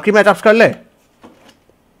marquee match ups कर ले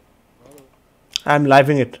I am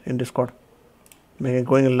living it in Discord मैं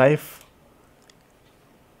going live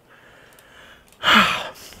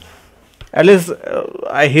at least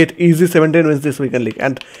I hit easy 17 wins this weekend league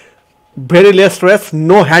and very less stress,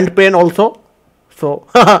 no hand pain also. So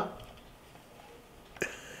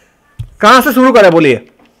कहाँ से शुरू करें बोलिए?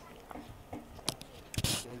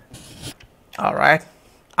 All right.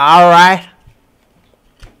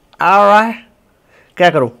 क्या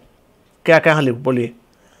करूँ? क्या कहाँ लिखूँ बोलिए?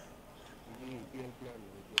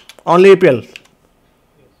 Only EPL.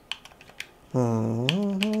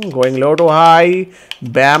 Going low to high,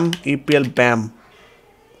 bam, EPL, bam.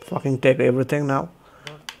 Fucking take everything now.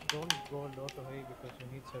 Don't go low to high because you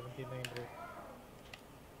need 79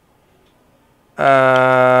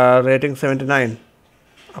 rate. Rating 79.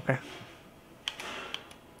 Okay.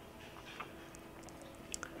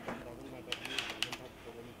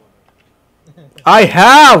 I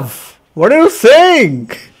have. What are you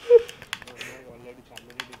saying?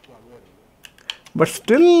 But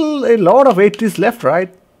still a lot of 80s left,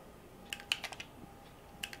 right?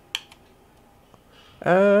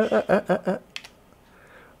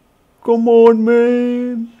 Come on,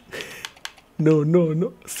 man. No.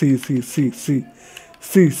 See.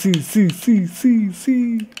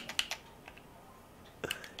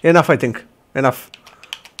 Enough, I think. Enough.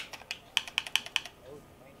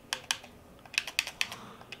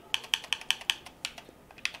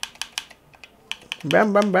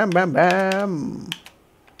 Bam. Before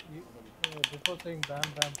saying bam,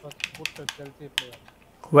 first put the Chelsea player.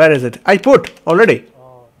 Where is it? I put already.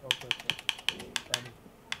 Oh, okay.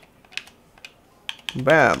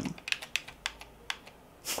 Bam.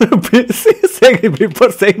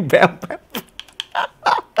 Before saying bam.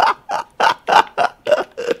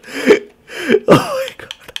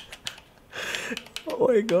 Oh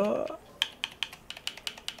my god.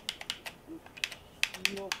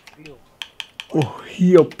 Oh,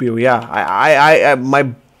 Heopio, yeah. I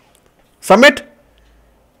my summit.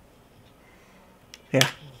 Yeah.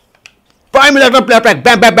 Prime electron player pack.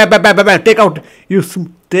 Bam. Take out.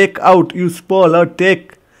 You spoiler.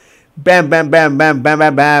 Take. Bam.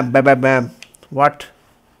 What?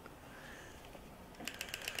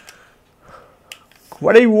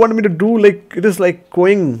 What do you want me to do? Like it is like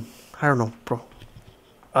going. I don't know, bro.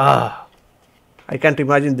 I can't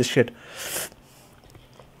imagine this shit.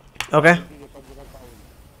 Okay.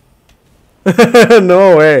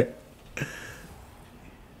 No way.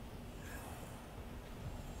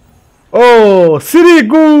 Oh,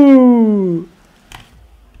 Sirigu.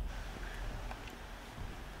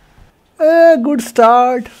 Good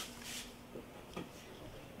start.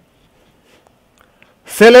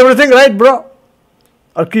 Sell everything, right, bro?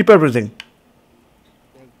 Or keep everything?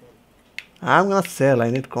 I'm gonna sell. I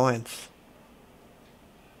need coins.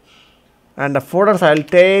 And the photos I'll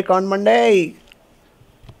take on Monday.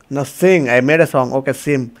 Now sing. I made a song. Okay,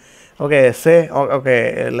 sim. Okay, say.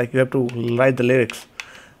 Okay, like you have to write the lyrics.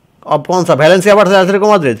 अब कौन सा Valencia versus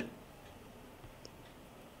Atletico Madrid?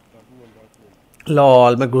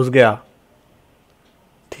 Lol मैं घुस गया.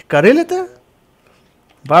 ठीक कर ही लेते हैं.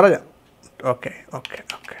 12. ओके.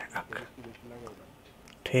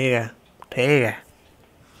 ठीक है.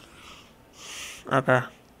 ओके.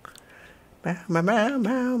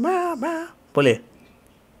 बोलिए.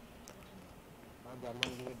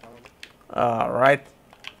 Alright.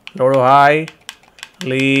 Low to high.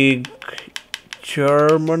 League.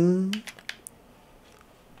 German.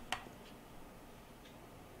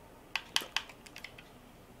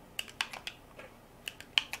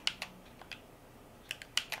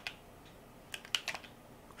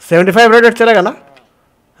 $75 rate चलेगा ना?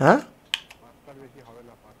 हाँ?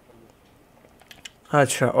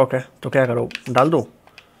 अच्छा ओके तो क्या करो डाल दूँ?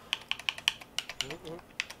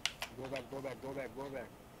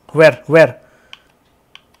 Where?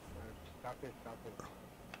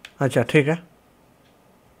 अच्छा ठीक है.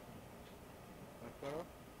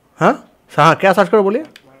 हाँ क्या सर्च करो बोलिए.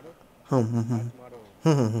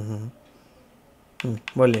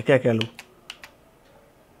 बोलिए क्या लूँ.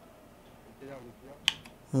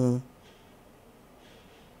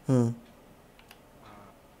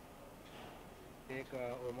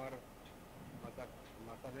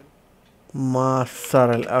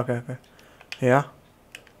 Masarel. Okay. Yeah.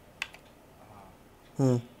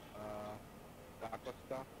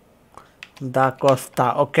 Da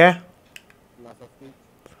Costa. Okay.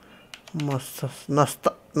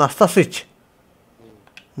 Nastasic.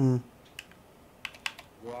 Hmm.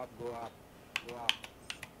 Go up, go up, go up,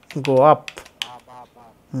 Go up.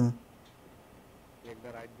 up. Hmm. Take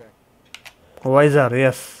the right back Wiser,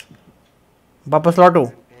 yes. वापस लौटो.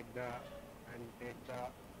 and take the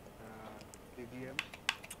CDM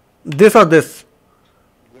This or this?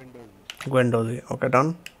 windows Guendouzi. Okay,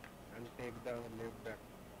 done. and take the left back.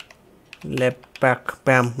 Left back.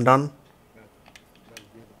 Bam. Done. That's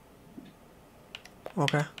zero.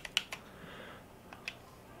 Okay.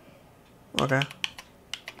 Okay.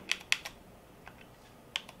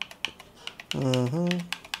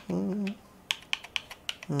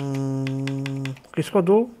 किसको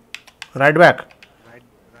दो? Right back. Right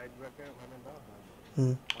back এ ওখানে দাও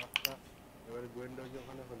হুম পাঁচটা এবারে Windows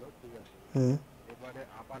ওখানে হলো ঠিক আছে হুম এবারে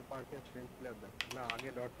আপার পার্কে ফ্রেঞ্চ প্লেয়ার দাও না আগে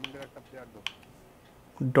ডটমুন্ডের একটা প্লেয়ার দাও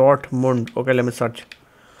Dortmund. Okay, let me search.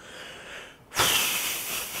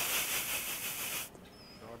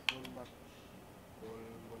 Dortmund বা গোল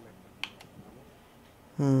বলে একটা নামো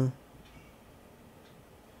Hmm.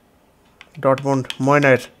 Dortmund.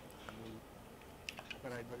 Moiner. Okay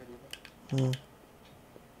right ব্যাকে দিয়ে দাও Hmm.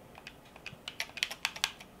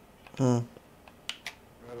 Hmm.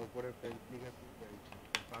 এবার উপরে ফ্রেঞ্চ লিগে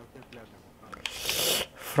ফ্রান্সের প্লেয়ার দেখো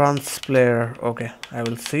France player. Okay, I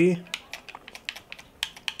will see.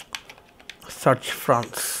 Search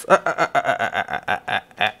France.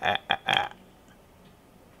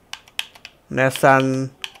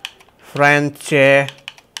 Nation. French.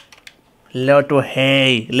 Low to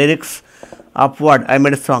hey. Lyrics. Upward. I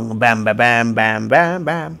made a song. Bam, bam, bam, bam, bam,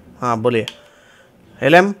 bam. हाँ बोलिए.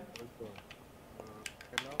 LM.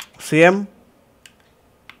 CM.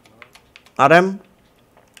 RM.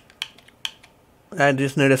 I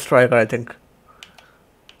just need a striker, I think.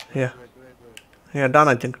 Yeah. Yeah, done,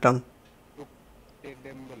 I think. Done. Take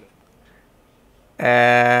ডেম্বলে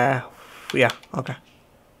Yeah, okay.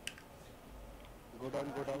 go down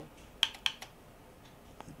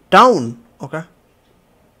Down. Okay.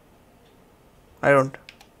 I don't.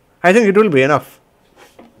 I think it will be enough.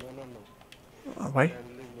 no Why? there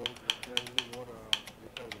is more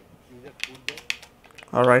reserve. You just put there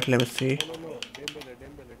Alright, let me see. no ডেম্বলে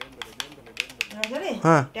রাজারে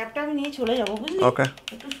হ্যাঁ ট্যাপটা আমি নিয়ে চলে যাবো বুঝলি ওকে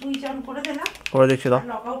একটু switch on করে দে না করে দিচ্ছি দাও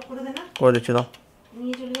লক আউট করে দে না করে দিচ্ছি দাও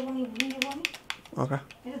নিয়ে চলে যাবো নিয়ে ভুলে যাবো আমি ওকে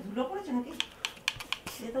এটা ধুলো পড়েছে নাকি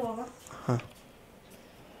এ তো বাবা হ্যাঁ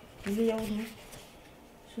ভুলে যাবো নিয়ে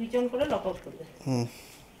সুইচ অন করে লক আউট করে দে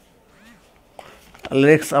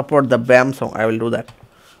lyrics upward the BAM song. I will do that.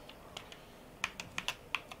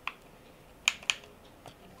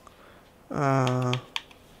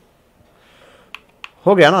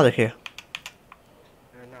 हो गया ना देखिए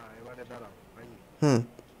না এবারে দাঁড়াও হয়নি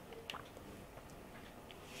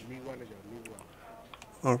লিগ ওয়ানে যাও league one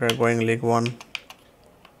Okay, going League 1.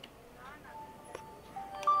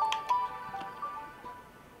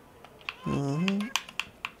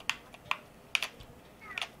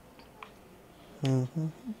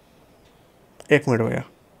 एक मिनट भैया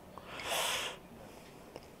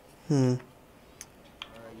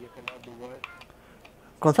ये खेला दुबई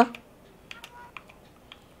कौन सा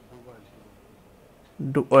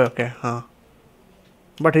दुबई ओके हाँ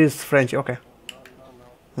but he is French okay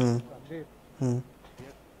Sandeep, Hmm.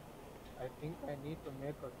 I think I need to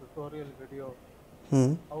make a tutorial video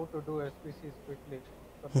Hmm. how to do SPCs quickly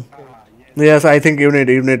for the stage. Yes, I think you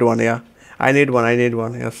need one. Yeah, I need one.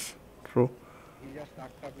 Yes, true. he just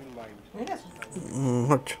started up in mind হয়ে গেছে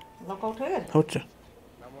হচ্ছে lock out হয়ে গেছে হচ্ছে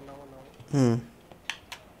নামো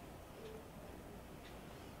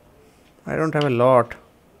I don't have a lot.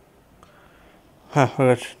 হ্যাঁ হয়ে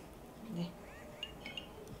গেছে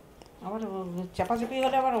আবার চাপাচাপি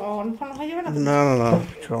হলে আবার অন ফন হয়ে যাবে না তো? না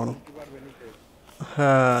চলো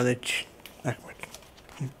হ্যাঁ দিচ্ছি এক মিনিট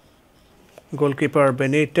गोलकीपर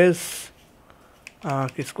बेनिटेस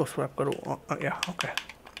किसको स्वैप करूँ या ओके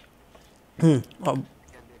अब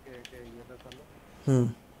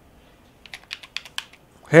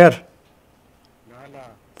हेयर না না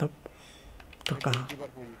तब तो कहाँ কিপার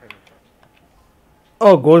পজিশন ओ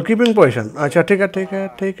गोलकीपिंग पोजीशन अच्छा ठीक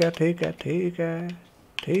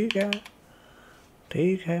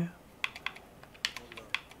है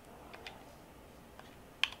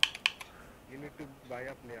you need to buy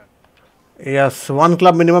a player yes 1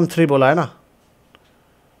 club minimum 3 बोला है ना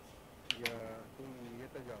या तुम ये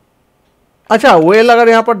तो जाओ अच्छा वेल अगर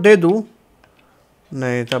यहाँ पर दे दूँ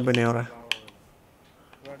नहीं तब भी नहीं हो रहा है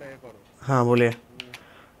थोड़ा ये करो हाँ बोलिए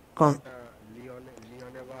कौन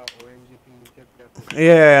लियोने बा ओएनजी की नीचे प्लेयर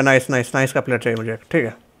ये नाइस का प्लेयर चाहिए मुझे ठीक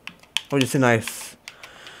है मुझे सी नाइस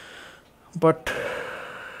बट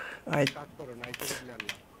आई स्टार्ट करो नाइस का प्लेयर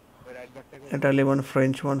ला right back take Italy one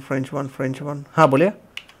French one हाँ बोलिए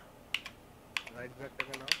राइट बैक टेक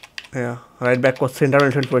ना या राइट बैक को सेंटर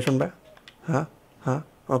मिडफील्ड पोजीशन पे. हाँ हाँ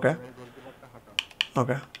ओके গোলকিপারটা হাঁটাও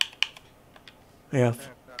ओके यस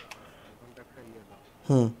একটা এখন একটা ইয়ে দাও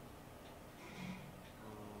হুম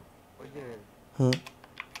ওই যে হুম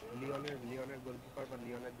লিওনের গোলকিপার বা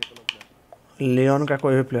লিওনের যে কোনো প্লেয়ার लियोन का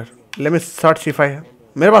कोई भी player. Let me search Shifai है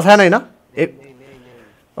मेरे पास है नहीं ना एक. নেই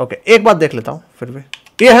ओके एक बात देख लेता हूँ फिर भी.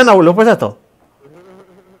 ये है ना वो लोपेज है तो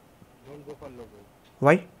ডোন্ট গো ফর লোগো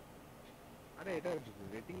भाई. আরে এটা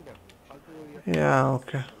রেটিং দেখো ফালতু या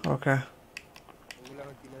ओके ओके ওগুলো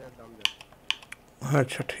এখন 3000 দাম যাচ্ছে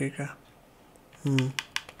अच्छा ठीक है.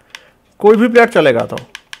 कोई भी प्लेयर चलेगा तो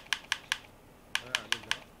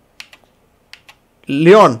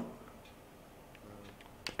लियोन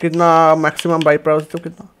कितना मैक्सिमम बाई प्राइस तो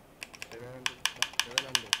कितना.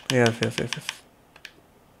 700 यस यस यस यस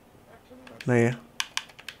नहीं है.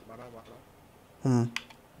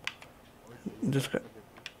 जिसका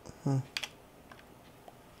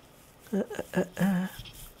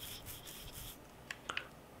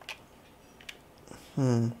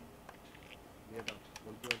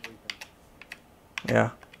या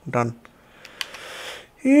done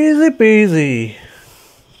easy peasy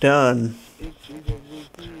done.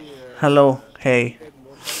 Hello hey.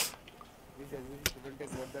 shouldn't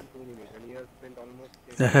take more than 2 minutes and he has spent almost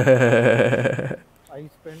I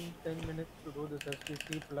spent 10 minutes to do this SPC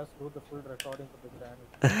plus do the full recording for the grand.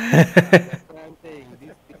 that's why I'm saying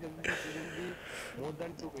this shouldn't be more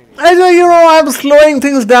than 2 minutes I know I'm slowing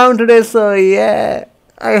things down today, so yeah,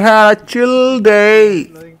 I had a chill day.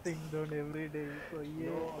 Slowing things down every day. So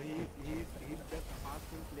yeah. no he's just fast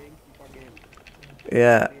in playing FIFA game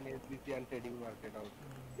Yeah, in SBC and trading market out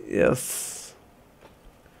yes.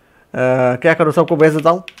 क्या करूँ सबको भेज देता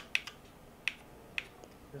हूँ.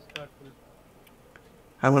 Discard full.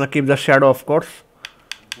 I'm gonna keep the shadow of course.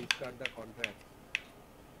 discard the contract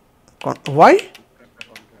Why? discard the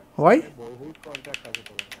contract Why? বহুত contract আছে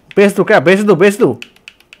তোমার भेज दूँ क्या भेज दूँ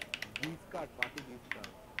discard party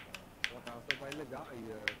discard वो ट्रांसफर फाइल में जा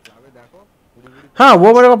क्लावे देखो पूरी पूरी हाँ वो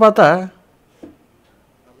मेरे को पता है.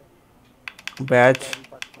 बैच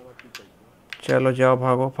चलो जाओ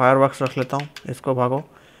भागो. फायरवर्क्स रख लेता हूँ इसको भागो.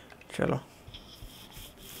 चलो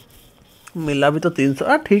मिला भी तो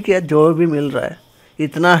 300. ठीक है जो भी मिल रहा है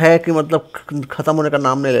इतना है कि मतलब ख़त्म होने का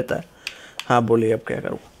नाम नहीं लेता है. हाँ बोलिए अब क्या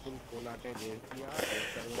करूँ. कोलाटे भेज दिया एक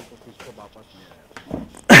सर्वर को कुछ को वापस ले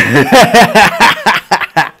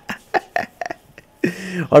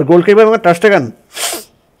आया और गोलकीपर में टस्टगन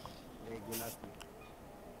एक गिलास में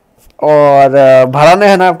और भाराने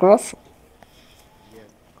है ना आपके पास.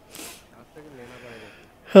 आज तक लेना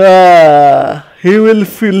पड़ेगा He will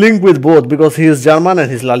feel linked with both because he is German and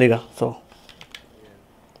he's La Liga. So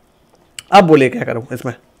अब बोलिए क्या करूँ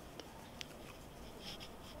इसमें.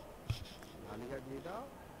 लालिगा जीता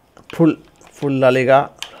full La Liga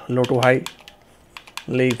low to high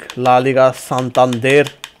league La Liga Santander.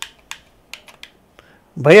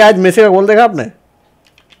 भैया आज मेसी का गोल देखा आपने.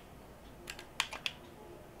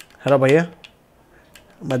 हेलो भैया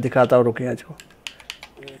मैं दिखाता हूँ रुकिए आज को.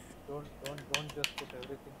 Don't just put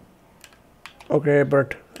everything. Okay but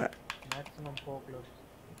Maximum 4 clubs.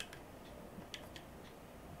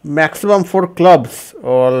 maximum 4 clubs.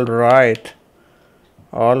 All right.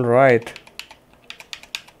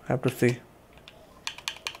 Have to see.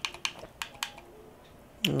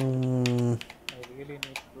 I really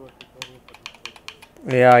need to do a tutorial for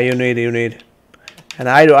this. Yeah, you need, and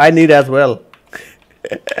I need as well.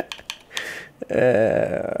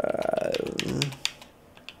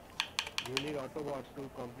 you need Autobot to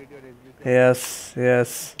complete your SBC Yes.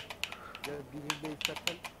 just give it the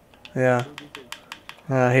instruction Yeah. do this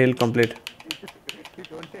He'll complete. it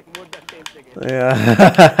won't take more than 10 seconds Yeah.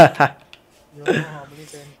 You know how many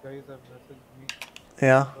times guys have messaged me,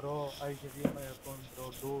 Yeah. bro, I give you my account, bro,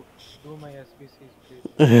 do my SPCs please.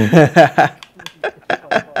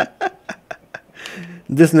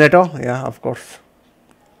 This Neto? Yeah, of course.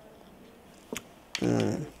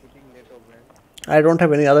 putting Neto brand I don't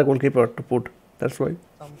have any other goalkeeper to put. That's why.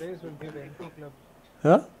 Some days we'll give empty clubs.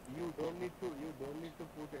 Huh? you don't need to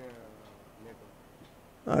put Neto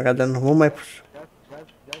Okay, then who am I? just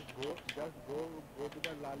go to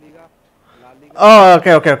the La Liga Oh,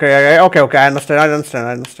 okay. I understand. go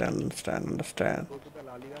to the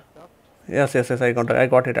La Liga stuff Yes. I got it. I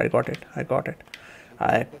got it. the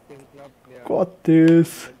I same club player got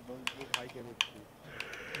this. don't put high chemistry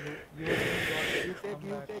You come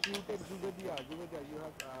back. you take Zubedia you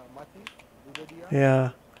have Mati Zubedia Yeah.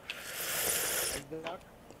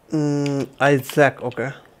 Isaac Isaac. Okay.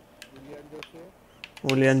 Julian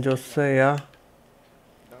Julian Jose Jose. Yeah.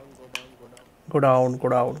 go down Go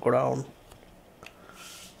down.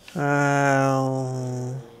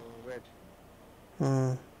 West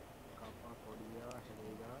Kappa, Korea,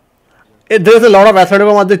 Herrera. There is a lot of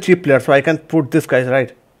Atletico Madrid cheap players, so I can put this guys,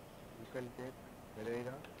 right? You can take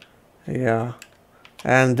Herrera. Yeah.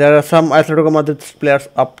 And there are some Atletico Madrid players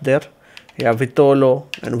up there. Yeah, Vitolo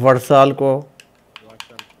and Versalco.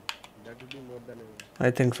 Watson. That would be more than enough.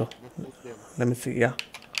 I think so. Just push them. Let me see. Yeah.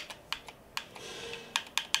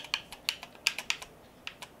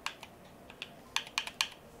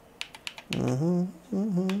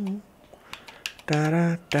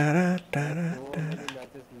 Tara, tara, tara, So tara. many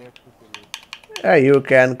matches left to finish. Yeah, you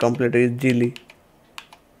can complete it easily.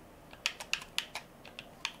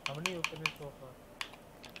 How many you finished so far?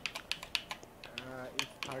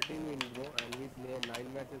 It's 13 wins, bro, and we play 9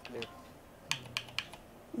 matches left.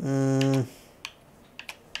 Mm,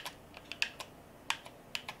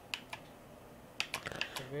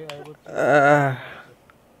 The way I would see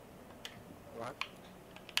What?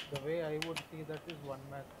 the way I would see that is one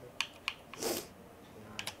match left.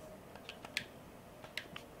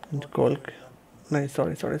 गोल नहीं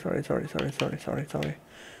sorry sorry sorry sorry sorry sorry sorry sorry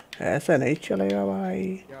ऐसा नहीं चलेगा भाई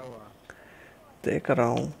क्या हुआ? देख रहा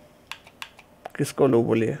हूँ किसको लो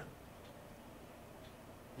बोलिए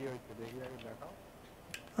ये होइছে দেখি আগে দেখাও।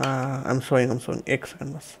 आई एम शोइंग एक सेकंड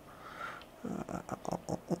बस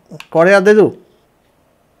कोरिया दे दूँ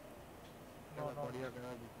No, no. बढ़िया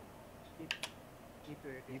करा दी। Keep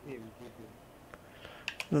it. Keep him.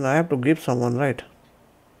 then I have to give someone right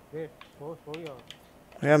Wait, show your.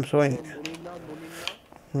 I am showing মুনিনা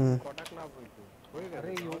hmm. কটা ক্লাব হইছে? হয়ে গেছে।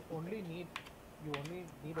 Arey, you only need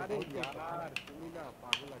a আরে goalkeeper. यार তুমি না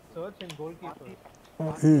পাগল আছো। Search in goalkeeper.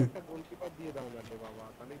 একটা গোলকিপার দিয়ে দাও না রে বাবা,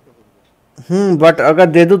 তাহলেই তো করবে। बट अगर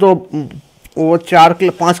दे दूँ तो वो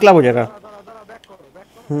 4-5 क्लब हो जाएगा দাঁড়া ব্যাক করো।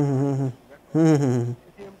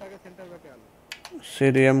 সিডিএমটাকে সেন্টার ব্যাকে আনো।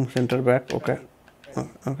 CDM centre back okay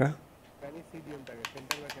okay Spanish সিডিএমটাকে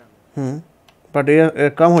centre ব্যাকে আনো। बट ये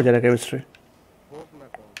कम हो जाएगा केमिस्ट्री হোক না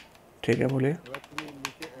কম। ठीक है बोलिए এবার তুমি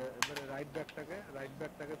নিচে এবারে রাইট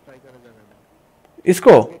ব্যাকটাকে স্ট্রাইকারে জায়গা দাও।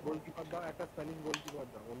 इसको গোলকিপার দাও, একটা স্প্যানিশ গোলকিপার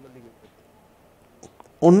দাও অন্য লিগে।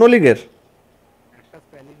 অন্য লিগের একটা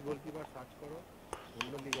স্প্যানিশ গোলকিপার সার্চ করো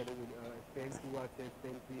অন্য লিগে। স্পেন 2 আছে,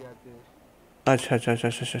 স্পেন 3 আছে। अच्छा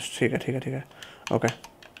ठीक है okay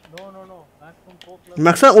No. Maximum 4 clubs.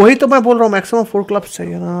 Maximum वही तो मैं बोल रहा हूँ मैक्सिमम 4 क्लब्स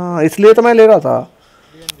चाहिए ना इसलिए तो मैं ले रहा था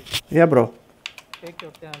DNB. या ब्रो Take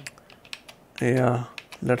your time. या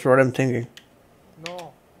that's what I am thinking No.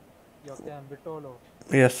 Your time. Vitolo.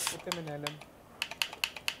 Yes Put him in LM.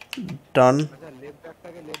 Done আচ্ছা লেফট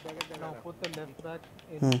ব্যাকে জায়গা Now দাও। put the left back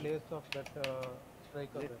in place of that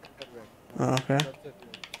striker. there. Okay That's it.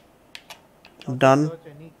 Now Done. Search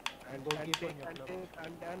any goalkeeper in your club.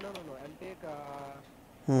 and take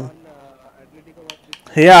one Atletico Madrid.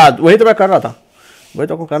 या वही तो मैं कर रहा था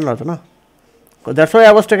ना that's why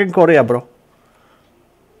I was taking Korea bro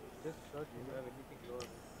Just search if you have anything lower.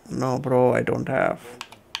 No bro I don't have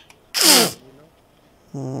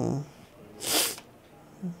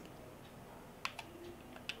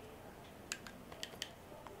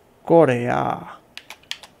Korea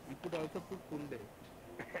You could also put Kunde.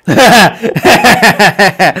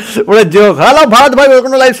 बड़े joke hello Bharat भाई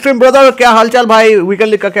welcome to live stream brother क्या हालचाल भाई weekend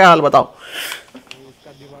league का क्या हाल बताओ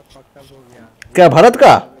उसका दिमाग पक्का हो गया। क्या भारत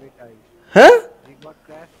का है दिमाग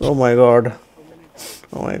crash oh my God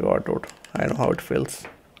dude I know how it feels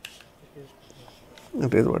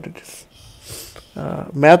it is what it is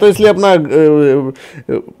मैं तो इसलिए अपना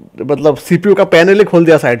मतलब सीपीयू का पैनल ही खोल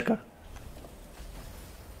दिया साइड का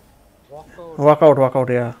वॉकआउट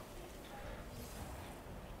या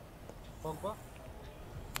Pogba?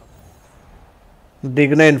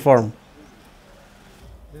 डिग्ने inform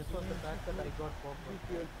This was the match that I got Pogba.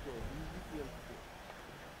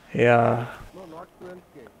 या No, not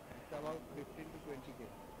 12k. It's about 15 to 20k.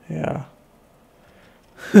 या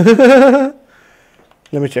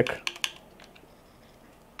लेट मी चेक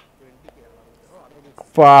 20k.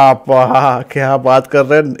 पापा क्या बात कर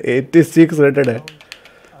रहे हैं 86 रेटेड है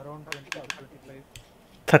Around 20 to 25.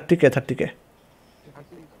 30 के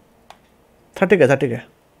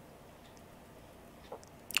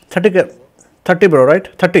 30 bro right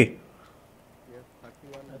 30 Yes,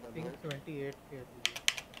 31 I think 28k.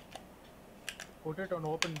 Put it on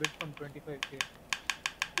open bid from 25k.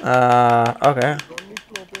 Okay You don't need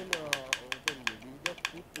to open bid. You just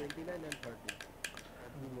put 29 and 30. That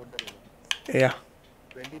will be more than enough. या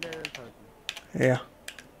 29 and 30. या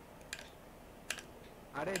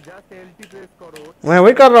अरे just LT press करो। मैं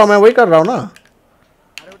वही कर रहा हूँ ना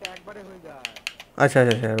अरे ওটা একবারে হয়ে যায়। अच्छा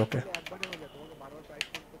ओके একবারে হয়ে যায়। তোমাকে বারবার প্রাইস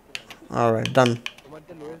চেঞ্জ করতে হবে। ऑलराइट डन তোমার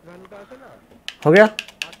যে লোয়েস্ট ভ্যালুটা আছে না? हो गया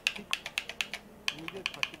 30 তুমি যে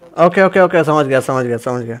 30,000 ओके समझ गया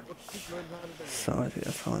ঠিক লোয়েস্ট ভ্যালুটা समझ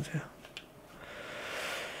गया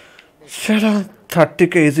चलो 30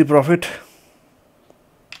 के इजी प्रॉफिट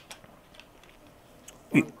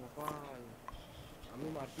আমি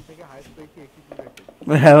মার্কেট থেকে হাইস্ট পেয়েছি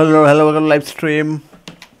 82 hello welcome live stream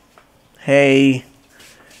hey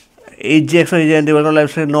AGX or AGNT welcome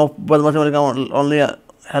live stream no but much welcome only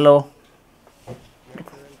hello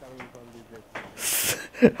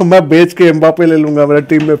मैं बेच के एम्बापे ले लूंगा मेरा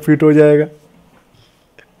टीम में फिट हो जाएगा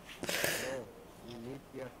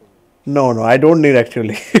no I don't need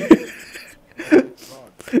actually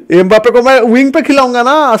Mbappe को मैं विंग पे खिलाऊंगा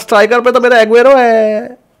ना स्ट्राइकर पे तो मेरा एग्वेरो है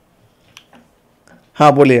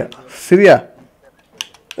हाँ बोलिए सीरिया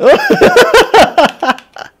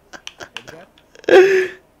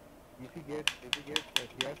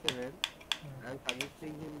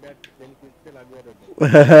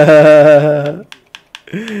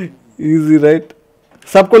इजी राइट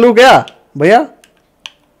सबको लू क्या भैया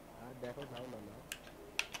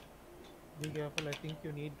Be careful. I think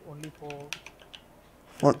you need only four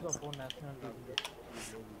What? national teams.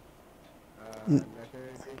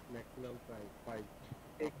 nationalities maximum 5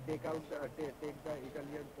 take out take the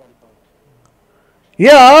Italian one out.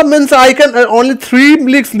 Yeah, means I can only 3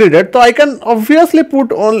 leagues needed, so I can obviously put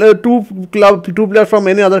on two players from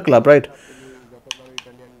any other club, right? যতবার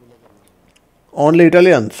Italian গুলো Only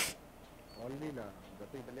Italians. only না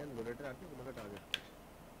যত Italian গোলেটার আছে ওগুলোকে target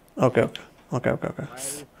Okay. I am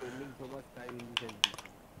spending so much time in this game.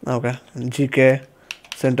 Okay. GK,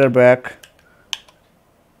 center back.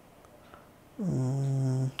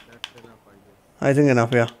 That's enough I guess. I think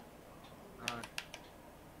enough. Yeah.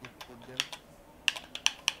 Put them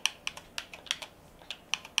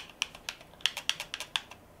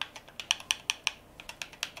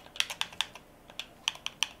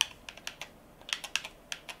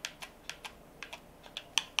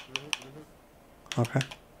Okay.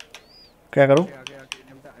 क्या करूँ? आगे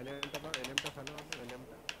LM টা ভালো হবে এলএম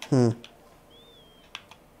টা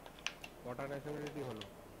কটা ন্যাশনালিটি হলো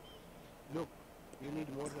look you need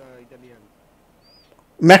more Italian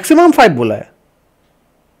Maximum 5 बोला है.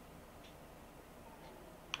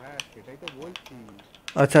 হ্যাঁ সেটাই তো বলছি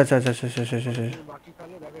अच्छा. বাকি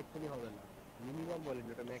কালো দেখ এক্ষুনি হবে না মিনিমাম বলেন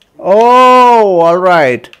যেটা ম্যাক্সিমাম Oh, all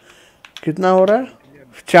right. कितना हो रहा है?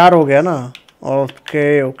 4 हो गया ना?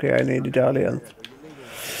 Okay. I need Italians.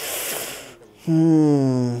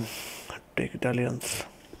 Take Italians.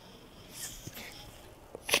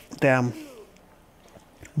 Damn.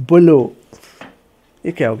 Bolo.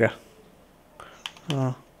 ये क्या हो गया?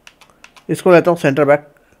 हाँ. इसको लेता हूँ सेंटर बैक.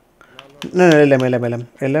 नहीं LM. वाला ना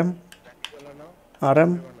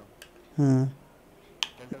RM.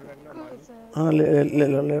 सेंटर बैक ना मारू हाँ ले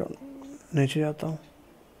लो नीचे जाता हूँ.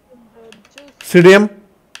 CDM.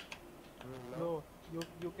 No,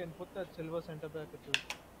 you can put that silver center back at you.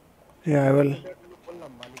 Yeah, I will.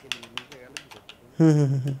 বললাম মালিকে নিচে গেল কি করতে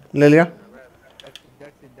ले लिया. that's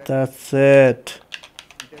That's it it.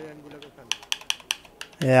 Italian গুলোকে খালি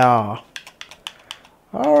Yeah.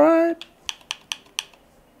 All right.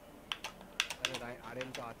 আরে আরএম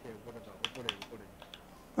তো আছে উপরে দাও উপরে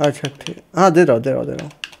अच्छा ठीक. हाँ दे रहा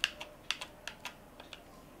हूँ.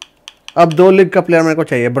 अब 2 लीग का प्लेयर मेरे को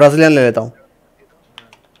चाहिए. ब्राजीलियन ले लेता हूँ.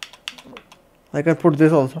 I can put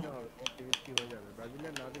this also. কি হয়ে যাবে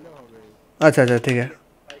ব্রাজিলিয়ান না দিলেও হবে अच्छा ठीक है.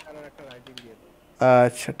 স্ট্রাইকারের একটা রাইটিং দিয়ে দাও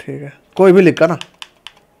अच्छा ठीक है. कोई भी लीग का ना.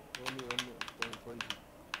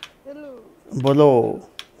 Hello. बोलो.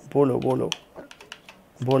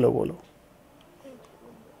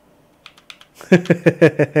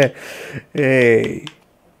 Hey,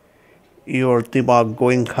 your दिमाग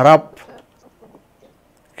going खराब.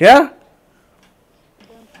 क्या?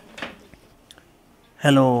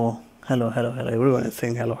 Hello. Everyone is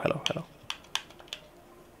saying hello.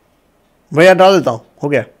 भैया डाल देता हूँ. हो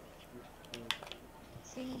गया.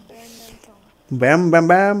 Sing Brandon song. Bam. Bam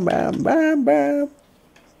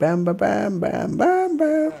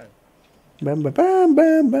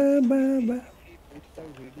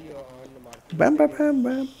video on the market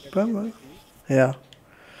Bam. Yeah.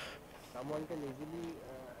 someone can easily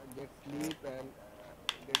get sleep and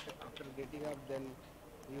after getting up then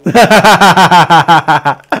you can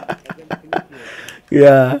finish it.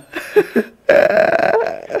 Yeah.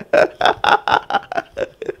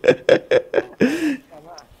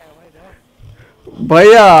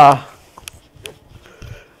 भैया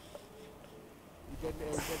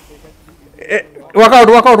workout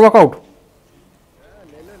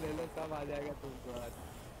ले लो सब आ जाएगा तुमको आज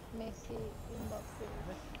Messi, Mbappe.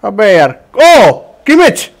 अबे यार ओ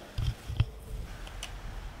किमिच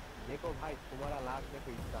देखो भाई तुम्हारा लास्ट में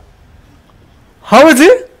पैसा how is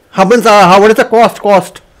it how much what is the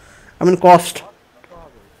cost I mean cost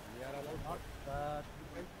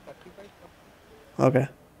Okay.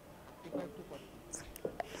 35 to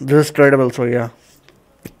 40. This is tradable, so yeah.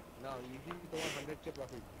 Now easy তোমার 100k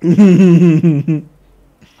profit.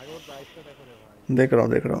 আগে ওর প্রাইসটা দেখো রে ভাই। देख रहा हूँ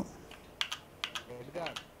एडगार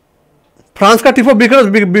फ्रांस का टीफो बिकता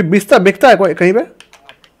है कोई कहीं पे?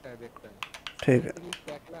 देखता है ठीक है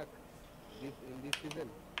टैक लाख इन दिस सीजन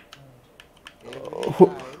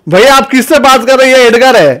भैया आप किससे बात कर रहे हैं? ये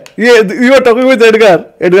एडगर है, ये you are talking with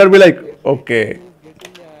Edgar be like okay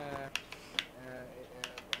getting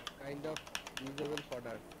kind of usable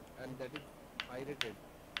product and that is pirated.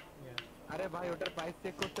 अरे भाई उधर प्राइस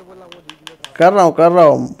चेक करते बोला वो दिखने था। कर रहा हूँ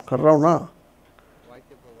ना। वाई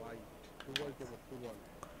के भाई टू बॉल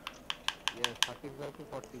ये 35 to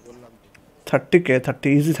 40 बोललाम तो 30k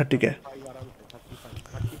 30 इजी 30k भाई आराम से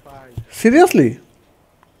 35 सीरियसली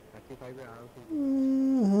 35 में आराम से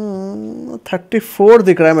 34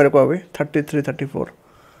 दिख रहा है मेरे को अभी 33 34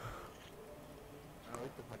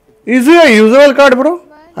 Is he a usable card, bro?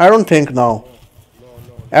 I don't think now.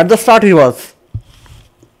 At the start he was.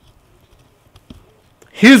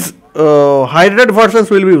 His high-rated versions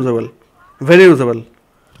will be usable. Very usable. You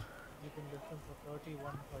can get them for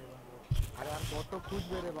 31,500. अरे यार फोटो खुद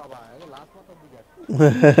मेरे बाबा है लास्ट में तो दिखा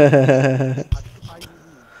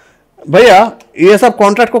भैया ये सब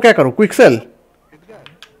कॉन्ट्रैक्ट को क्या करूँ? Quick cell?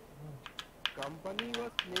 Company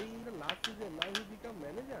was playing the last season now he become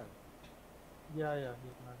manager Yeah,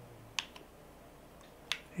 he's not.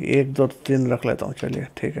 1 2 3 रख लेता हूँ, चलिए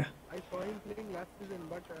ठीक है। I saw him playing last season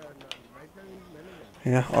but right now he's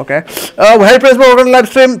manager. Yeah, okay. Well, praise for live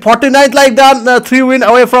stream. 49th like that. 3 win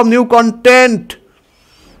away from new content.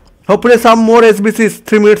 Hopefully some more SBCs.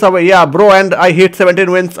 3 minutes away. Yeah, bro. And I hit 17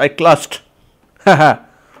 wins. I clutched. Haha.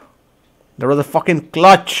 That was a fucking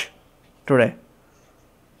clutch today.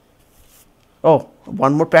 Oh,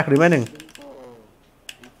 one more pack remaining.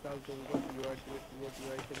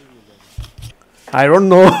 I don't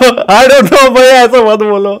know. I don't know. भैया ऐसा मत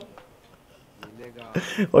बोलो.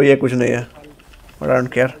 Oh, ये कुछ नहीं है. But I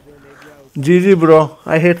don't care. GG bro.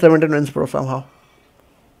 I hate 17 wins bro somehow.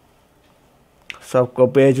 सबको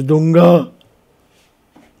बेच दूंगा.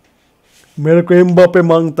 मेरे को एम्बापे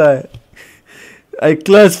मांगता है. I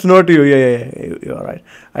clutched, not you. Yeah. You are right.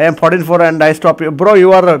 I am 44 and I stop you. Bro, you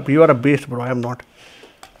are a beast bro. I am not.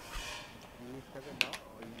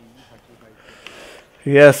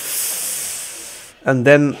 Yes. And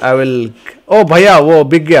then I will. Oh भैया वो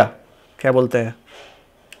बिक गया. क्या बोलते हैं?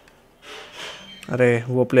 अरे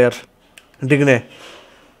वो प्लेयर डिग्ने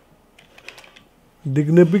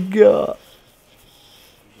बिक गया.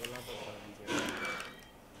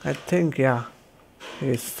 I think yeah,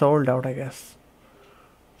 he's sold out I guess.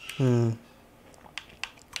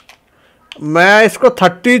 मैं इसको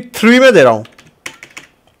 33 में दे रहा हूँ.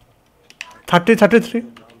 33.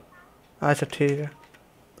 अच्छा ठीक है.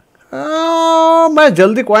 मैं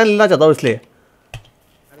जल्दी कॉइन लेना चाहता हूँ इसलिए.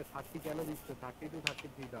 अरे 30 क्या ना 30 to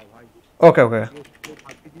 33 था भाई. Okay.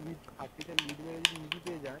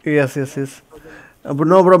 Yes.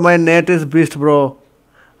 No bro, my net is beast bro.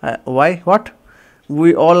 Why? What?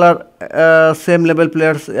 We all are same level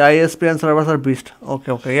players. ISPN servers are beast.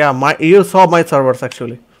 Okay. Yeah, you saw my servers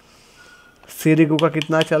actually. Sirigu का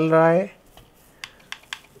कितना चल रहा है?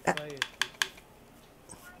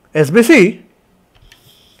 SBC?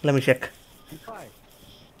 Let me check.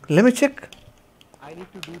 I need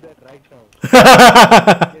to do that right now.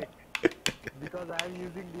 Because I am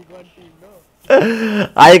using League 1 team, no?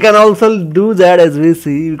 I can also do that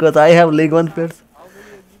SBC because I have League 1 players. How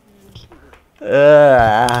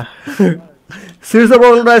many Seriously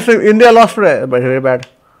problem live stream. India lost today. Very bad.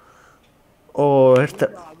 Oh, it's the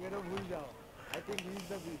Agero bhul jao. I think he is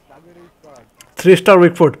the beast. Agero is smart. 3-star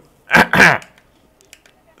weak foot. I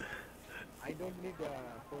don't need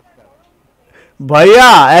 4-star. भैया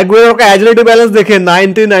Agüero का agility balance देखिए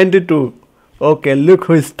 1992. Okay, look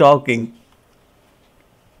who is talking.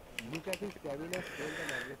 Look at his stamina, strength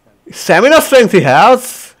and aggression. Stamina strength he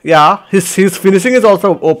has. Yeah, his finishing is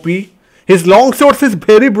also OP. His long shots is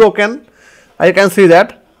very broken. I can see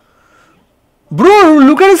that. Bro,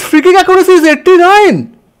 look at his free kick accuracy is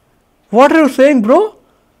 89. What are you saying, bro?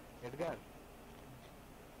 Edgar?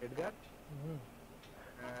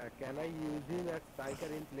 Can I use him as striker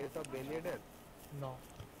in place of Ben Yedder? No.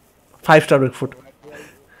 5-star weak foot. Where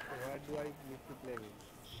do I need to play him?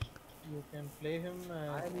 You can play him I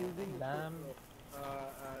am using Lamb.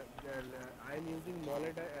 I am using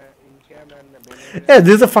Mollet in cam and Ben Yedder. Yeah,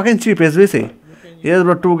 this is a fucking cheap SBC. Yes,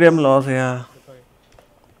 bro, 2 game loss. Yeah.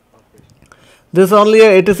 This is only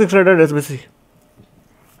a 86 rated SBC.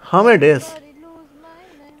 How many days? Sorry, lose my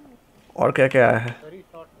name. और क्या आया है? Very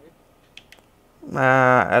short,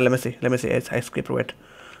 right? Let me see. I skip wait.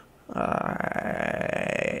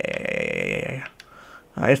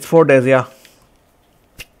 It's 4 days, yeah.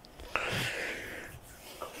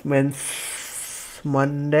 Means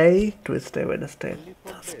Monday, Tuesday, Wednesday,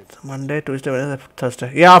 Thursday. Monday, Tuesday, Wednesday,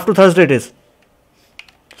 Thursday. Yeah, after Thursday it is.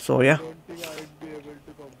 So yeah. Don't think I would be able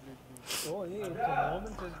to complete this. Oh, yeah, it's a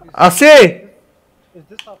moment. Ase! Is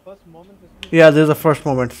this our first moment? Yeah, this is the first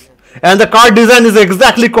moment. And the card design is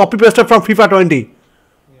exactly copy pasted from FIFA 20.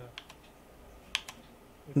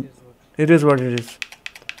 Yeah. It is what it is.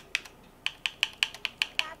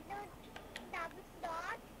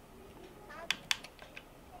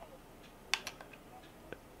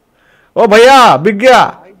 Oh, bhaiya, big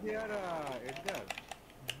gaya. Why they are Edgar?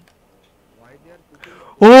 Why they are putting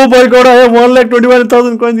Oh my god, I have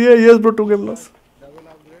 1,21,000 coins here. Yes, bro, 2 game loss. double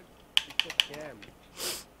upgrade? It's a scam.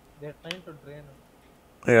 They're trying to drain us.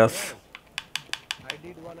 Yes. I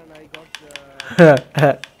did one and I got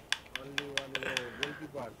only one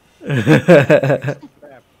goalkeeper.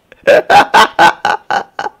 Trap.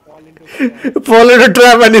 Fall into trap. Fall into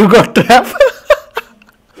trap and you got trap.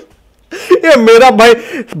 ये मेरा भाई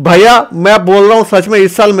भैया मैं बोल रहा हूँ सच में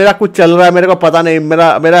इस साल मेरा कुछ चल रहा है मेरे को पता नहीं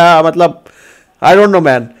मेरा मतलब I don't know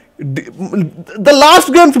man. The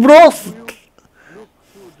last games bro.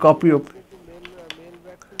 Copy up. Mail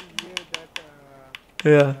back to you that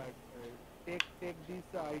Yeah. take this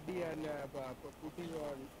ID and put it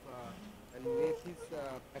on and make his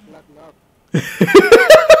padlock lock.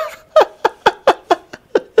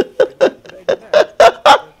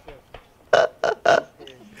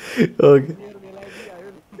 Okay. Your mail ID, I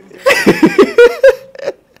will do that.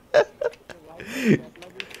 Why is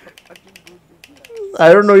padlock is fucking good this year?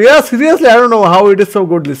 I don't know. Yeah, seriously, I don't know how it is so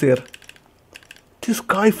good this year. This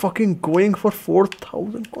guy fucking going for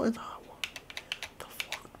 4,000 coins. What the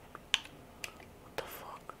fuck? What the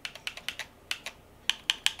fuck?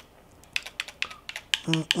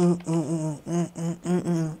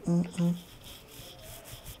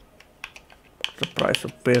 The price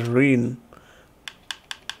of Perrine.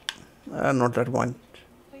 Not that one.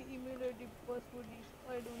 My email ID password is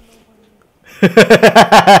I don't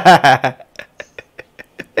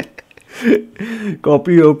know.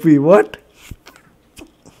 Copy OP. What?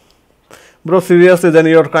 Bro, seriously, then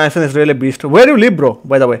your connection is really beast. Where do you live, bro?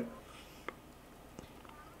 By the way,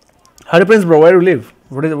 Hari Prince, bro, where do you live?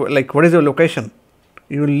 What is your location?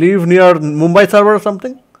 You live near Mumbai server or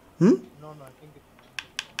something? No, I think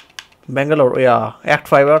it's Bangalore, yeah. Act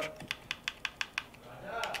 5 or?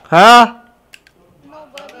 Huh?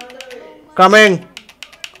 Coming.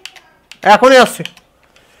 এখনই আসছে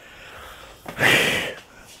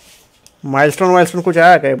milestone कुछ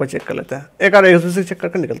आया क्या एक बार check कर लेते हैं एक बार एक्सबीसी चेक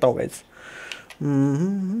करके निकलता हूँ गाइस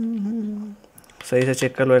सही से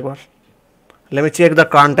चेक कर लो एक बार let me check the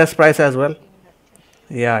contest price as well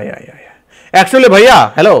या एक्चुअली भैया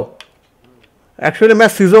हेलो एक्चुअली मैं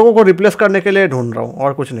सिजोको को रिप्लेस करने के लिए ढूंढ रहा हूँ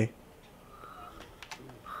और कुछ नहीं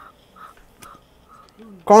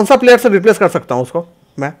कौन सा प्लेयर से रिप्लेस कर सकता हूँ उसको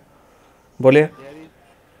मैं बोलिए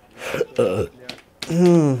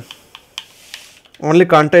ओनली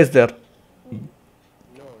कांटे is there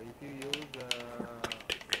No, if you use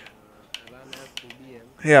Alan as CDM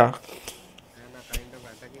या and a kind of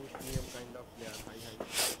attacking CM kind of player,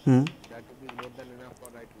 high, that would be more than enough for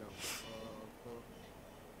right now. So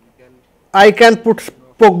you can I can put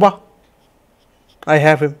Pogba. I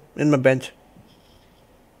have him in my bench.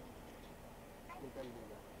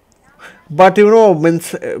 But you know, means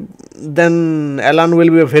then Alan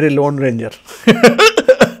will be a very lone ranger.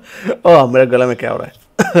 Oh, मेरे गला में क्या हो रहा है?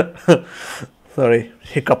 Sorry,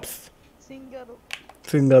 hiccups.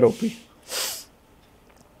 Singer OP.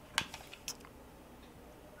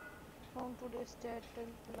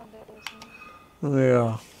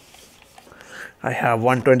 Yeah. I have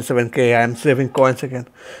 127k. I am saving coins again.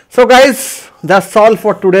 So guys, that's all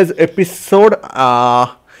for today's episode.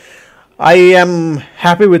 I am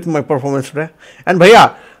happy with my performance today. And भैया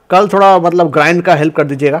कल थोड़ा मतलब ग्राइंड का हेल्प कर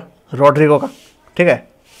दीजिएगा रोड्रिगो का ठीक है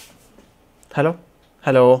हेलो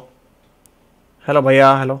हेलो हेलो भैया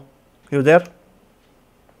हेलो यू देयर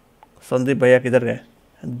संदीप भैया किधर गए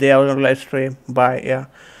दे आवर लाइव स्ट्रीम बाय या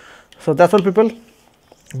सो दैट्स ऑल पीपल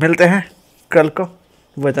मिलते हैं कल को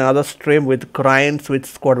with another stream with grinds with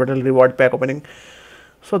squad battle reward pack opening.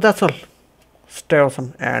 So that's all. Stay awesome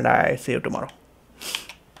and I see you tomorrow.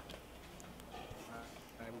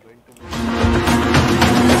 I'm going to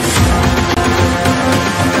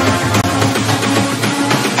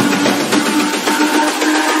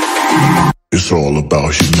It's all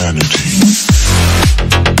about humanity.